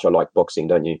know how much I like boxing,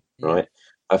 don't you? Yeah. Right?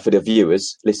 For the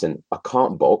viewers, listen, I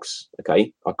can't box,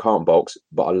 okay? I can't box,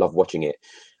 but I love watching it.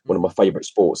 One of my favourite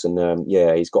sports. And,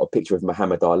 he's got a picture of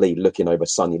Muhammad Ali looking over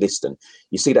Sonny Liston.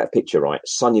 You see that picture, right?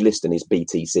 Sonny Liston is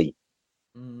BTC.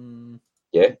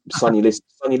 Yeah? Sonny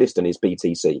Liston is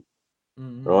BTC.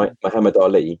 Right? Muhammad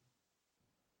Ali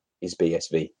is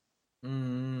BSV.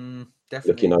 Definitely.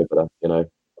 Looking over,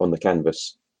 on the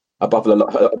canvas. Above the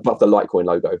Litecoin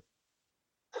logo.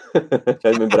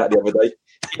 Remember that the other day?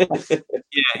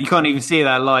 You can't even see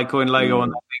that Litecoin logo on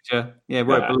that picture. Yeah,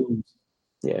 where it belongs.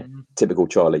 Yeah, typical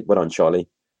Charlie. Well done, Charlie.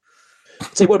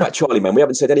 So what about Charlie, man? We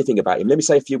haven't said anything about him. Let me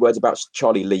say a few words about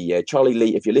Charlie Lee. Yeah, Charlie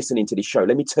Lee, if you're listening to this show,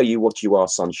 let me tell you what you are,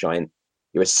 sunshine.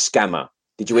 You're a scammer.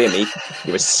 Did you hear me?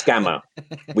 You're a scammer.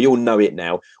 We all know it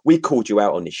now. We called you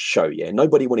out on this show, yeah?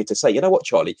 Nobody wanted to say, you know what,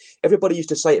 Charlie? Everybody used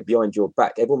to say it behind your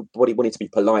back. Everybody wanted to be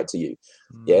polite to you.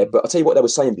 Yeah, but I'll tell you what they were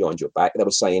saying behind your back. They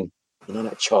were saying,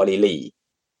 that Charlie Lee,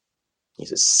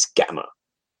 he's a scammer.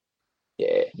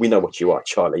 Yeah, we know what you are,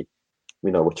 Charlie. We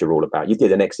know what you're all about. You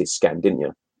did an exit scam, didn't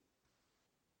you?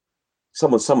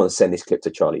 Someone send this clip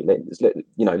to Charlie. Let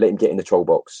him get in the troll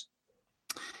box.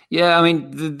 Yeah, I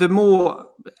mean, the more,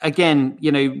 again,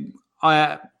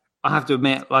 I have to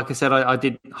admit, like I said, I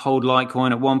did hold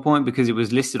Litecoin at one point because it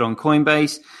was listed on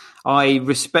Coinbase. I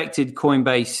respected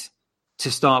Coinbase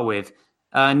to start with.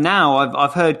 Now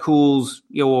I've heard calls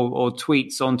or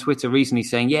tweets on Twitter recently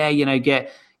saying,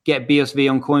 get BSV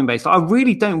on Coinbase. I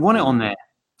really don't want it on there.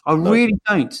 I really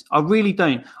don't. I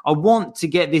want to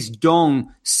get this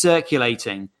dong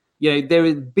circulating.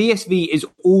 BSV is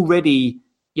already,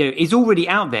 is already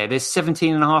out there. There's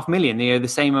 17.5 million, the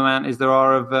same amount as there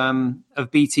are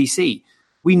of BTC.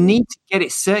 We need to get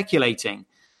it circulating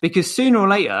because sooner or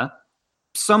later,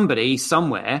 somebody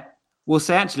somewhere will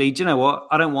say, actually, do you know what?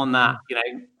 I don't want that,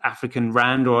 African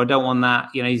rand, or I don't want that,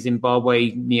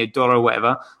 Zimbabwe dollar or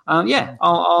whatever.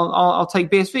 I'll take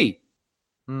BSV.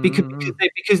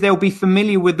 Because they'll be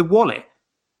familiar with the wallet.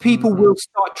 People will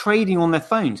start trading on their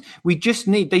phones. They just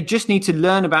need to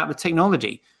learn about the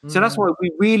technology. So that's why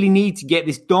we really need to get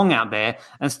this dong out there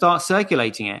and start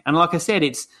circulating it. And like I said,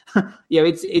 it's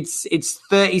it's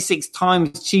 36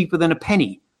 times cheaper than a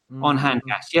penny on hand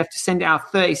cash. You have to send it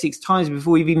out 36 times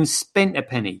before you've even spent a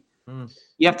penny.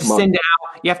 You have to send it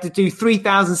out. You have to do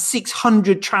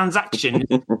 3,600 transactions.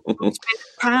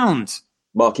 £1.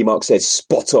 Marky Mark says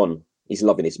spot on. He's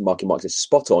loving this. Marky Mark says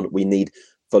spot on. We need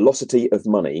velocity of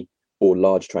money or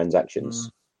large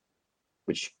transactions,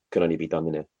 which can only be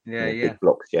done in big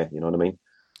blocks. Yeah, you know what I mean?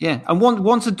 Yeah, and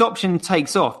once adoption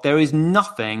takes off, there is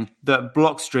nothing that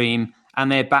Blockstream and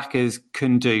their backers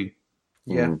can do.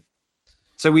 Yeah.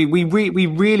 So we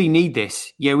really need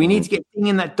this. Yeah, we need to get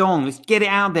in that dong. Let's get it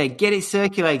out there. Get it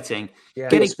circulating. Yeah.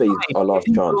 BSV is our last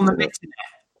chance.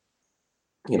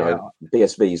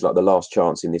 BSV is like the last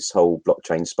chance in this whole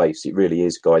blockchain space. It really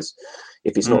is, guys.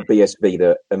 If it's not BSV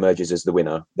that emerges as the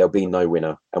winner, there'll be no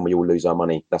winner and we all lose our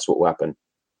money. That's what will happen.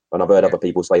 And I've heard other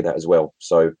people say that as well.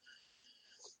 So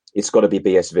it's got to be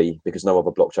BSV because no other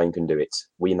blockchain can do it.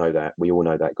 We know that. We all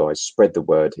know that, guys. Spread the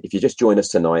word. If you just join us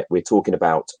tonight, we're talking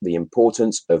about the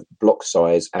importance of block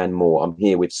size and more. I'm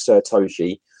here with Sir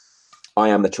Toshi. I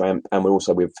am the Tramp, and we're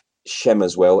also with Shem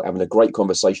as well, having a great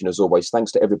conversation as always.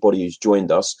 Thanks to everybody who's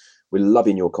joined us. We're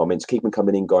loving your comments. Keep them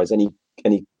coming in, guys. Any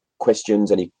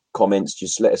questions, any comments,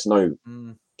 just let us know.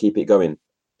 Keep it going.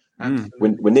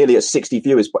 We're nearly at 60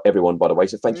 viewers, everyone, by the way.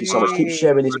 So thank you so much. Keep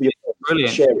sharing this video.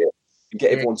 Brilliant. Share it.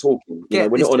 Get everyone talking. We're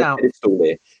not on a pedestal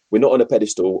there. We're not on a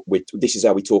pedestal. This is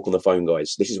how we talk on the phone,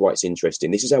 guys. This is why it's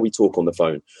interesting. This is how we talk on the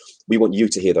phone. We want you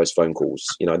to hear those phone calls.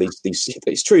 These.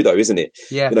 It's true though, isn't it?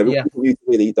 Yeah. We want you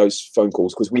to hear those phone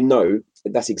calls because we know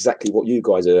that's exactly what you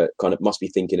guys are kind of must be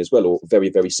thinking as well, or very,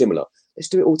 very similar. Let's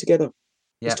do it all together.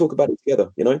 Yeah. Let's talk about it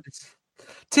together, you know?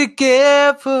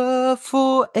 Together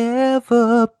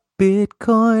forever,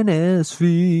 Bitcoin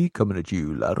SV coming at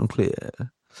you loud and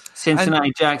clear.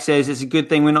 Cincinnati Jack says it's a good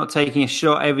thing we're not taking a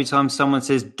shot every time someone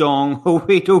says dong, or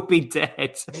we'd all be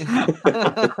dead.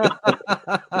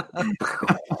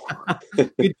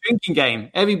 Good drinking game.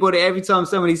 Everybody, every time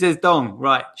somebody says dong,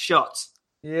 right, shots.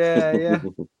 Yeah.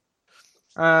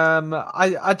 I'm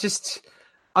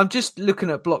just looking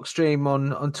at Blockstream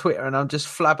on Twitter, and I'm just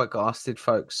flabbergasted,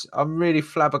 folks. I'm really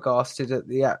flabbergasted at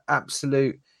the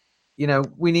absolute. You know,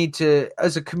 we need to,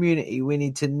 as a community, we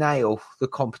need to nail the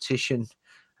competition,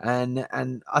 and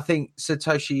I think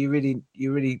Satoshi, you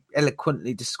really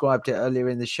eloquently described it earlier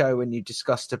in the show when you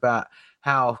discussed about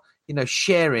how, you know,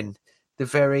 sharing the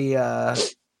very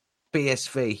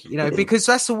BSV, you know, because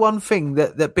that's the one thing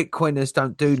that Bitcoiners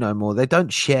don't do no more. They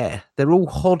don't share. They're all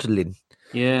hodling.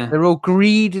 Yeah. They're all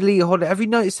greedily hodling. Have you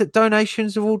noticed that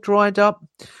donations have all dried up?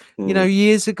 You know,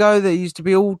 years ago, they used to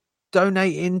be all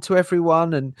donating to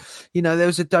everyone, and, you know, there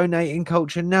was a donating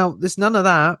culture. Now, there's none of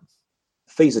that.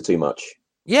 Fees are too much.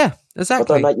 Yeah,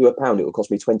 exactly. If I donate you £1, it will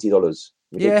cost me $20.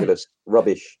 Ridiculous. Yeah.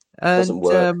 Rubbish. Doesn't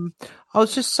work. I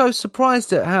was just so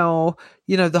surprised at how,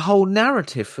 you know, the whole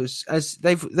narrative as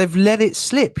they've let it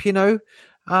slip, you know.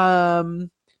 I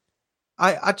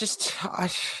just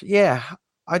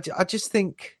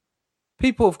think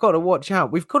people have got to watch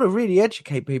out. We've got to really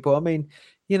educate people. I mean,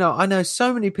 you know, I know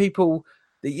so many people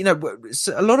that, you know,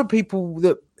 a lot of people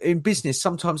that in business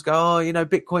sometimes go, oh, you know,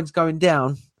 Bitcoin's going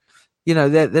down. You know,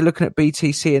 they're looking at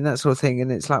BTC and that sort of thing,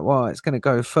 and it's like, well, it's going to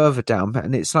go further down.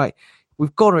 And it's like,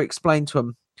 we've got to explain to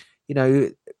them, you know,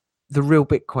 the real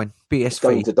Bitcoin, BSV. It's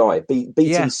going to die.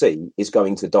 BTC is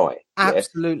going to die.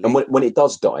 Absolutely. Yeah? And when it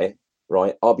does die,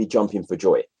 right, I'll be jumping for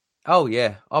joy. Oh,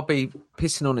 yeah. I'll be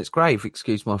pissing on its grave,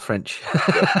 excuse my French.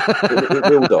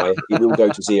 It will die. It will go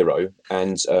to zero.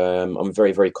 And I'm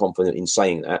very, very confident in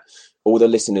saying that. All the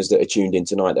listeners that are tuned in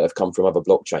tonight that have come from other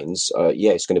blockchains,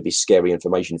 it's going to be scary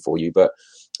information for you. But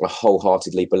I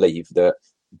wholeheartedly believe that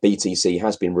BTC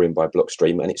has been ruined by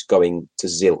Blockstream and it's going to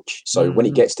zilch. So when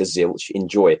it gets to zilch,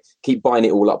 enjoy. Keep buying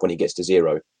it all up when it gets to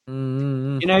zero. You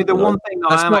know, one thing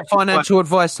that's not financial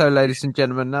advice, though, ladies and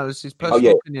gentlemen. That was his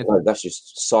personal opinion. No, that's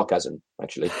just sarcasm,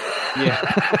 actually. Yeah.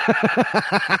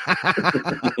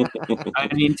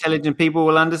 Only intelligent people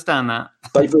will understand that.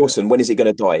 Dave Wilson, when is it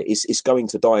going to die? It's going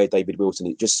to die, David Wilson.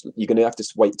 You're going to have to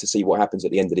wait to see what happens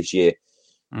at the end of this year.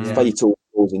 Fatal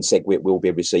calls in SegWit will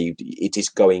be received. It is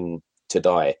going to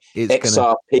die.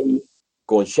 XRP,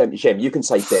 go on, Shem, you can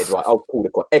say dead, right? I'll call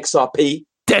it XRP,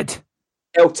 dead.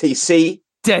 LTC,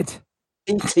 dead.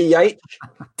 ETH,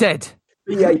 dead.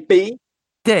 BAB,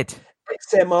 dead.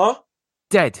 XMR,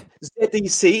 dead.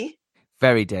 ZEC,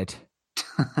 very dead.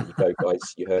 There you go, guys.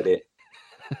 You heard it.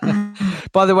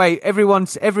 By the way,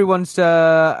 everyone's letting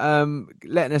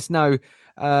us know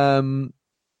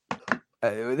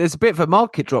there's a bit of a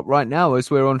market drop right now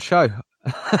as we're on show.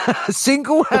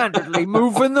 Single-handedly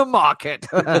moving the market.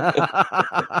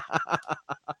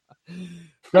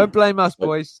 Don't blame us,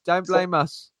 boys. Don't blame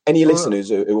us. Any listeners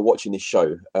who are watching this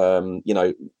show, you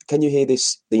know, can you hear the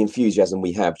enthusiasm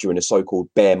we have during a so-called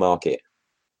bear market?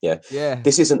 Yeah.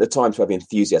 This isn't the time to have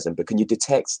enthusiasm, but can you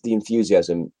detect the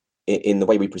enthusiasm in the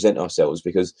way we present ourselves?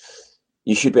 Because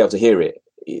you should be able to hear it.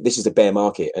 This is a bear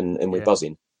market, and we're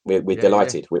buzzing. We're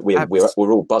delighted. Yeah.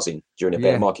 We're all buzzing during a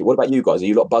bear market. What about you guys? Are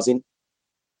you lot buzzing?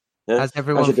 Yeah? How's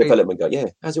your development go? Yeah,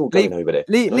 how's it all going over there?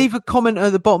 Leave a comment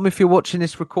at the bottom if you're watching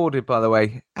this recorded, by the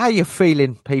way. How you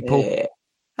feeling, people? Yeah.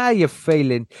 How you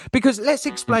feeling? Because let's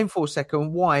explain for a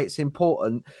second why it's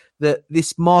important that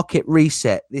this market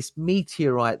reset, this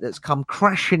meteorite that's come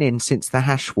crashing in since the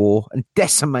hash war and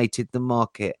decimated the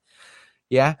market,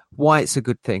 why it's a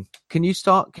good thing. Can you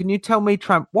tell me,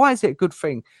 Tramp, why is it a good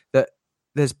thing that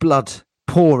there's blood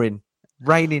pouring,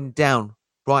 raining down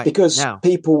right because now?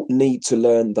 People need to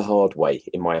learn the hard way,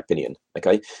 in my opinion.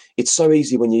 Okay, it's so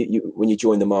easy when you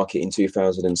join the market in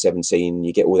 2017,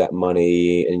 you get all that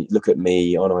money and you look at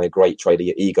me, aren't I a great trader?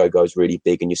 Your ego goes really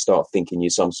big and you start thinking you're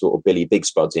some sort of Billy Big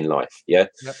Spuds in life. Yeah.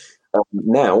 Yep.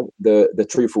 Now the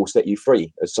truth will set you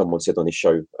free, as someone said on this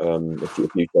show a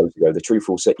few shows ago. The truth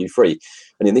will set you free,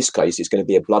 and in this case, it's going to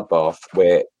be a bloodbath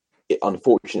where,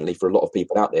 unfortunately, for a lot of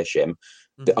people out there, Shem,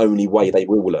 the only way they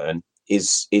will learn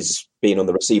is being on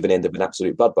the receiving end of an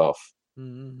absolute bloodbath,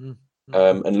 and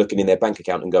looking in their bank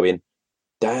account and going,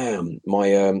 "Damn,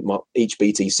 my each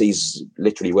BTC's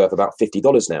literally worth about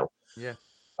 $50 now." Yeah.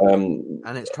 And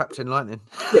it's trapped in lightning.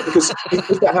 Yeah, because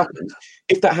if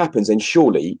that happens, then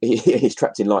surely it's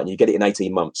trapped in lightning. You get it in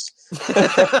 18 months, and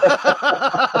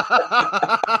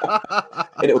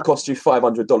it will cost you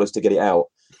 $500 to get it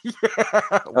out.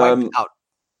 Wiped out.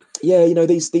 Yeah,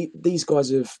 these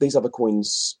guys have these other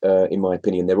coins. In my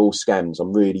opinion, they're all scams.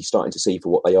 I'm really starting to see for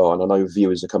what they are, and I know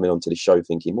viewers are coming onto the show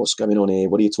thinking, "What's going on here?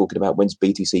 What are you talking about? When's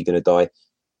BTC going to die?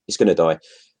 It's going to die."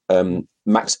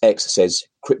 Max X says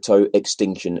crypto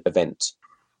extinction event.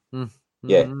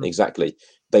 Yeah, exactly.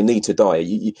 They need to die.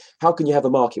 How can you have a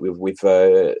market with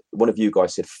one of you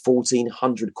guys said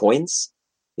 1,400 coins?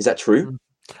 Is that true?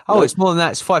 Oh, No. it's more than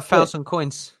that. It's 5,000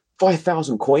 coins.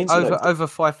 5,000 coins? Over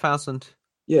 5,000.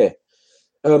 Yeah.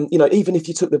 Even if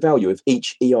you took the value of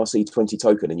each ERC20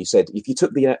 token and you said, if you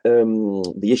took the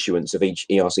issuance of each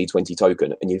ERC20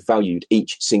 token and you valued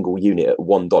each single unit at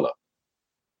 $1,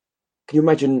 can you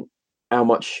imagine how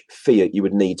much fiat you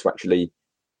would need to actually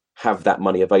have that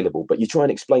money available? But you try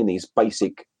and explain these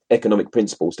basic economic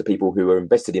principles to people who are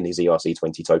invested in these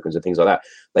ERC20 tokens and things like that.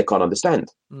 They can't understand.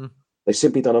 They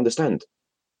simply don't understand.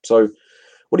 So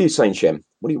what are you saying, Shem?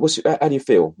 How do you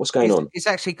feel? What's going on? It's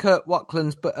actually Kurt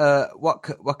Wackland's,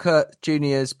 Kurt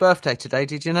Jr.'s birthday today.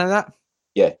 Did you know that?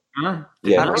 Yeah.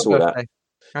 Yeah, I saw that.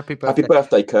 Happy birthday. Happy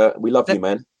birthday, Kurt. We love you,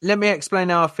 man. Let me explain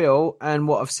how I feel and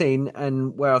what I've seen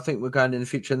and where I think we're going in the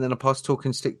future, and then I'll pass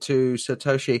talking stick to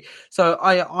Satoshi. So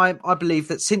I believe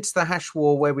that since the hash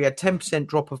war, where we had 10%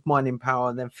 drop of mining power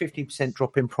and then 50%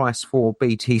 drop in price for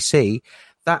BTC,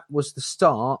 that was the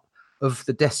start of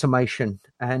the decimation.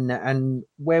 And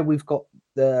where we've got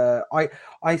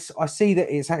I see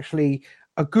that it's actually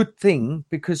a good thing,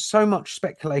 because so much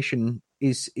speculation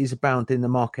is abound in the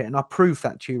market, and I prove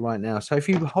that to you right now. So if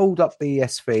you hold up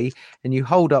BSV and you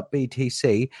hold up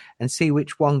BTC and see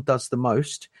which one does the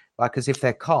most, like as if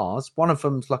they're cars, one of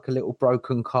them's like a little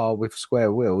broken car with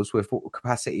square wheels with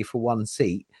capacity for one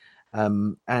seat,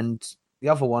 and the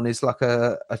other one is like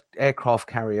a aircraft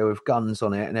carrier with guns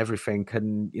on it and everything,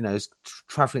 and is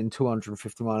traveling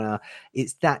 250 miles an hour.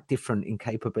 It's that different in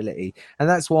capability, and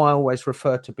that's why I always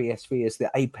refer to BSV as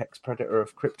the apex predator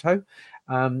of crypto.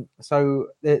 So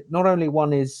not only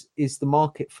one is the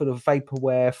market full of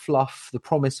vaporware, fluff, the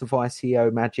promise of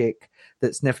ICO magic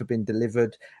that's never been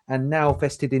delivered, and now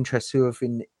vested interests who have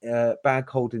been bag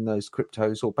holding those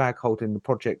cryptos or bag holding the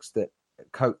projects that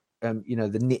coat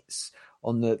the nits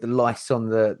on the lice on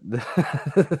the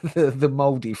the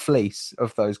moldy fleece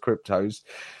of those cryptos.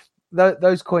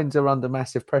 Those coins are under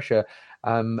massive pressure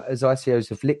as ICOs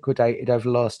have liquidated over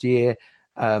last year.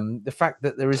 The fact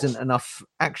that there isn't enough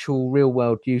actual real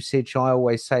world usage, I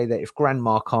always say that if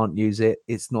grandma can't use it,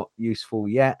 it's not useful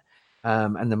yet,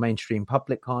 and the mainstream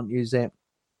public can't use it.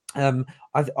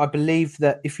 I believe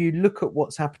that if you look at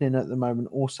what's happening at the moment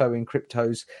also in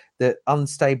cryptos, that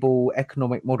unstable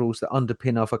economic models that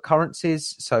underpin other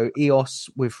currencies, so EOS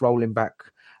with rolling back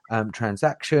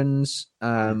transactions,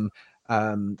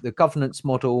 the governance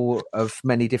model of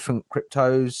many different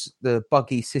cryptos, the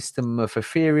buggy system of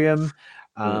Ethereum.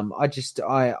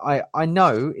 I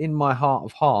know in my heart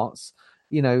of hearts,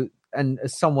 and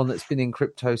as someone that's been in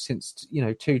crypto since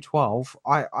 2012,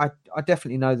 I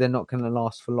definitely know they're not going to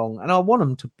last for long, and I want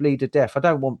them to bleed to death. I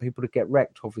don't want people to get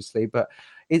wrecked, obviously, but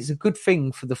it's a good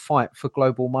thing for the fight for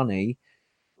global money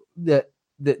that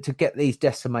to get these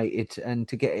decimated and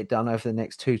to get it done over the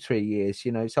next 2-3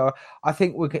 years. So I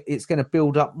think it's going to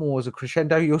build up more as a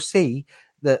crescendo. You'll see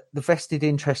that the vested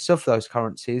interests of those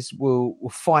currencies will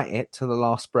fight it to the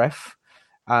last breath.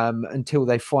 Until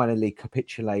they finally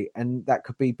capitulate. And that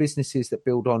could be businesses that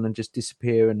build on and just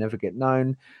disappear and never get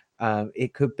known.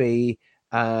 It could be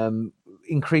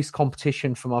increased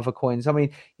competition from other coins. I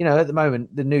mean, at the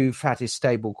moment, the new fad is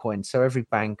stable coins. So every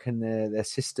bank and their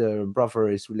sister and brother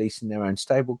is releasing their own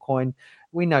stable coin.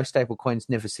 We know stable coins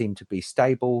never seem to be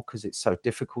stable because it's so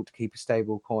difficult to keep a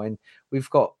stable coin. We've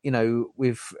got,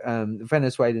 with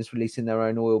Venezuelans releasing their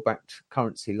own oil-backed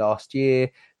currency last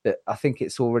year, that I think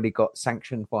it's already got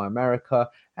sanctioned by America,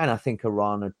 and I think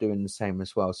Iran are doing the same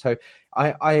as well. So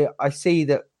I see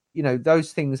that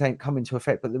those things ain't come into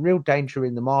effect, but the real danger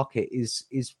in the market is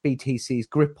BTC's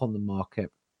grip on the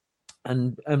market,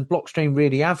 and Blockstream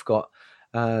really have got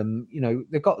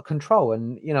they've got the control,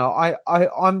 and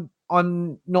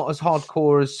I'm not as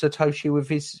hardcore as Satoshi with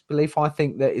his belief. I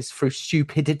think that it's through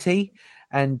stupidity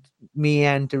and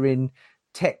meandering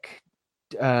tech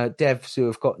devs who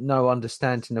have got no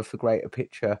understanding of the greater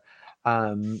picture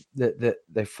that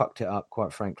they fucked it up,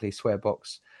 quite frankly,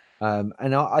 Swearbox.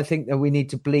 And I think that we need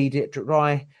to bleed it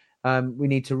dry. We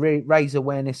need to raise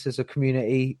awareness as a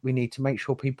community. We need to make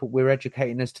sure we're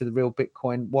educating us to the real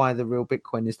Bitcoin, why the real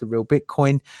Bitcoin is the real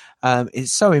Bitcoin.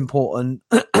 It's so important.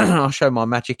 I'll show my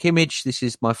magic image. This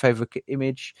is my favorite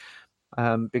image.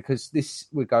 Because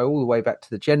we go all the way back to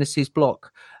the Genesis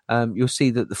block. You'll see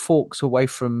that the forks away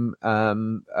from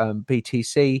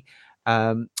BTC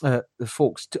the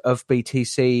forks of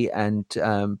BTC and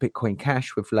Bitcoin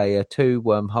Cash with Layer 2,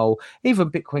 Wormhole,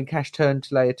 even Bitcoin Cash turned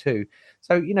to Layer 2.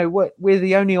 So, we're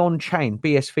the only on-chain.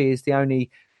 BSV is the only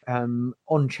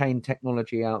on-chain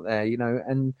technology out there,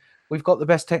 and we've got the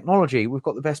best technology. We've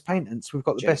got the best patents. We've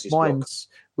got the Genesis best minds.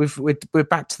 We're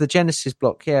back to the Genesis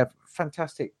block. Yeah,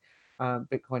 fantastic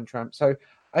Bitcoin Tramp. So,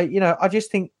 I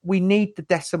just think we need the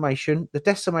decimation. The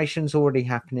decimation's already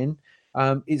happening.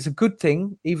 It's a good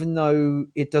thing, even though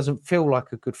it doesn't feel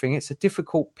like a good thing. It's a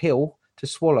difficult pill to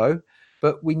swallow,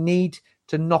 but we need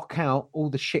to knock out all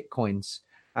the shit coins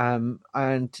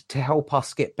and to help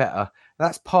us get better.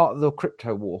 That's part of the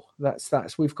crypto war.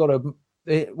 That's we've got to.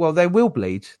 They will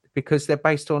bleed because they're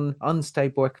based on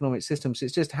unstable economic systems.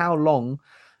 It's just how long,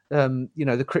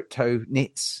 the crypto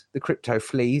nits, the crypto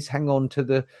fleas, hang on to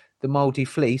the moldy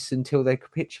fleece until they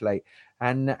capitulate.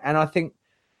 And I think.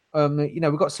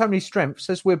 We've got so many strengths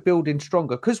as we're building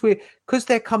stronger because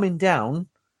they're coming down.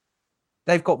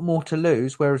 They've got more to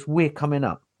lose, whereas we're coming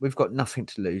up. We've got nothing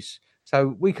to lose.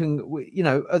 So we can,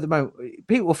 at the moment,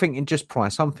 people are thinking just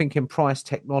price. I'm thinking price,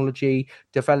 technology,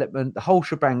 development, the whole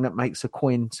shebang that makes a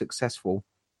coin successful.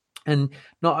 And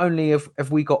not only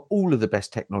have we got all of the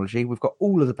best technology, we've got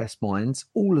all of the best minds,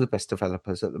 all of the best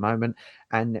developers at the moment,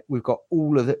 and we've got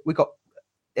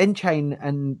N-Chain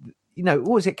and. What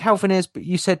was it? Calvin Ayres, but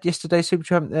you said yesterday,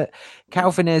 Supertramp, that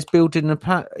Calvin Ayres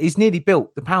he's nearly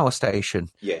built the power station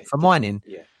for mining.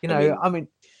 Yeah. I mean,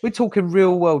 we're talking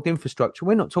real world infrastructure.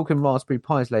 We're not talking Raspberry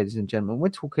Pis, ladies and gentlemen. We're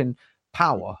talking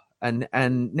power and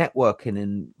networking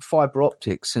and fiber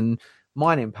optics and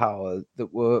mining power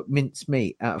that were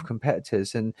mincemeat out of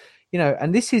competitors. And,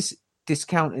 and this is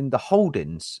discounting the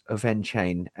holdings of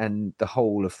N-Chain and the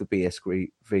whole of the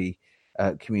BSV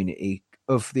community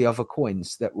of the other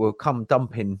coins that will come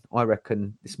dumping, I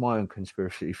reckon, it's my own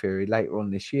conspiracy theory, later on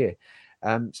this year.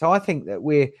 So I think that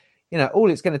we're,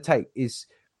 all it's going to take is,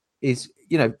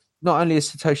 not only has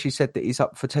Satoshi said that he's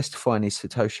up for testifying his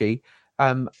Satoshi,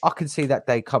 I can see that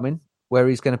day coming where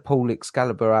he's going to pull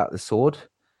Excalibur out of the sword,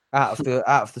 out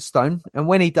of the stone. And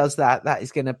when he does that, that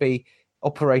is going to be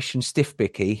Operation Stiff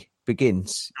Bicky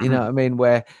begins. You know what I mean?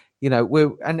 Where,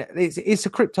 it's a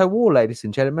crypto war, ladies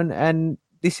and gentlemen. And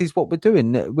this is what we're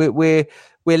doing. We're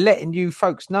letting you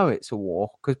folks know it's a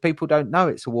war because people don't know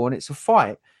it's a war, and it's a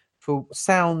fight for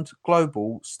sound,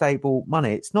 global, stable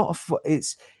money. It's not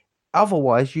it's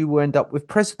otherwise you will end up with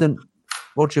President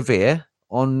Roger Ver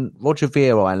on Roger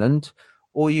Ver Island,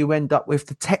 or you end up with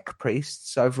the tech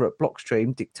priests over at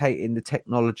Blockstream dictating the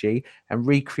technology and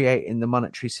recreating the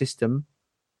monetary system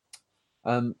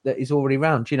that is already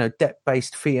around.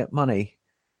 Debt-based fiat money,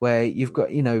 where you've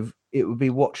got it would be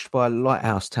watched by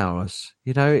lighthouse towers.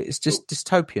 It's just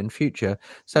dystopian future.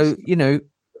 So,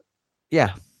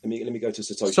 yeah. Let me go to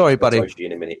Satoshi. Sorry, buddy. Satoshi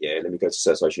in a minute. Yeah, let me go to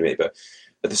Satoshi in a minute. But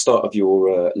at the start of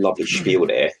your lovely spiel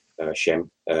there, Shem,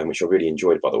 which I really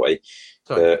enjoyed, by the way,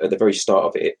 at the very start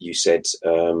of it, you said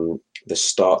the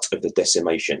start of the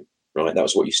decimation, right? That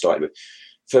was what you started with.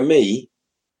 For me,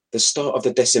 the start of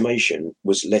the decimation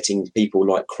was letting people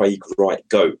like Craig Wright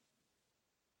go.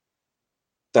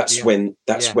 That's when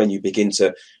you begin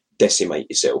to decimate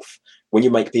yourself. When you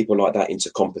make people like that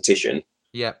into competition,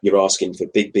 you're asking for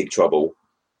big trouble.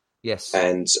 Yes.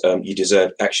 And you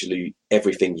deserve actually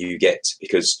everything you get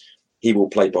because he will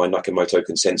play by Nakamoto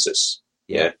consensus.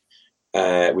 Yeah.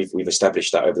 We've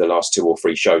established that over the last 2 or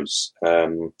 3 shows.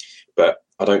 But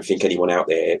I don't think anyone out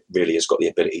there really has got the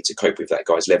ability to cope with that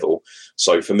guy's level.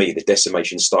 So for me, the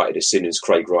decimation started as soon as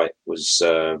Craig Wright was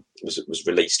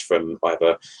released from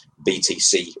either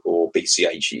BTC or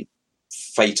BCH.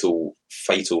 Fatal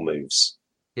moves.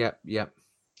 Yeah.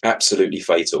 Absolutely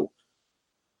fatal.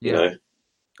 Yeah.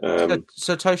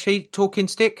 Satoshi, talking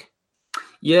stick.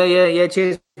 Yeah.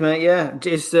 Cheers, mate. Yeah,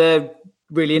 it's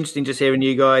really interesting just hearing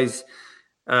you guys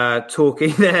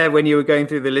talking there when you were going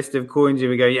through the list of coins. You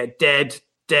were going, dead.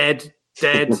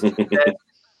 I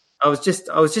was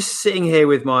just sitting here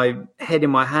with my head in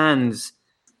my hands,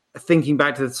 thinking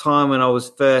back to the time when I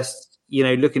was first,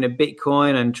 looking at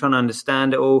Bitcoin and trying to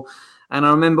understand it all. And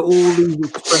I remember all these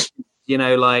expressions,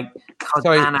 like Cardano.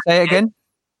 Sorry, say it again.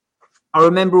 I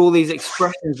remember all these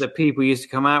expressions that people used to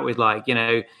come out with, like,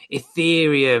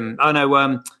 Ethereum. Oh no,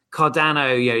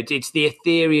 Cardano. It's the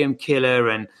Ethereum killer,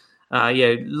 and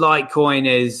Litecoin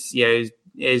is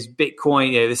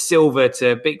Bitcoin. The silver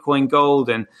to Bitcoin gold,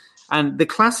 and the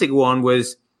classic one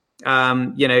was,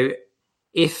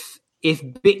 if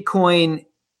Bitcoin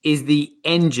is the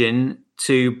engine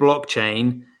to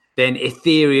blockchain, then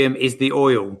Ethereum is the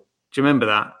oil. Do you remember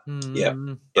that? Yeah.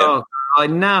 Oh,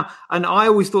 I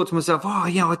always thought to myself, I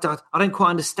don't quite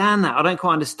understand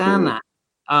that.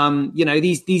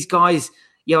 These guys,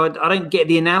 I don't get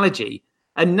the analogy.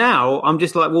 And now I'm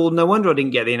just like, well, no wonder I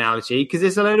didn't get the analogy, because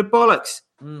it's a load of bollocks.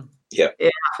 Yeah,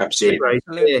 absolutely.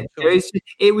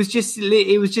 It was just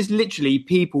literally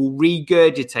people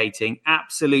regurgitating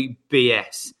absolute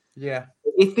BS. Yeah.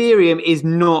 Ethereum is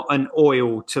not an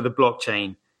oil to the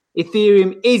blockchain.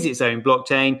 Ethereum is its own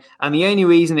blockchain, and the only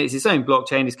reason it's its own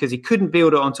blockchain is because he couldn't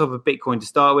build it on top of Bitcoin to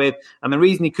start with, and the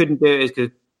reason he couldn't do it is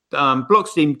because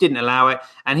Blockstream didn't allow it,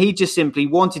 and he just simply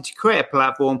wanted to create a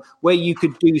platform where you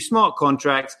could do smart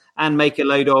contracts and make a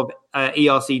load of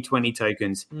ERC20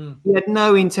 tokens. He had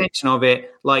no intention of it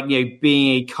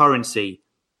being a currency.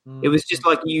 It was just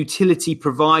like a utility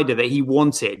provider that he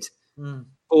wanted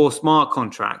for smart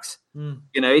contracts.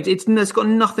 It's got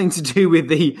nothing to do with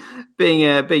the being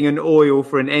an oil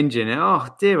for an engine. Oh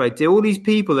dear, all these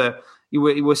people that you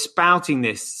were spouting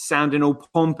this, sounding all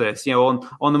pompous,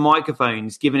 on the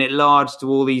microphones, giving it large to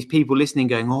all these people listening,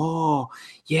 going, "Oh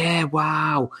yeah,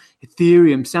 wow,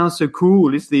 Ethereum sounds so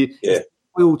cool. It's the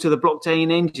oil to the blockchain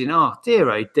engine." Oh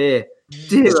dear,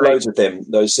 There's loads of them.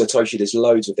 Those Satoshi. There's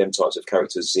loads of them types of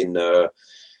characters in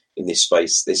this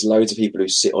space. There's loads of people who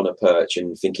sit on a perch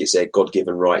and think it's their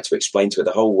God-given right to explain to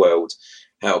the whole world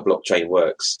how a blockchain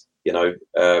works.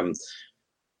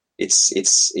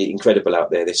 It's incredible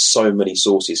out there. There's so many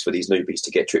sources for these newbies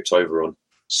to get tripped over on.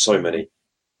 So many.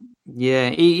 Yeah.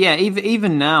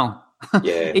 Even now.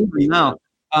 Yeah. even now.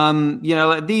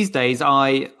 These days,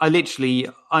 I literally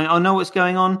I know what's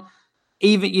going on.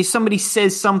 Even if somebody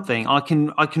says something, I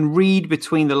can read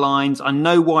between the lines. I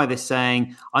know why they're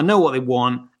saying. I know what they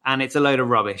want, and it's a load of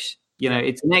rubbish.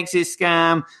 It's an exit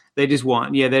scam. They just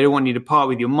want, they don't want you to part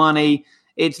with your money.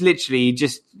 It's literally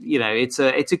just, it's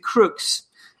a crooks.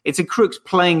 It's a crooks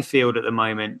playing field at the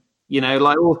moment.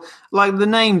 Like the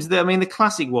names. The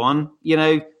classic one.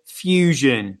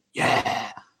 Fusion.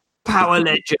 Yeah. Power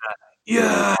Ledger.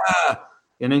 Yeah.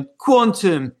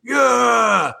 Quantum.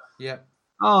 Yeah. Yeah.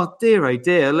 Oh dear,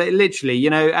 literally,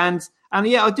 and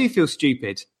I do feel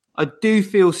stupid.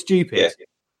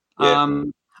 Yeah.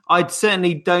 I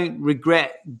certainly don't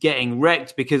regret getting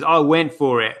wrecked because I went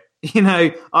for it.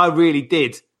 I really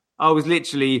did. I was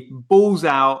literally balls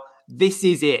out. This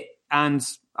is it, and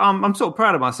I'm sort of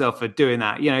proud of myself for doing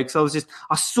that. Because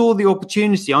I saw the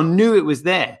opportunity. I knew it was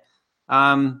there.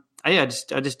 I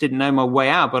just didn't know my way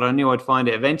out, but I knew I'd find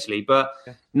it eventually. But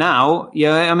now,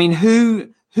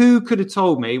 who could have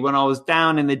told me when I was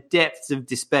down in the depths of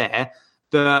despair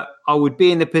that I would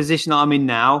be in the position that I'm in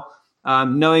now,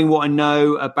 knowing what I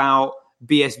know about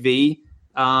BSV,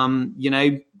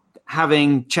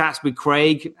 having chats with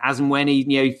Craig as and when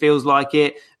he feels like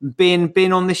it,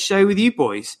 being on this show with you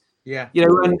boys,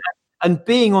 and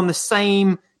being on the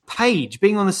same page,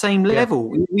 being on the same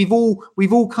level. We've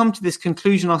all come to this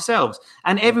conclusion ourselves,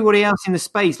 and everybody else in the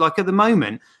space. Like at the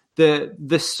moment,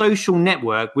 the social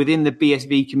network within the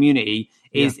BSV community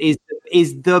is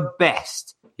the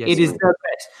best. Yes, it is the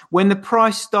best. When the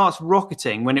price starts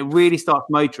rocketing, when it really starts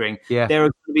motoring, there are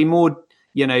going to be more,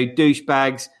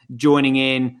 douchebags joining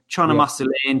in, trying to muscle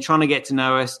in, trying to get to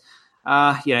know us.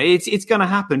 It's going to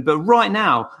happen. But right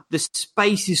now, the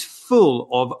space is full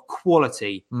of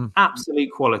quality,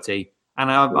 absolute quality,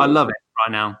 and I love it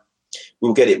right now.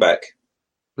 We'll get it back.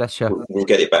 Bless you. We'll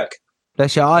get it back.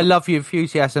 Bless you. I love your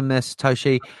enthusiasm, there,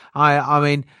 Satoshi. I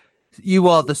mean, you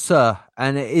are the sir,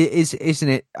 and it is, isn't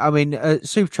it? I mean,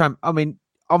 Supertramp. I mean,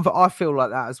 I feel like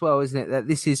that as well, isn't it? That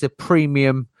this is a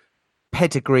premium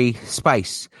pedigree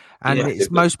space, and it's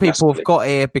most people have got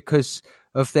here because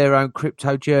of their own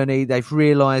crypto journey. They've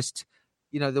realised,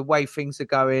 the way things are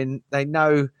going. They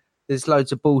know there's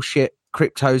loads of bullshit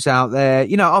cryptos out there.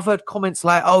 I've heard comments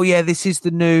like, "Oh yeah, this is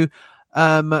the new.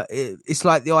 It's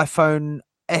like the iPhone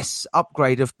S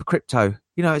upgrade of crypto."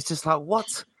 It's just like,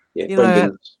 what? Yeah,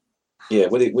 Brendan,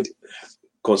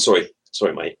 go on. Sorry,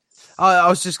 mate. I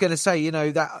was just going to say,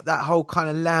 that whole kind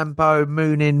of Lambo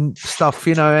mooning stuff,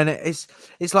 and it's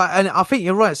like, and I think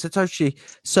you're right, Satoshi.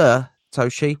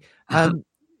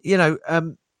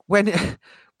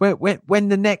 When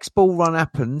the next bull run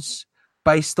happens,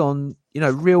 based on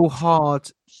real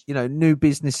hard, new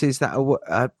businesses that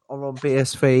are on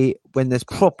BSV, when there's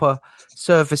proper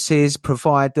services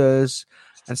providers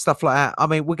and stuff like that. I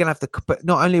mean, we're going to have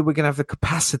not only are we going to have the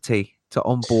capacity to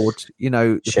onboard,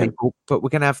 the people, but we're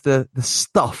going to have the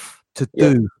stuff to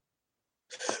do.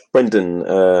 Brendan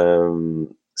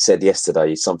said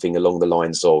yesterday something along the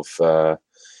lines of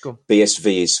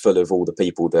BSV is full of all the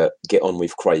people that get on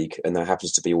with Craig, and there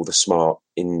happens to be all the smart,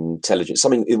 intelligent.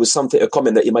 A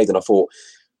comment that he made, and I thought,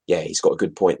 yeah, he's got a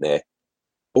good point there.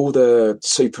 All the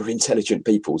super intelligent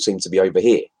people seem to be over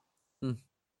here.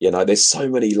 There's so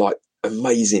many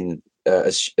amazing,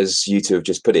 as you two have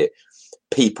just put it,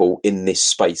 people in this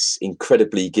space,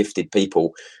 incredibly gifted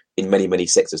people in many, many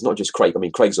sectors, not just Craig. I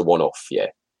mean, Craig's a one-off. Yeah.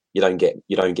 You don't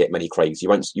get many Craigs. You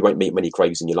won't meet many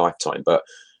Craigs in your lifetime, but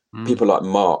people like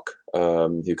Mark,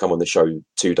 who come on the show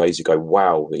 2 days ago,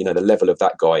 wow, the level of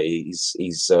that guy,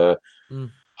 he's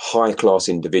high class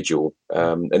individual,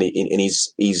 and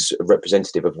he's a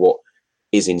representative of what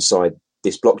is inside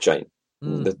this blockchain,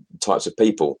 the types of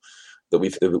people that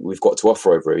we've got to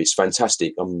offer over it. It's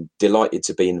fantastic. I'm delighted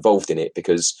to be involved in it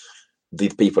because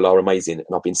these people are amazing, and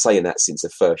I've been saying that since the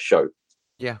first show.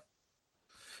 Yeah,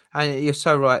 and you're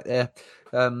so right there,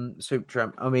 Soup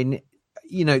Tramp. I mean,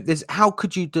 there's how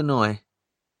could you deny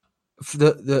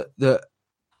that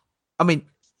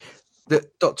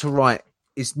Dr. Wright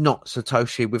is not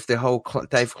Satoshi with the whole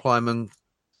Dave Kleiman.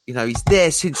 He's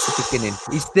there since the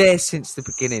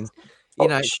beginning.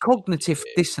 It's cognitive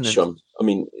dissonance. Sean, I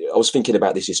mean, I was thinking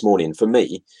about this morning. For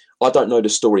me, I don't know the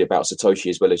story about Satoshi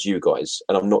as well as you guys,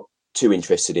 and I'm not too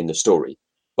interested in the story.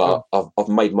 But I've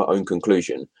made my own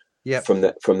conclusion from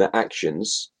the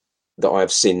actions that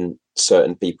I've seen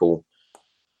certain people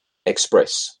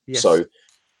express. Yes. So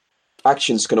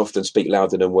actions can often speak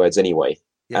louder than words anyway.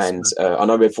 Yes, and I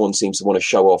know everyone seems to want to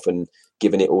show off and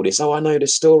giving it all this, I know the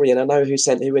story and I know who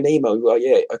sent who an email. Well,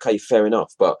 yeah, okay, fair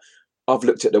enough. But I've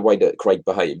looked at the way that Craig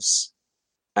behaves,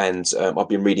 and I've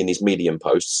been reading his Medium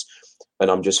posts,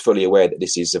 and I'm just fully aware that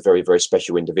this is a very, very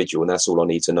special individual, and that's all I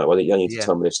need to know. I don't need to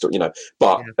tell me the story,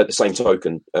 But at the same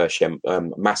token, Shem,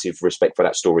 massive respect for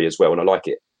that story as well, and I like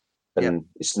it. And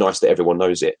it's nice that everyone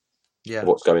knows it. Yeah,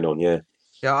 what's going on? Yeah.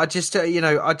 I just,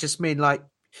 I just mean like,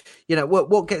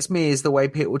 what gets me is the way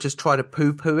people just try to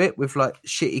poo-poo it with like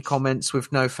shitty comments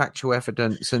with no factual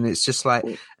evidence, and it's just like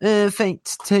fake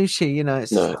Satoshi,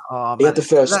 It's no. He had the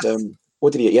first.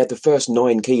 What did he? He had the first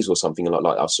 9 keys or something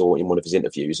like I saw in one of his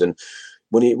interviews, and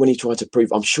when he tried to prove,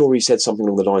 I'm sure he said something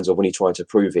along the lines of when he tried to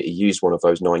prove it, he used one of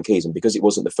those 9 keys, and because it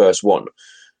wasn't the first one,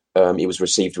 it was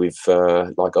received with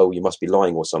like, oh, you must be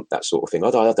lying or something, that sort of thing. I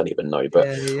don't even know, but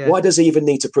why does he even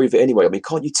need to prove it anyway? I mean,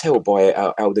 can't you tell by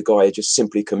how the guy just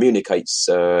simply communicates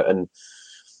and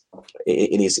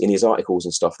in his articles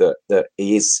and stuff that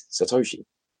he is Satoshi?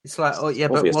 It's like,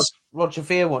 but Roger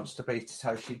Ver wants to be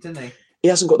Satoshi, didn't he? He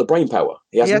hasn't got the brain power.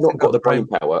 He hasn't got the brain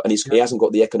power, and he hasn't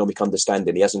got the economic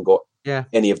understanding. He hasn't got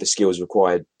any of the skills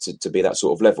required to be that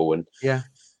sort of level. And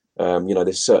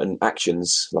there's certain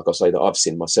actions, like I say, that I've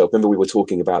seen myself. Remember, we were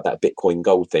talking about that Bitcoin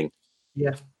gold thing.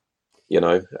 Yeah.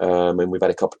 And we've had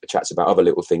a couple of chats about other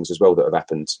little things as well that have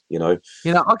happened.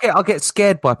 I get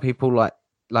scared by people like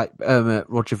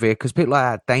Roger Ver, because people like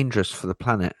that are dangerous for the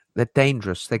planet. They're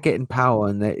dangerous. They get in power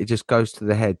and it just goes to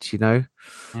the head,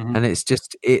 Mm-hmm. And it's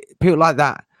just people like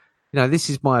that. This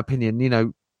is my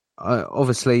opinion.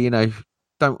 Obviously,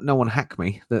 don't no one hack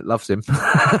me that loves him,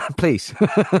 please.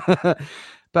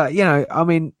 But I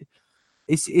mean,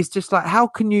 it's just like, how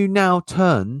can you now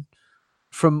turn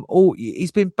from all?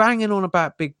 He's been banging on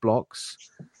about big blocks,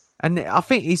 and I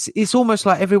think it's almost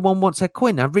like everyone wants a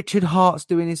coin now. Richard Hart's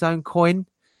doing his own coin.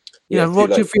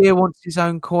 Roger Ver wants his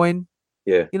own coin.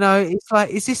 Yeah. It's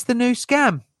like, is this the new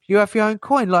scam? You have your own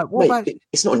coin. Like, what? Mate,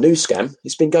 it's not a new scam.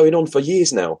 It's been going on for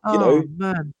years now.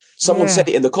 Man. Someone said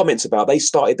it in the comments about they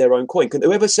started their own coin.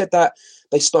 Whoever said that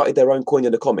they started their own coin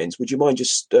in the comments, would you mind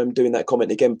just doing that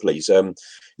comment again, please? It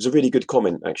was a really good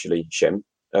comment, actually, Shem.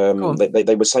 They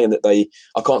were saying that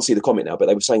I can't see the comment now, but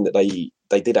they were saying that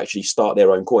they did actually start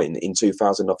their own coin in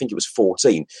 2000, I think it was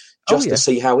 14, just to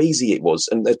see how easy it was.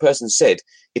 And the person said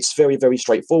it's very, very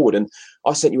straightforward. And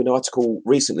I sent you an article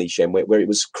recently, Shem, where it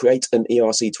was create an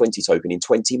ERC20 token in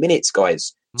 20 minutes,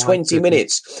 guys. 20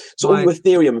 minutes. So all you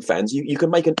Ethereum fans, you can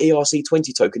make an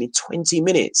ERC20 token in 20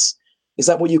 minutes. Is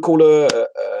that what you call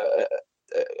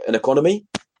an economy?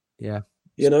 Yeah.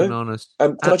 Can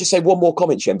I just say one more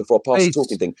comment, Shem, before I pass the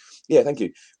talking thing? Yeah, thank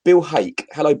you. Bill Hake.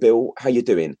 Hello, Bill. How you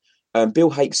doing? Bill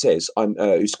Hake says,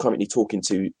 who's currently talking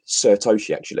to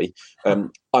Satoshi, actually,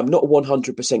 I'm not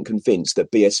 100% convinced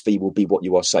that BSV will be what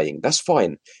you are saying. That's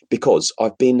fine, because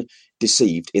I've been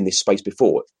deceived in this space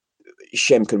before.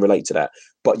 Shem can relate to that.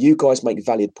 But you guys make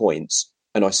valid points,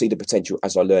 and I see the potential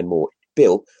as I learn more.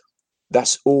 Bill,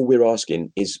 that's all we're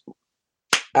asking is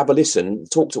have a listen,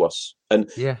 talk to us, and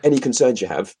any concerns you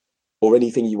have or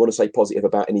anything you want to say positive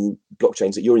about any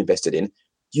blockchains that you're invested in,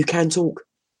 you can talk.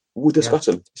 We'll discuss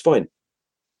them. It's fine.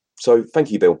 So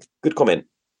thank you, Bill. Good comment.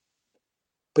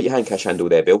 Put your Handcash handle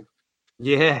there, Bill.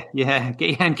 Yeah. Get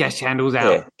your Handcash handles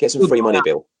out. Yeah, get some free money,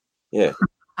 Bill. Yeah.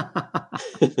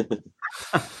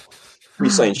 What are you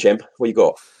saying, Shem? What you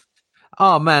got?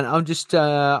 Oh man, I'm just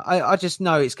I just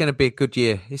know it's going to be a good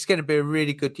year. It's going to be a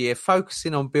really good year.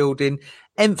 Focusing on building,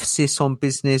 emphasis on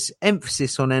business,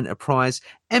 emphasis on enterprise,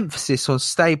 emphasis on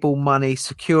stable money,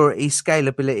 security,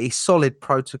 scalability, solid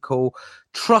protocol,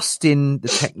 trust in the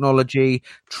technology,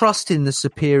 trust in the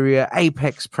superior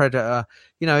apex predator.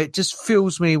 You know, it just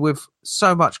fills me with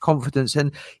so much confidence.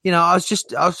 And, you know, I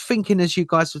was thinking as you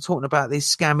guys were talking about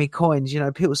these scammy coins, you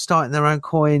know, people starting their own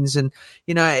coins and,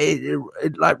 you know,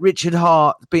 like Richard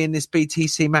Hart being this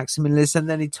BTC maximalist, and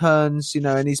then he turns, you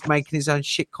know, and he's making his own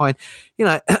shit coin, you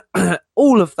know,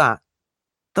 all of that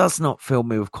does not fill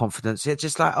me with confidence. It's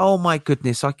just like, oh my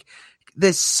goodness,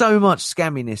 there's so much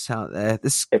scamminess out there.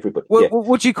 Everybody,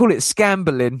 what do you call it?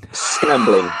 Scambling,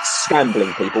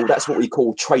 people. That's what we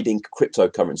call trading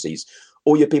cryptocurrencies.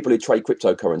 All your people who trade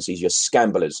cryptocurrencies, you're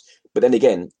scamblers. But then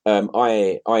again,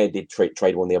 I did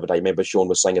trade one the other day. Remember, Sean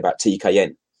was saying about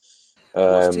TKN.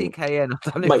 What's TKN?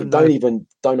 I don't even know.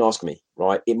 Don't ask me.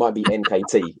 Right? It might be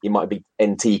NKT. It might be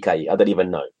NTK. I don't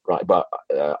even know. Right? But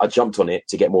I jumped on it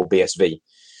to get more BSV.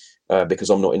 Because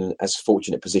I'm not in as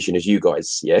fortunate position as you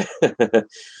guys, yeah,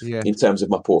 in terms of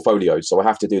my portfolio. So I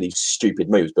have to do these stupid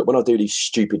moves. But when I do these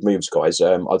stupid moves, guys,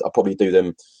 I probably do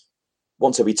them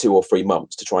once every 2 or 3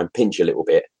 months to try and pinch a little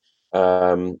bit.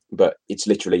 But it's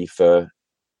literally for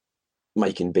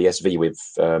making BSV with,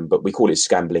 but we call it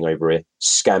scambling over here.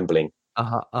 Scambling.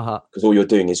 Because all you're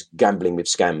doing is gambling with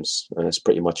scams. And that's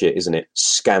pretty much it, isn't it?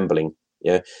 Scambling.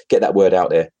 Yeah. Get that word out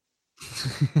there.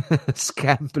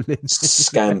 Scambling,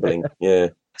 yeah,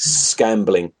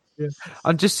 scambling. Yeah.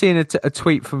 I'm just seeing a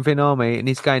tweet from Vin Army, and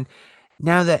he's going,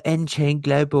 now that N-Chain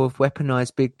Global have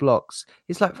weaponized big blocks,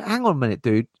 it's like, hang on a minute,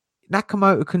 dude.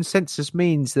 Nakamoto consensus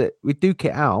means that we duke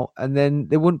it out, and then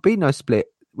there wouldn't be no split.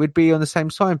 We'd be on the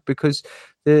same side because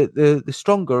the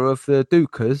stronger of the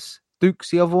dukers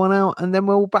dukes the other one out, and then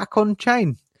we're all back on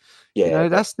chain. Yeah, you know,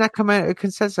 that's Nakamoto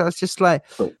consensus. It's just like.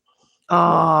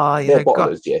 They're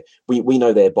bottlers, yeah. We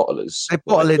know they're bottlers. They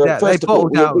bottled it. First of all,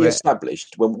 we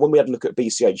established when we had a look at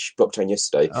BCH blockchain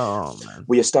yesterday. Oh man,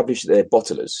 we established that they're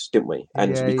bottlers, didn't we?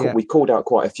 And we called out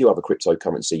quite a few other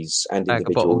cryptocurrencies and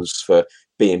individuals for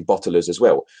being bottlers as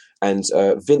well. And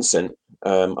Vincent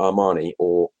Armani,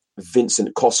 or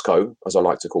Vincent Costco, as I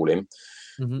like to call him,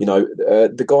 you know,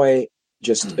 the guy.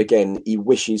 Just again, he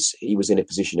wishes he was in a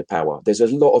position of power. There's a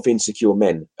lot of insecure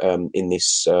men in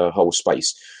this whole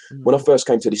space. When I first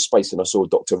came to this space and I saw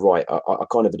Dr. Wright, I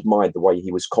kind of admired the way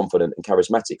he was confident and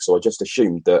charismatic. So I just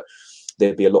assumed that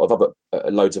there'd be a lot of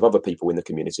loads of other people in the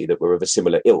community that were of a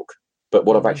similar ilk. But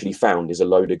what I've actually found is a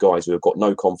load of guys who have got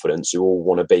no confidence, who all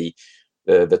want to be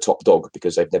the top dog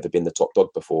because they've never been the top dog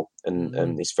before.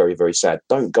 And it's very, very sad.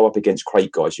 Don't go up against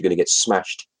Craig, guys. You're going to get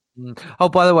smashed. Oh,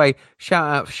 by the way,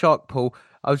 shout out for Shark Pool.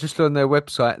 I was just on their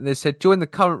website and they said, join the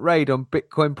current raid on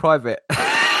Bitcoin Private.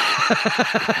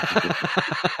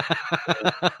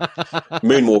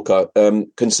 Moonwalker,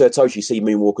 can Satoshi see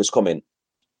Moonwalker's comment?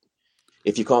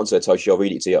 If you can't, Satoshi, I'll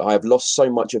read it to you. I have lost so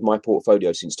much of my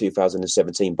portfolio since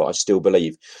 2017, but I still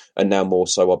believe, and now more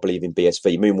so, I believe in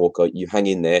BSV. Moonwalker, you hang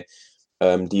in there.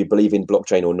 Do you believe in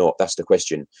blockchain or not? That's the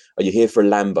question. Are you here for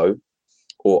Lambo?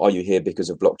 Or are you here because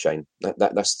of blockchain?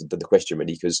 That's the question,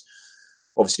 really, because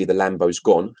obviously the Lambo's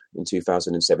gone in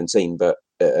 2017, but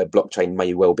blockchain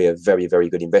may well be a very, very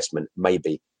good investment,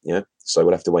 maybe. Yeah, so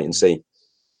we'll have to wait and see.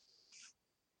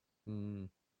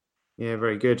 Yeah,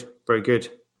 very good, very good.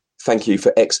 Thank you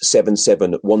for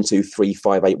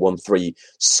X7712358813.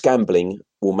 Scambling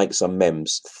will make some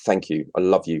memes. Thank you. I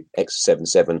love you.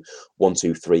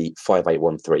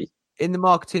 X7712358813. In the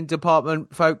marketing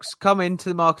department, folks, come into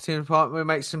the marketing department and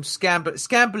make some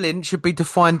Scambling should be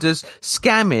defined as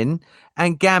scamming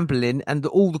and gambling and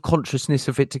all the consciousness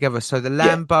of it together. So the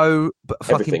Lambo,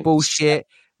 fucking everything. Bullshit,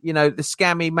 you know, the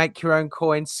scammy, make your own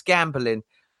coin, Scambling.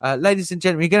 Ladies and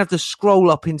gentlemen, you're going to have to scroll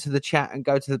up into the chat and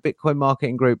go to the Bitcoin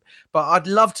marketing group. But I'd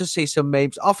love to see some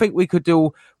memes. I think we could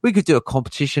do a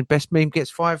competition. Best meme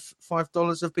gets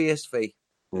 $5 of BSV.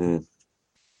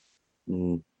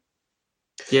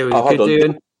 Yeah, we could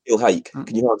do. Bill Hake,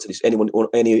 can you answer this? Anyone, or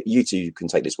any of you two can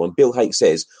take this one. Bill Hake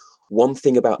says, one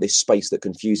thing about this space that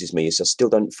confuses me is I still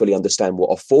don't fully understand what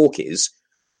a fork is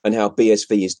and how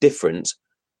BSV is different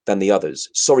than the others.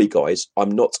 Sorry, guys,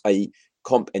 I'm not a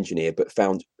comp engineer, but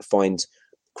find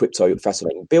crypto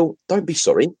fascinating. Bill, don't be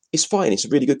sorry. It's fine. It's a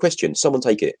really good question. Someone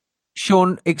take it.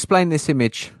 Sean, explain this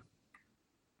image.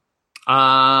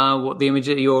 What the image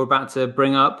that you're about to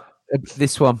bring up?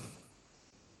 This one.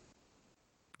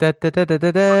 I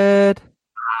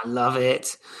love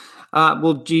it.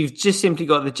 Well, you've just simply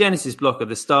got the Genesis block at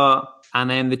the start,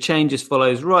 and then the chain just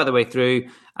follows right the way through,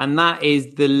 and that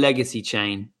is the legacy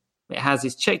chain. It has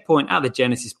its checkpoint at the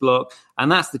Genesis block,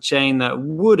 and that's the chain that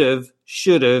would have,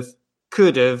 should have,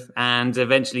 could have, and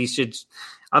eventually should.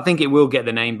 I think it will get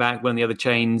the name back when the other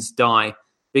chains die,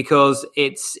 because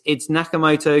it's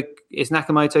Nakamoto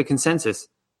consensus.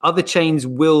 Other chains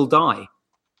will die.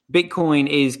 Bitcoin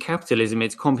is capitalism.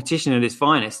 It's competition at its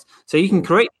finest. So you can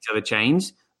create these other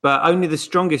chains, but only the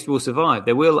strongest will survive.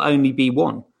 There will only be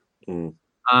one.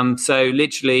 So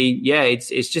literally, yeah,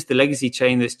 it's just the legacy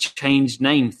chain that's changed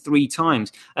name 3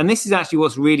 times. And this is actually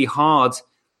what's really hard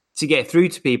to get through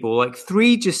to people. Like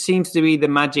 3 just seems to be the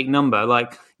magic number.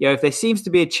 Like, if there seems to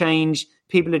be a change,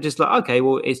 people are just like, okay,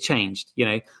 well, it's changed,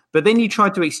 But then you try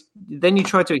to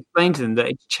explain to them that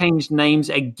it's changed names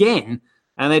again,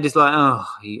 and they're just like, oh,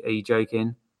 are you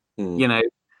joking?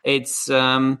 It's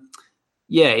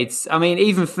it's. I mean,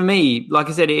 even for me, like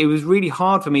I said, it was really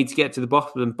hard for me to get to the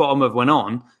bottom of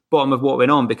what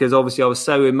went on, because obviously I was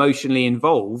so emotionally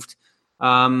involved.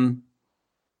 It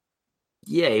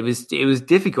was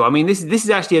difficult. I mean, this is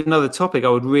actually another topic I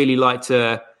would really like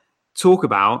to talk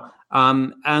about,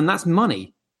 and that's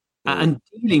money and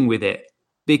dealing with it,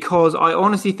 because I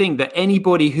honestly think that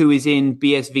anybody who is in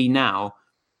BSV now,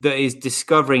 that is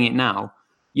discovering it now,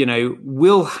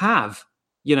 will have,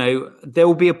 there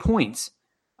will be a point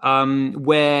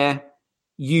where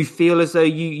you feel as though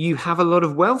you have a lot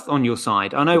of wealth on your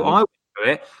side. I know I went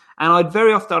through it, and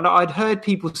I'd heard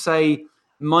people say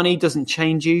money doesn't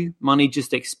change you, money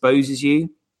just exposes you.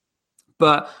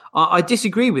 But I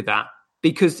disagree with that,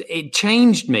 because it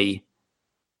changed me.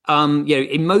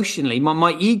 Emotionally,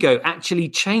 my ego actually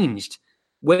changed.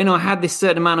 When I had this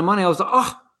certain amount of money, I was like,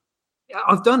 oh,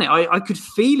 I've done it. I could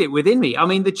feel it within me. I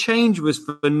mean, the change was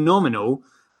phenomenal,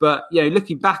 but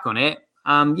looking back on it,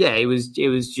 it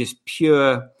was just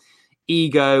pure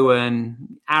ego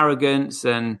and arrogance,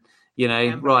 and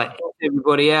right,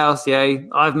 everybody else,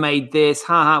 I've made this,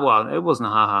 ha ha. Well, it wasn't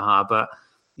a ha ha ha, but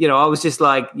I was just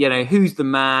like, who's the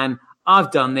man?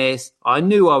 I've done this. I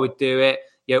knew I would do it.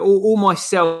 All my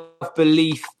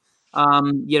self-belief,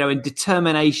 and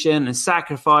determination and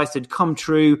sacrifice had come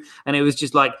true. And it was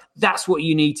just like, that's what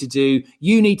you need to do.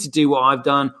 You need to do what I've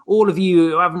done. All of you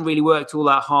who haven't really worked all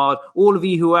that hard, all of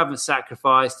you who haven't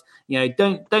sacrificed,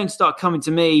 don't start coming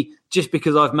to me just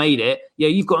because I've made it.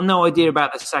 You've got no idea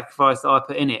about the sacrifice that I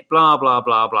put in it, blah, blah,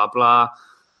 blah, blah, blah.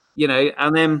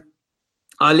 And then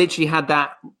I literally had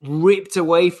that ripped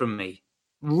away from me,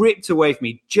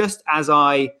 just as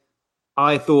I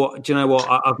thought, do you know what?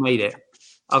 I've made it.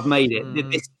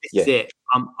 This is it.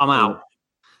 I'm out.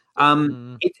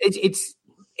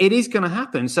 It is going to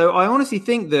happen. So I honestly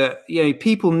think that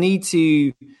people need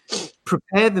to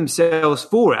prepare themselves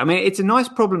for it. I mean, it's a nice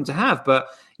problem to have, but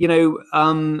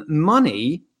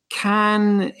money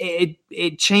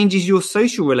it changes your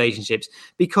social relationships,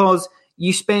 because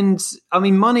you spend. I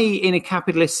mean, money in a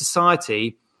capitalist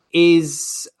society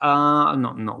is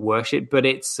not worship, but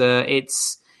it's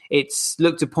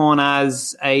looked upon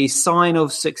as a sign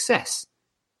of success.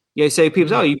 So people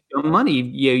say, oh, you've done money,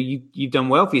 you've done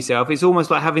well for yourself. It's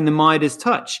almost like having the Midas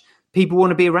touch. People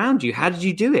want to be around you. How did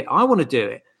you do it? I want to do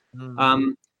it.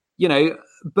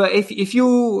 But if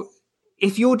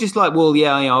you're just like, well,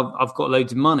 I've got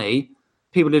loads of money,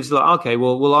 people are just like, okay,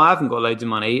 well, I haven't got loads of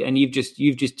money, and you've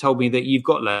just told me that you've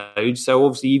got loads, so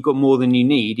obviously you've got more than you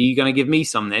need. Are you going to give me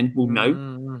some then? Well,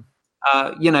 no.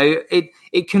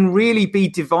 It can really be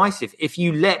divisive if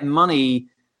you let money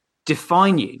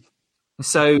define you.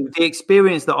 So the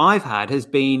experience that I've had has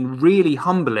been really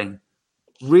humbling,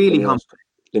 humbling.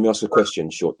 Let me ask a question,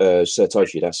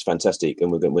 Satoshi. That's fantastic,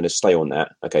 and we're going to stay on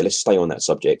that. Okay, let's stay on that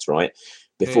subject, right?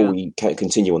 Before we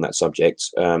continue on that subject,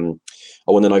 I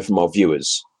want to know from our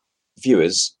viewers,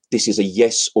 this is a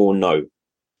yes or no.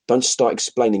 Don't start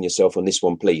explaining yourself on this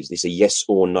one, please. This is a yes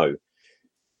or no.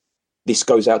 This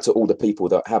goes out to all the people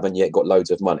that haven't yet got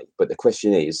loads of money. But the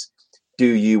question is, do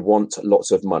you want lots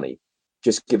of money?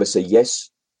 Just give us a yes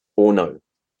or no.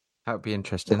 That would be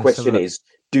interesting. The question is,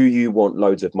 do you want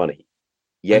loads of money?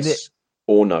 Yes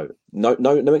or no?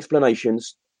 No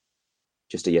explanations.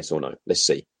 Just a yes or no. Let's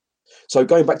see. So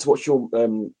going back to what your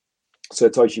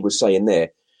Satoshi was saying there.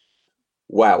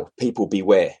 Wow, people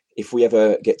beware. If we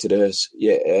ever get to this,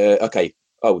 okay.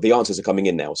 Oh, the answers are coming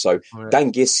in now. So right.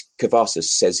 Dangis Kavasas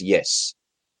says yes.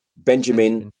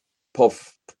 Benjamin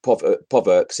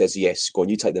Poverk says yes. Go on,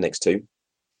 you take the next two.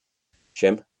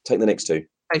 Shem, take the next two.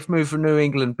 Safe Move from New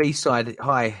England, B-side.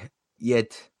 Hi,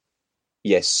 Yed.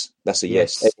 Yes, that's a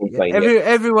yes.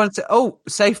 Everyone said,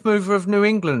 Safe Mover of New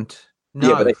England. No.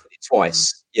 Yeah, but they did it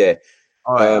twice. Yeah.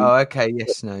 All right. Okay.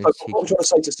 Yes. No. So what I'm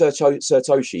trying to say to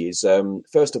Satoshi is,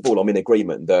 first of all, I'm in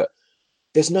agreement that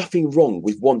there's nothing wrong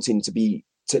with wanting to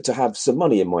to have some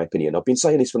money, in my opinion. I've been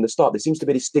saying this from the start. There seems to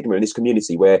be this stigma in this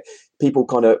community where people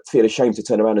kind of feel ashamed to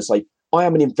turn around and say, I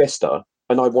am an investor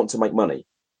and I want to make money.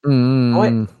 I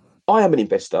am an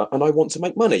investor and I want to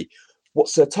make money. What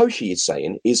Satoshi is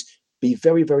saying is be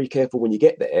very, very careful when you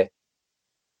get there,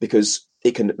 because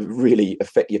it can really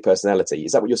affect your personality.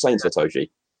 Is that what you're saying, Satoshi?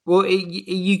 Well,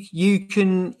 you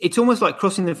can. It's almost like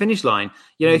crossing the finish line.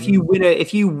 You know, if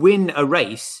you win a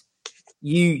race,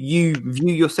 you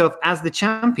view yourself as the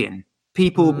champion.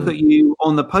 People put you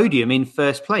on the podium in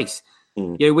first place.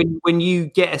 You know, when you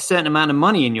get a certain amount of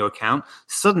money in your account,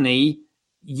 suddenly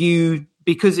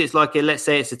because it's like let's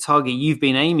say it's a target you've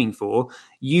been aiming for,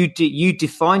 you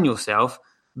define yourself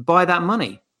by that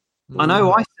money. I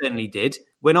know I certainly did.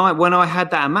 When I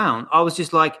had that amount, I was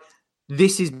just like,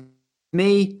 this is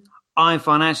me. I'm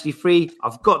financially free.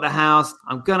 I've got the house.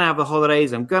 I'm going to have the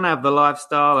holidays. I'm going to have the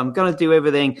lifestyle. I'm going to do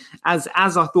everything as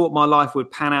I thought my life would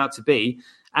pan out to be.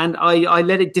 And I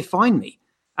let it define me.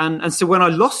 And so when I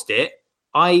lost it,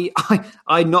 I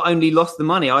not only lost the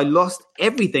money, I lost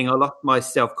everything. I lost my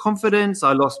self-confidence.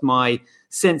 I lost my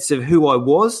sense of who I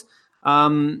was.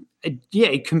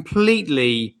 It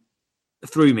completely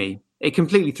threw me. It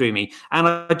completely threw me.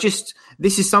 And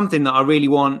this is something that I really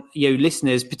want,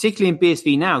 listeners, particularly in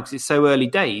BSV now, because it's so early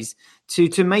days,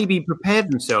 to maybe prepare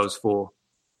themselves for,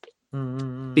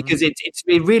 because it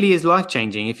really is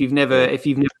life-changing if you've never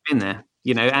been there,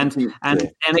 and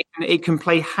it can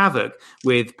play havoc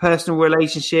with personal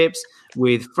relationships,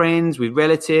 with friends, with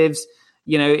relatives.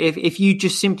 If you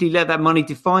just simply let that money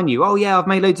define you, oh yeah, I've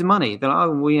made loads of money, then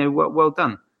well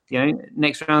done.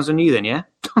 Next round's on you then, yeah?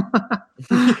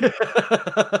 and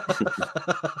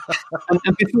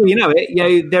before you know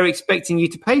it, they're expecting you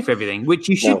to pay for everything, which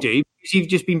you should do, because you've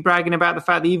just been bragging about the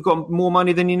fact that you've got more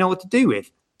money than you know what to do with.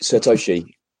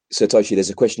 Satoshi, there's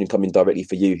a question coming directly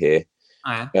for you here.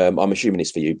 Oh, yeah. I'm assuming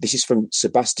it's for you. This is from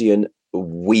Sebastian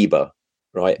Weber,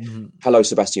 right? Hello,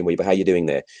 Sebastian Weber. How are you doing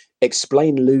there?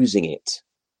 Explain losing it.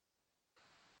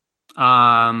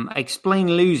 Explain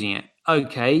losing it.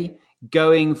 Okay.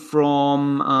 Going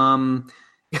from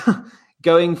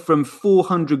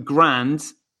 400 grand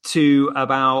to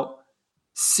about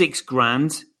 6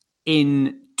 grand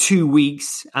in 2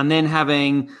 weeks, and then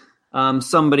having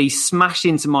somebody smash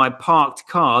into my parked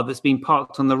car that's been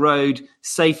parked on the road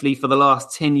safely for the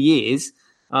last 10 years,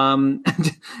 and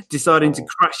deciding to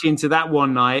crash into that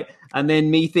one night, and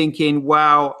then me thinking,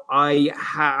 wow,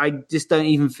 I just don't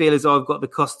even feel as though I've got the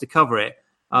cost to cover it.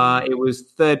 It was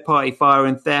third-party fire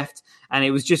and theft, and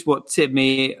it was just what tipped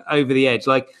me over the edge.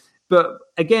 But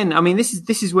again, I mean, this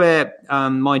is where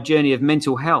my journey of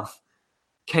mental health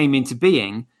came into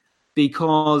being,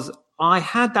 because I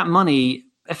had that money.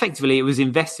 Effectively, it was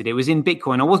invested. It was in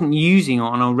Bitcoin. I wasn't using it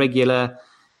on a regular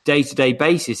day-to-day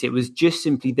basis. It was just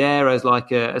simply there as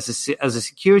a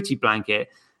security blanket.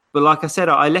 But like I said,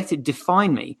 I let it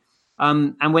define me.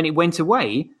 And when it went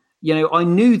away, I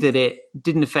knew that it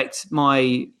didn't affect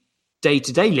my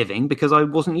day-to-day living because I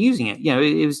wasn't using it.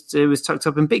 It was tucked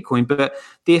up in Bitcoin, but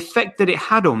the effect that it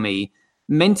had on me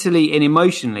mentally and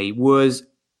emotionally was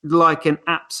like an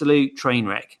absolute train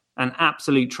wreck.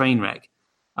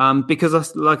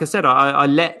 Because, like I said, I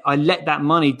let that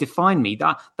money define me.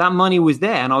 That money was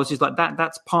there, and I was just like,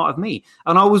 that's part of me.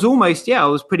 And I was almost, I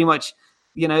was pretty much,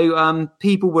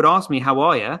 people would ask me, how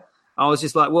are you? I was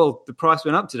just like, well, the price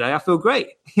went up today. I feel great.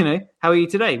 How are you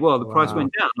today? Well, the price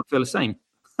went down. I feel the same.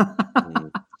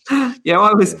 I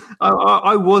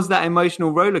was that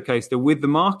emotional roller coaster with the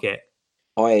market.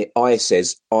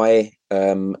 LMAO,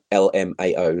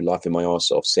 Life in My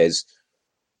Arse Off, says,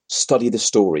 study the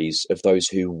stories of those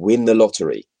who win the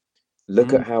lottery.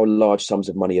 Look at how large sums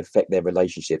of money affect their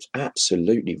relationships.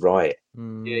 Absolutely right.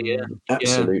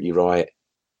 Absolutely right.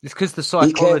 It's because the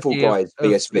psychology. Be careful, guys.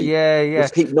 BSV. Yeah.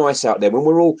 Let's keep nice out there. When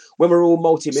we're all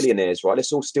multi-millionaires, right?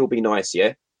 Let's all still be nice,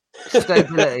 yeah.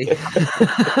 Stability.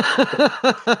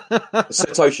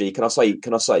 Satoshi, can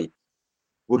I say,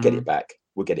 we'll get it back.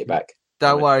 We'll get it back.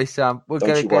 Don't worry, Sam. We're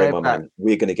going to get it back. Man.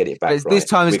 We're going to get it back. Right? This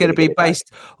time it's going to be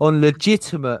based on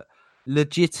legitimate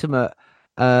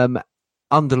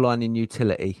underlining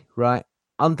utility, right?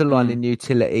 Underlining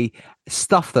utility,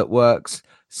 stuff that works,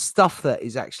 stuff that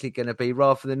is actually going to be,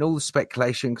 rather than all the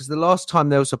speculation. Because the last time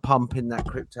there was a pump in that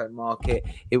crypto market,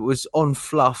 it was on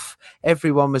fluff.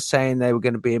 Everyone was saying they were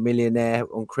going to be a millionaire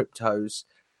on cryptos.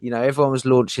 Everyone was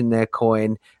launching their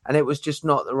coin, and it was just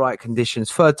not the right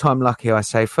conditions. Third time lucky, I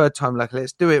say. Third time lucky.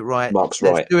 Let's do it right. Let's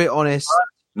do it honest.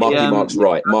 Mark's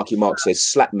right. Marky Mark says,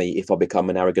 slap me if I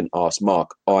become an arrogant arse.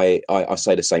 Mark, I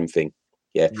say the same thing.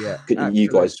 Yeah. You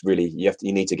guys really, you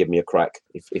need to give me a crack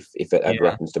if it ever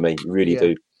happens to me. You really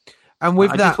do. And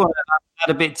with I that, just want to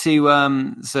add a bit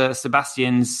to Sir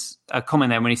Sebastian's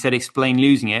comment there when he said explain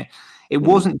losing it. It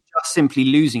wasn't just simply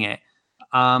losing it.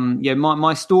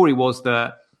 My story was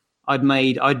that I'd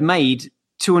made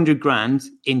 200 grand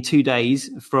in 2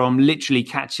 days from literally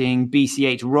catching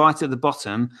BCH right at the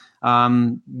bottom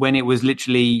when it was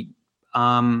literally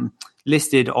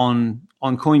listed on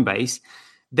Coinbase.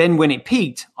 Then when it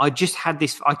peaked, I just had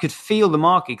this. I could feel the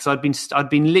market because I'd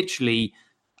been literally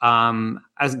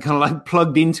as kind of like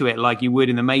plugged into it like you would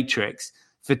in the Matrix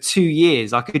for 2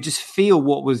 years. I could just feel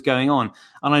what was going on,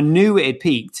 and I knew it had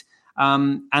peaked.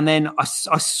 And then I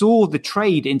saw the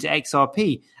trade into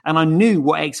XRP, and I knew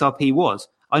what XRP was.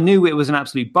 I knew it was an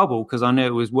absolute bubble because I knew it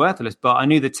was worthless, but I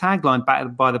knew the tagline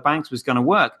backed by the banks was going to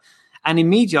work. And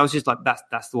immediately I was just like,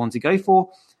 that's the one to go for.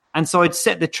 And so I'd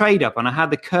set the trade up, and I had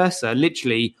the cursor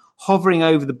literally hovering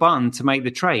over the button to make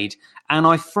the trade, and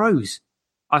I froze.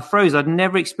 I'd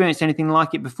never experienced anything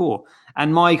like it before.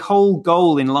 And my whole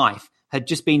goal in life had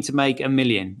just been to make $1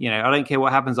 million. You know, I don't care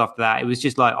what happens after that. It was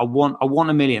just like, I want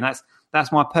 $1 million.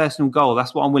 That's my personal goal.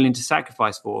 That's what I'm willing to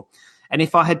sacrifice for. And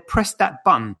if I had pressed that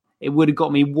button, it would have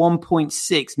got me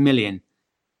 1.6 million.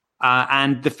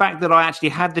 And the fact that I actually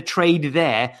had the trade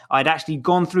there, I'd actually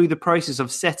gone through the process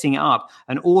of setting it up,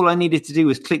 and all I needed to do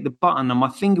was click the button, and my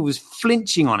finger was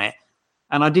flinching on it,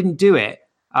 and I didn't do it.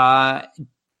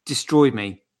 Destroyed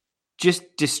me. Just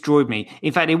destroyed me.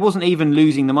 In fact, it wasn't even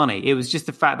losing the money. It was just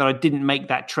the fact that I didn't make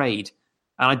that trade,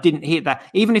 and I didn't hit that.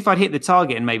 Even if I'd hit the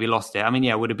target and maybe lost it, I mean,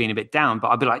 yeah, I would have been a bit down, but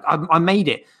I'd be like, I made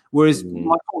it. Whereas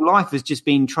my whole life has just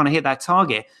been trying to hit that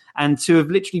target, and to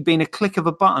have literally been a click of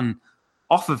a button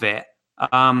off of it.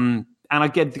 And I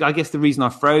guess the reason I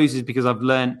froze is because I've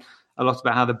learned a lot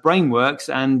about how the brain works,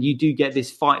 and you do get this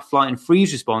fight, flight, and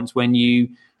freeze response when you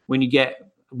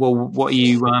get what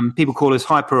you people call as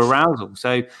hyperarousal.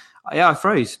 So yeah, I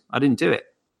froze. I didn't do it.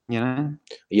 You know.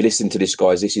 You listen to this,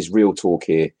 guys. This is real talk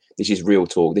here. This is real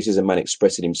talk. This is a man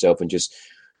expressing himself and just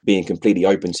being completely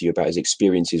open to you about his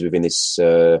experiences within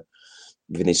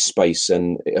this space.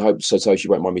 And I hope Satoshi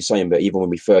won't mind me saying, but even when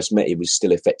we first met, it was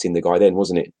still affecting the guy then,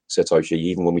 wasn't it, Satoshi?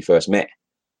 Even when we first met.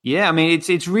 Yeah, I mean,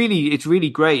 it's really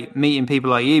great meeting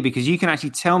people like you, because you can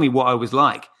actually tell me what I was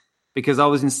like, because I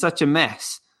was in such a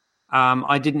mess.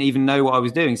 I didn't even know what I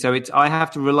was doing. So I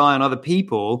have to rely on other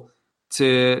people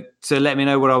to let me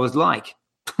know what I was like.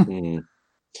 We'll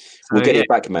get it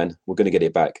back, man. We're going to get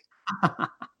it back.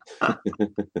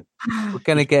 We're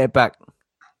going to get it back.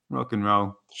 Rock and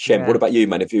roll. Shem, what about you,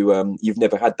 man? If you've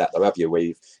never had that, though, have you?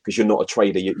 Because you're not a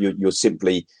trader, you're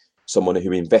simply someone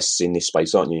who invests in this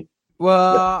space, aren't you?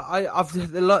 Well,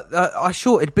 I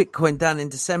shorted Bitcoin down in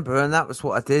December, and that was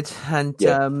what I did. And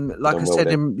like I said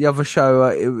in the other show,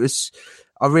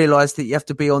 I realised that you have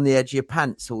to be on the edge of your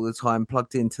pants all the time,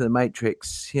 plugged into the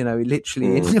Matrix. You know,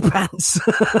 literally in your pants,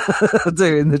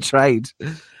 doing the trade.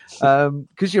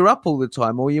 Because you're up all the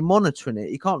time, or you're monitoring it.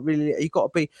 You can't really. You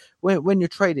got to be when you're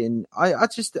trading. I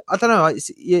don't know.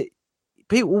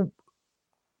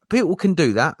 People can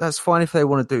do that. That's fine if they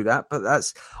want to do that.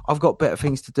 But I've got better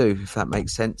things to do, if that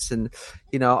makes sense. And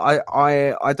you know,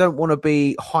 I don't want to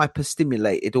be hyper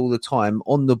stimulated all the time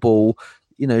on the ball.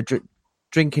 You know,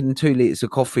 drinking 2 liters of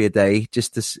coffee a day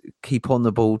just to keep on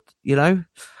the ball. You know,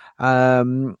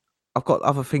 I've got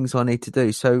other things I need to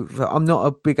do. So I'm not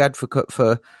a big advocate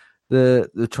for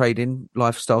the trading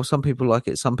lifestyle. Some people like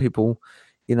it. Some people,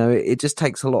 you know, it just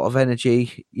takes a lot of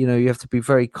energy. You know, you have to be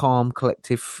very calm,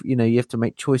 collective. You know, you have to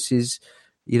make choices,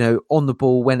 you know, on the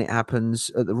ball when it happens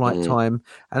at the right time.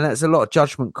 And that's a lot of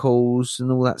judgment calls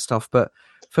and all that stuff. But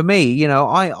for me, you know,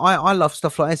 I love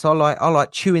stuff like this. I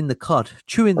like chewing the cud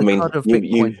of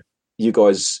Bitcoin. You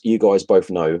guys both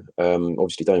know,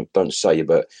 obviously don't say,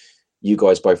 but you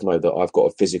guys both know that I've got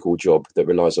a physical job that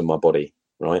relies on my body,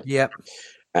 right? Yeah.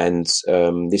 And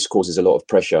this causes a lot of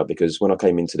pressure, because when I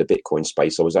came into the Bitcoin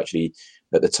space, I was actually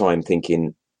at the time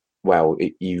thinking, wow,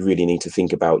 you really need to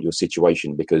think about your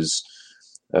situation, because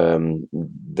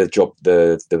the job,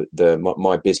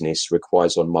 my business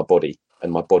requires on my body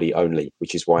and my body only,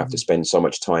 which is why I have to spend so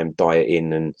much time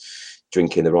dieting and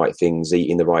drinking the right things,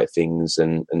 eating the right things,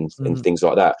 and things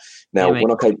like that. Now,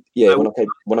 when I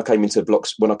came into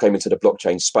the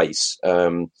blockchain space,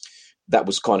 that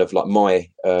was kind of like my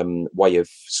way of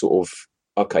sort of,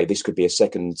 okay, this could be a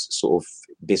second sort of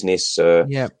business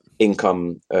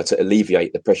income to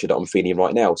alleviate the pressure that I'm feeling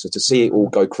right now. So to see it all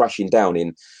go crashing down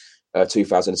in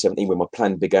 2017 when my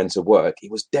plan began to work,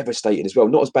 it was devastating as well.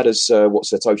 Not as bad as what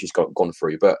Satoshi's gone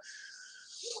through, but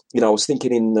you know, I was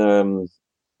thinking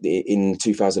in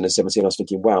 2017, I was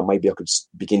thinking, wow, maybe I could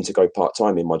begin to go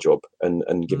part-time in my job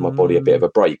and give my body a bit of a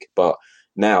break. But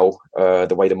now,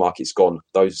 the way the market's gone,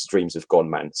 those dreams have gone,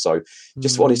 man. So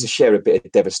just wanted to share a bit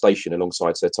of devastation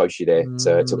alongside Satoshi there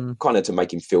to kind of to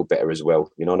make him feel better as well.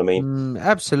 You know what I mean?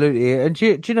 Absolutely. And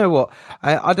do you know what?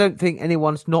 I don't think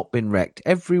anyone's not been wrecked.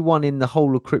 Everyone in the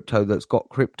whole of crypto that's got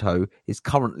crypto is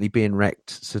currently being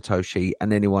wrecked, Satoshi,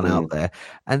 and anyone out there.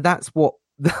 And that's what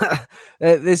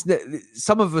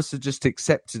some of us have just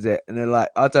accepted it, and they're like,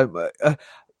 I don't.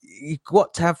 You've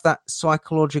got to have that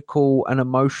psychological and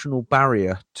emotional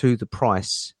barrier to the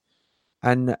price,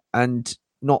 and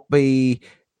not be,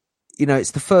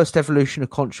 it's the first evolution of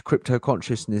crypto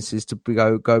consciousness is to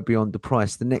go beyond the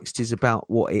price. The next is about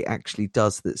what it actually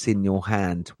does that's in your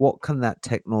hand. What can that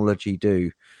technology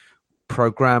do?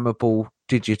 Programmable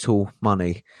digital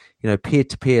money,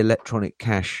 peer-to-peer electronic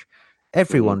cash.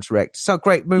 Everyone's wrecked. So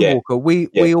great, Moonwalker.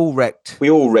 We all wrecked.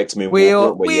 We all wrecked,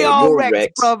 Moonwalker. We are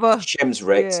wrecked, brother. Shem's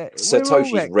wrecked.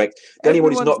 Satoshi's wrecked. The only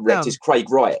one who's not wrecked is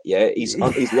Craig Wright. Yeah, he's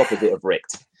the opposite of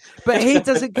wrecked. But he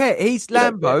doesn't care. His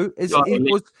Lambo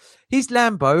his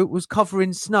Lambo was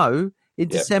covering snow in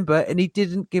December, and he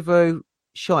didn't give a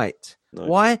shite. No.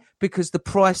 Why? Because the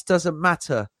price doesn't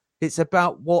matter. It's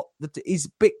about what is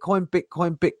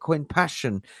Bitcoin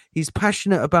passion. He's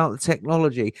passionate about the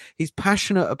technology. He's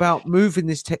passionate about moving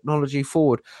this technology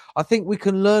forward. I think we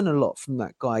can learn a lot from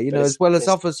that guy, as well as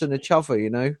others and each other,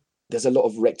 There's a lot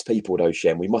of wrecked people though,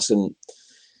 Shem. We mustn't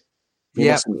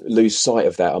lose sight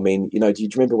of that. I mean, do you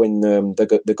remember when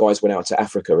the guys went out to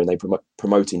Africa and they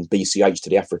promoting BCH to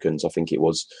the Africans, I think it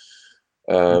was.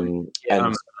 You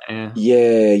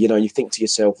think to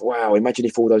yourself, wow, imagine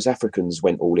if all those Africans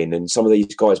went all in, and some of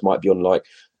these guys might be on like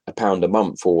 £1 a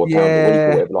month or £1 a week or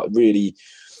whatever, like really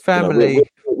family.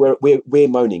 We're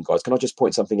moaning, guys. Can I just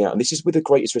point something out? And this is with the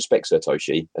greatest respect,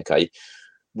 Satoshi. Okay,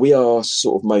 we are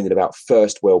sort of moaning about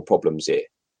first world problems here.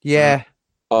 Yeah.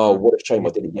 Oh, what a shame I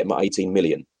didn't get my 18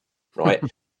 million. Right.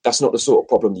 That's not the sort of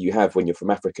problem that you have when you're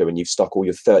from Africa and you've stuck all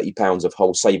your £30 of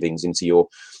whole savings into your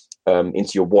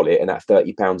wallet, and that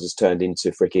 £30 has turned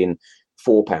into freaking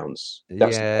 £4.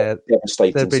 That's a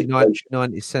devastating situation.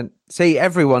 90 cents. See,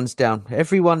 everyone's down.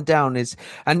 Everyone down is,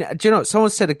 and do you know, someone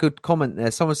said a good comment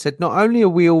there. Someone said, not only are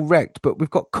we all wrecked, but we've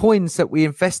got coins that we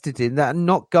invested in that are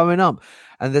not going up.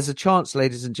 And there's a chance,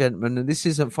 ladies and gentlemen, and this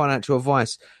isn't financial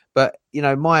advice, but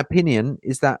my opinion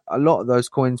is that a lot of those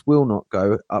coins will not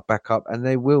go back up, and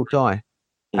they will die.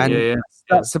 And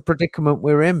that's the predicament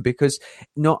we're in, because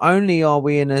not only are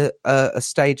we in a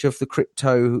stage of the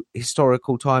crypto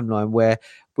historical timeline where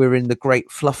we're in the great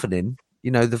fluffering, the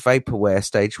vaporware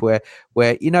stage where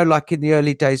like in the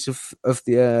early days of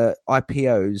the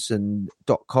IPOs and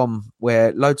 .com,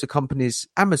 where loads of companies,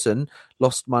 Amazon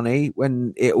lost money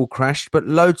when it all crashed, but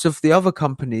loads of the other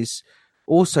companies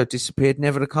also disappeared,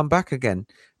 never to come back again.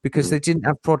 Because they didn't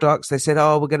have products. They said,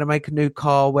 we're going to make a new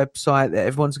car website that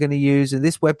everyone's going to use. And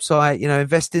this website,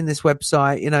 invest in this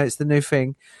website, it's the new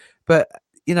thing. But,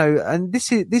 and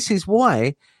this is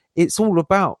why it's all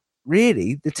about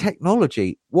really the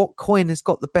technology. What coin has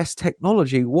got the best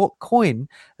technology? What coin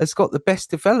has got the best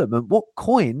development? What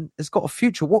coin has got a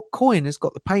future? What coin has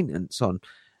got the patents on?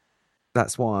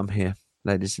 That's why I'm here,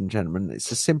 ladies and gentlemen.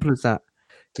 It's as simple as that,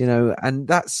 and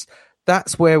that's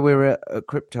where we're at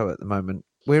crypto at the moment.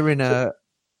 We're in a.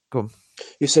 Go on.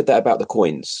 You said that about the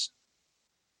coins.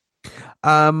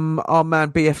 Our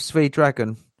man BSV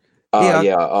Dragon.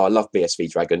 I love BSV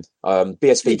Dragon.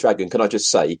 BSV Dragon. Can I just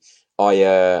say,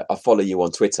 I follow you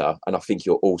on Twitter, and I think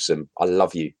you're awesome. I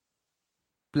love you.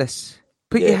 Bless.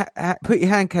 Put your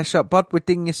hand cash up, bud. We're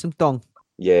dinging you some dong.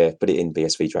 Yeah, put it in,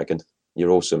 BSV Dragon.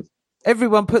 You're awesome.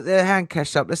 Everyone, put their hand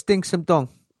cash up. Let's ding some dong.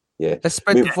 Yeah, let's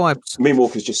spread the vibes.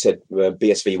 Moonwalker's just said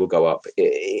BSV will go up.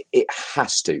 It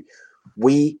has to.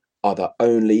 We are the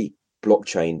only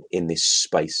blockchain in this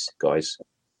space, guys.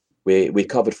 We're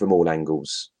covered from all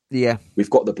angles. Yeah, we've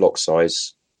got the block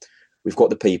size, we've got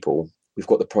the people, we've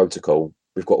got the protocol,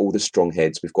 we've got all the strong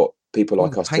heads, we've got people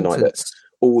like us tonight. That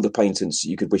all the patents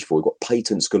you could wish for. We've got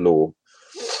patents galore.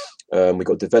 We've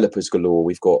got developers galore.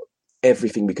 We've got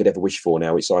everything we could ever wish for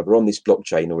now. It's either on this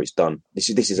blockchain or it's done. This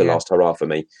is a last hurrah for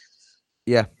me.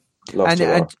 Yeah.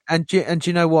 And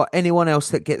you know what? Anyone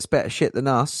else that gets better shit than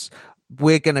us,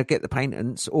 we're going to get the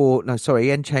patents,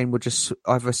 N-Chain will just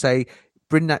either say,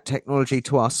 bring that technology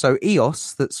to us. So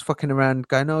EOS that's fucking around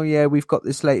going, oh yeah, we've got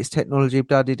this latest technology,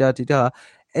 da-di-da-di-da.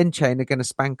 N-Chain are going to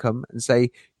spank them and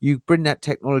say, you bring that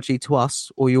technology to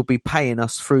us or you'll be paying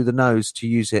us through the nose to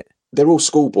use it. They're all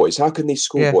schoolboys. How can these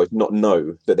schoolboys not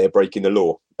know that they're breaking the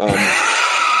law?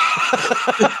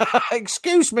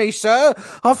 Excuse me, sir.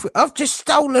 I've just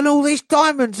stolen all these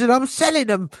diamonds and I'm selling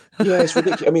them. Yeah, it's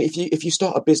ridiculous. I mean, if you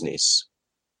start a business,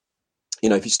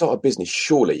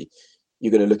 surely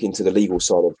you're going to look into the legal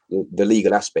side of the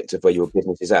legal aspect of where your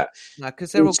business is at. No,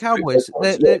 because they're all cowboys.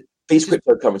 These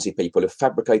cryptocurrency people have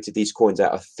fabricated these coins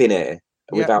out of thin air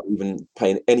without even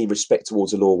paying any respect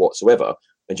towards the law whatsoever,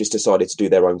 and just decided to do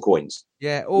their own coins.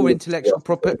 Yeah, or intellectual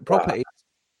property.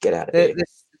 Get out of here. They're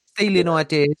stealing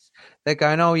ideas. They're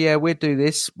going, oh yeah, we'll do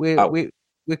this. We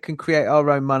can create our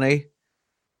own money.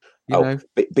 You know.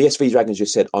 BSV Dragon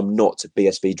just said, I'm not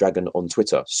BSV Dragon on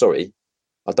Twitter. Sorry,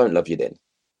 I don't love you then.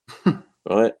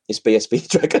 Right? It's BSV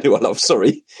Dragon who I love.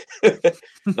 Sorry.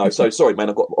 No, so sorry, man.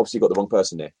 I've obviously got the wrong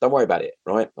person there. Don't worry about it.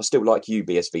 Right? I still like you,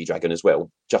 BSV Dragon, as well,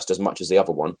 just as much as the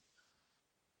other one.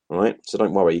 All right? So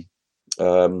don't worry.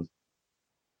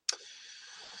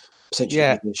 Essentially,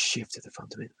 a shift to the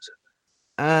fundamentals.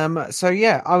 So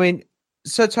yeah, I mean,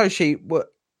 Satoshi,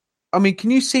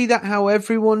 can you see that how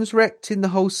everyone's wrecked in the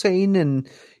whole scene, and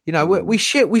you know we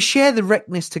share the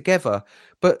wreckness together.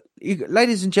 But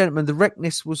ladies and gentlemen, the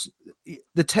wreckness was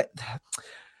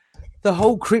the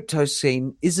whole crypto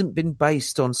scene isn't been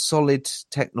based on solid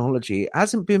technology. It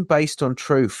hasn't been based on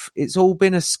truth. It's all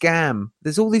been a scam.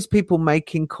 There's all these people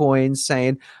making coins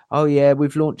saying, "Oh yeah,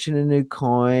 we've launching a new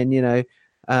coin," you know.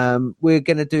 We're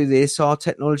going to do this, our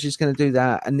technology is going to do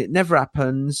that, and it never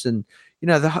happens. And you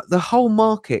know, the whole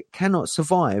market cannot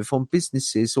survive on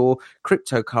businesses or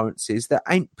cryptocurrencies that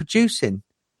ain't producing.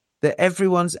 That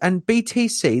everyone's, and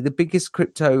BTC, the biggest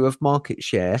crypto of market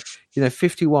share, you know,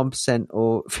 51%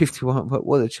 or 51.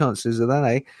 What are the chances of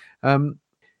that?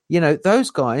 You know,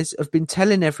 those guys have been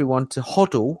telling everyone to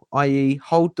hodl, i.e.,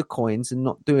 hold the coins and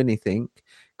not do anything,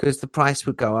 because the price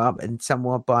would go up and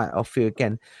someone will buy it off you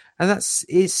again. And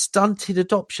it's stunted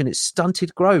adoption. It's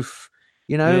stunted growth.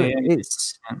 You know,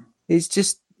 it's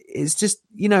just,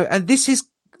 you know, and this is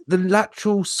the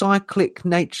lateral cyclic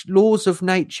laws of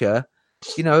nature,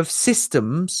 you know, of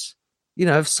systems, you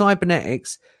know, of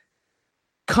cybernetics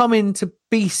coming to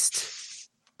beast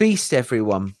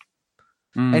everyone.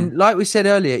 And like we said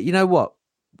earlier, you know what?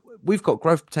 We've got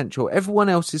growth potential. Everyone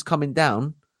else is coming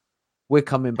down. We're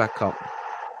coming back up.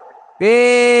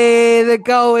 Hey, the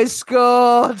goal is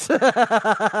scored.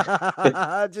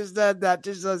 I just heard that.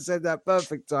 Just as I said that.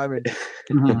 Perfect timing.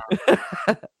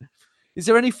 Is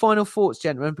there any final thoughts,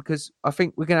 gentlemen? Because I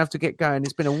think we're going to have to get going.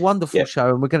 It's been a wonderful show,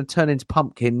 and we're going to turn into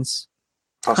pumpkins.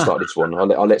 I'll start this one.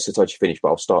 I'll let Satoshi finish, but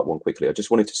I'll start one quickly. I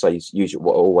just wanted to say, use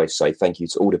what I always say, thank you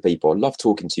to all the people. I love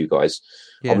talking to you guys.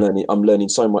 Yeah. I'm learning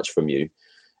so much from you.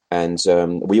 And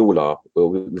we all are. Well,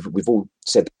 we've all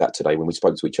said that today when we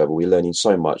spoke to each other. We're learning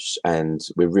so much, and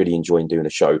we're really enjoying doing the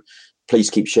show. Please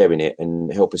keep sharing it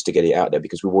and help us to get it out there,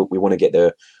 because we want to get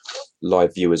the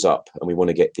live viewers up, and we want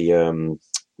to get the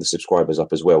subscribers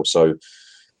up as well. So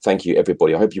thank you,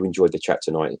 everybody. I hope you enjoyed the chat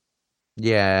tonight.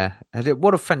 Yeah, and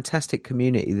what a fantastic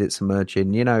community that's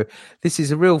emerging. You know, this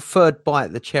is a real third bite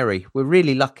at the cherry. We're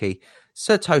really lucky.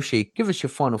 Satoshi, give us your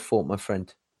final thought, my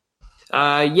friend.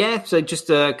 So just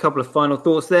a couple of final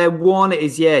thoughts there. One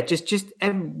is,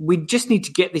 we just need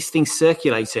to get this thing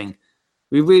circulating.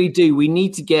 We really do. We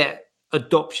need to get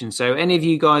adoption. So any of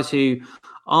you guys who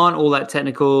aren't all that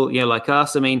technical, you know, like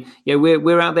us, I mean, yeah,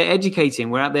 we're out there educating,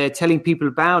 we're out there telling people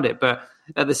about it, but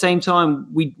at the same time,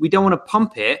 we don't want to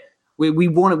pump it. We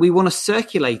want to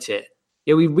circulate it.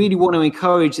 Yeah, we really want to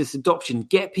encourage this adoption.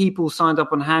 Get people signed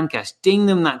up on Handcash. Ding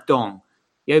them that dong.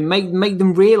 You know, make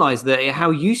them realize that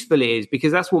how useful it is,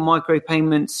 because that's what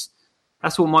micropayments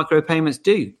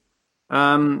do.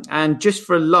 And just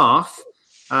for a laugh,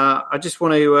 I just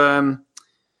want to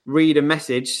read a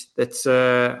message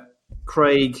that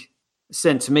Craig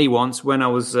sent to me once when I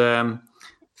was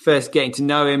first getting to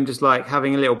know him, just like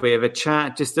having a little bit of a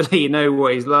chat, just to let you know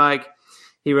what he's like.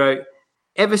 He wrote,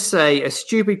 "Ever say a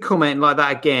stupid comment like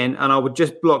that again, and I would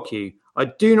just block you. I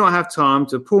do not have time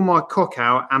to pull my cock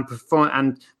out and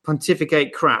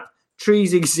pontificate crap.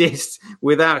 Trees exist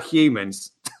without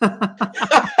humans."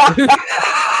 I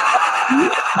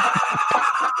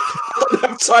don't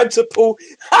have time to pull.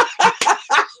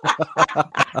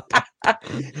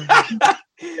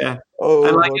 Yeah. Oh,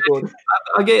 and my God.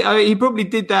 He probably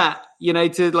did that, you know,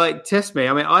 to like test me.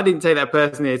 I mean, I didn't take that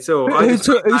personally at all. Who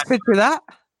said that?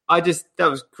 That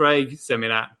was Craig sent me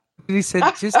that. He said,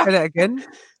 just say that again.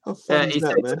 He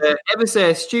said, "Ever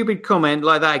say a stupid comment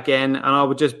like that again, and I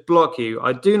would just block you.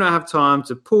 I do not have time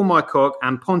to pull my cock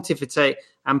and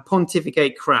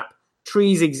pontificate crap.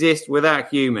 Trees exist without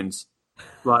humans."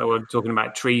 Like we're talking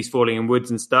about trees falling in woods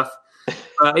and stuff.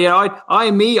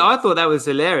 I thought that was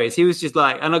hilarious. He was just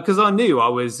like, and because I knew I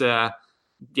was,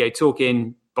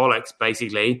 talking bollocks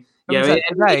basically.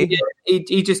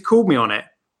 He just called me on it,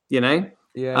 you know.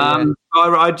 Yeah.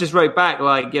 I just wrote back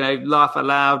like, you know, laugh out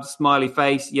loud, smiley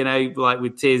face, you know, like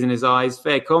with tears in his eyes.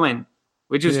 Fair comment.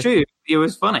 which was true. It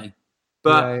was funny.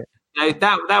 But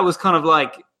that was kind of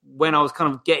like when I was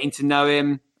kind of getting to know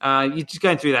him. You're just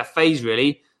going through that phase,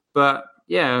 really. But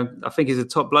yeah, I think he's a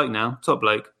top bloke now. Top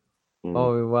bloke.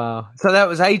 Oh wow! So that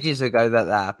was ages ago that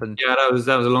happened. Yeah, that was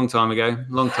a long time ago.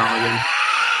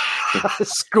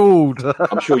 Schooled.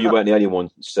 I'm sure you weren't the only one,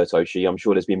 Satoshi. I'm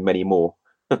sure there's been many more.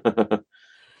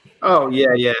 Oh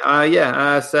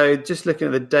yeah. So just looking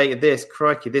at the date of this,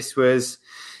 crikey, this was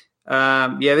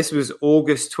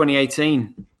August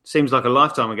 2018. Seems like a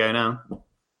lifetime ago now.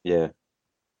 Yeah.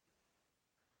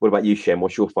 What about you, Shem?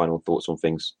 What's your final thoughts on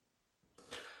things?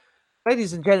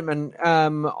 Ladies and gentlemen,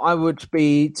 I would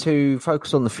be to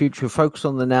focus on the future, focus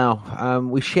on the now.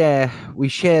 We share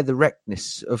the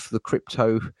wreckness of the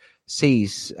crypto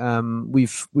seas.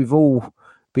 We've all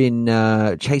been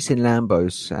chasing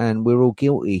Lambos, and we're all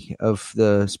guilty of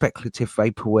the speculative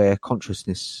vaporware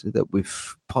consciousness that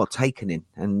we've partaken in.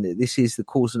 And this is the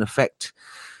cause and effect,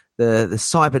 the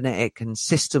cybernetic and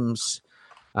systems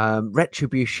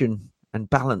retribution and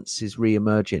balance is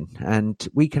re-emerging, and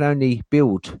we can only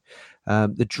build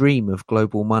the dream of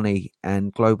global money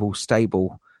and global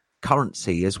stable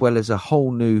currency, as well as a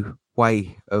whole new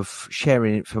way of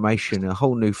sharing information, a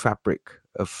whole new fabric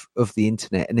of the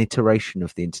internet, an iteration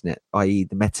of the internet, i.e.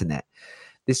 the metanet.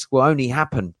 This will only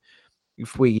happen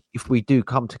if we do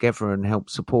come together and help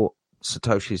support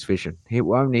Satoshi's vision. It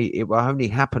will only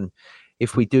happen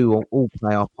if we do all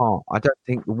play our part. I don't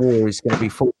think the war is going to be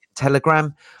fought in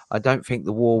Telegram. I don't think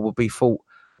the war will be fought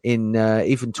in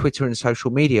even Twitter and social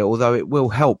media, although it will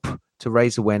help to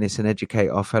raise awareness and educate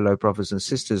our fellow brothers and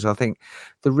sisters. I think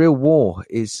the real war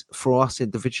is for us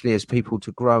individually as people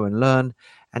to grow and learn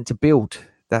and to build.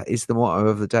 That is the motto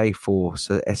of the day for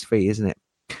SV, isn't it?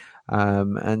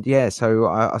 And yeah, so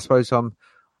I suppose I'm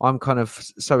kind of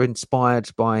so inspired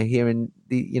by hearing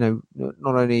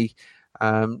not only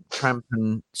Tramp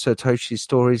and Satoshi's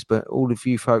stories, but all of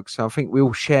you folks. I think we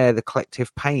all share the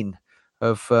collective pain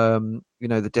of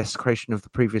the desecration of the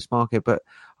previous market. But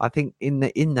I think in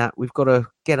that we've got to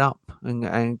get up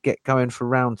and get going for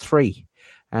round 3.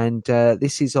 And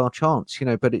this is our chance,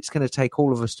 but it's going to take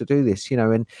all of us to do this,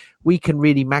 and we can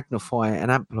really magnify and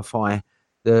amplify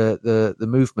the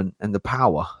movement and the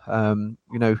power.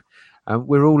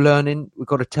 We're all learning. We've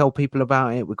got to tell people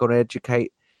about it. We've got to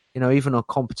educate. Even our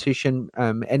competition,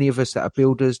 any of us that are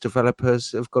builders,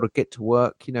 developers have got to get to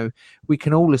work. We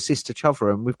can all assist each other,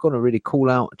 and we've got to really call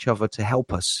out each other to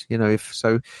help us. In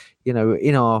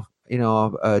our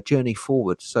journey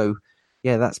forward. So,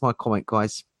 yeah, that's my comment,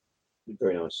 guys.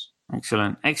 Very nice.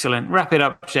 Excellent. Wrap it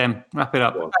up, Shem. Wrap it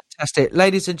up. Fantastic,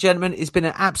 ladies and gentlemen. It's been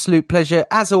an absolute pleasure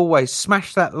as always.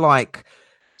 Smash that like,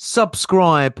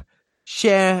 subscribe,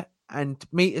 share, and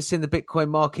meet us in the Bitcoin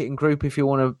marketing group if you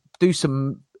want to do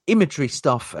some imagery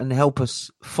stuff and help us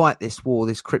fight this war,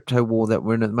 this crypto war that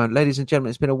we're in at the moment. Ladies and gentlemen,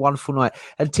 it's been a wonderful night.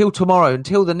 Until tomorrow,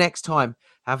 until the next time,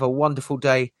 have a wonderful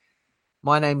day.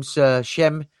 My name's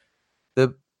Shem,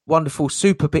 the wonderful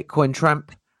super Bitcoin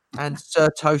tramp, and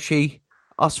Satoshi,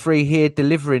 us three here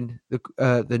delivering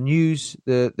the news,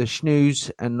 the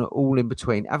snooze, and all in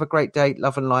between. Have a great day.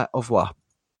 Love and light. Au revoir.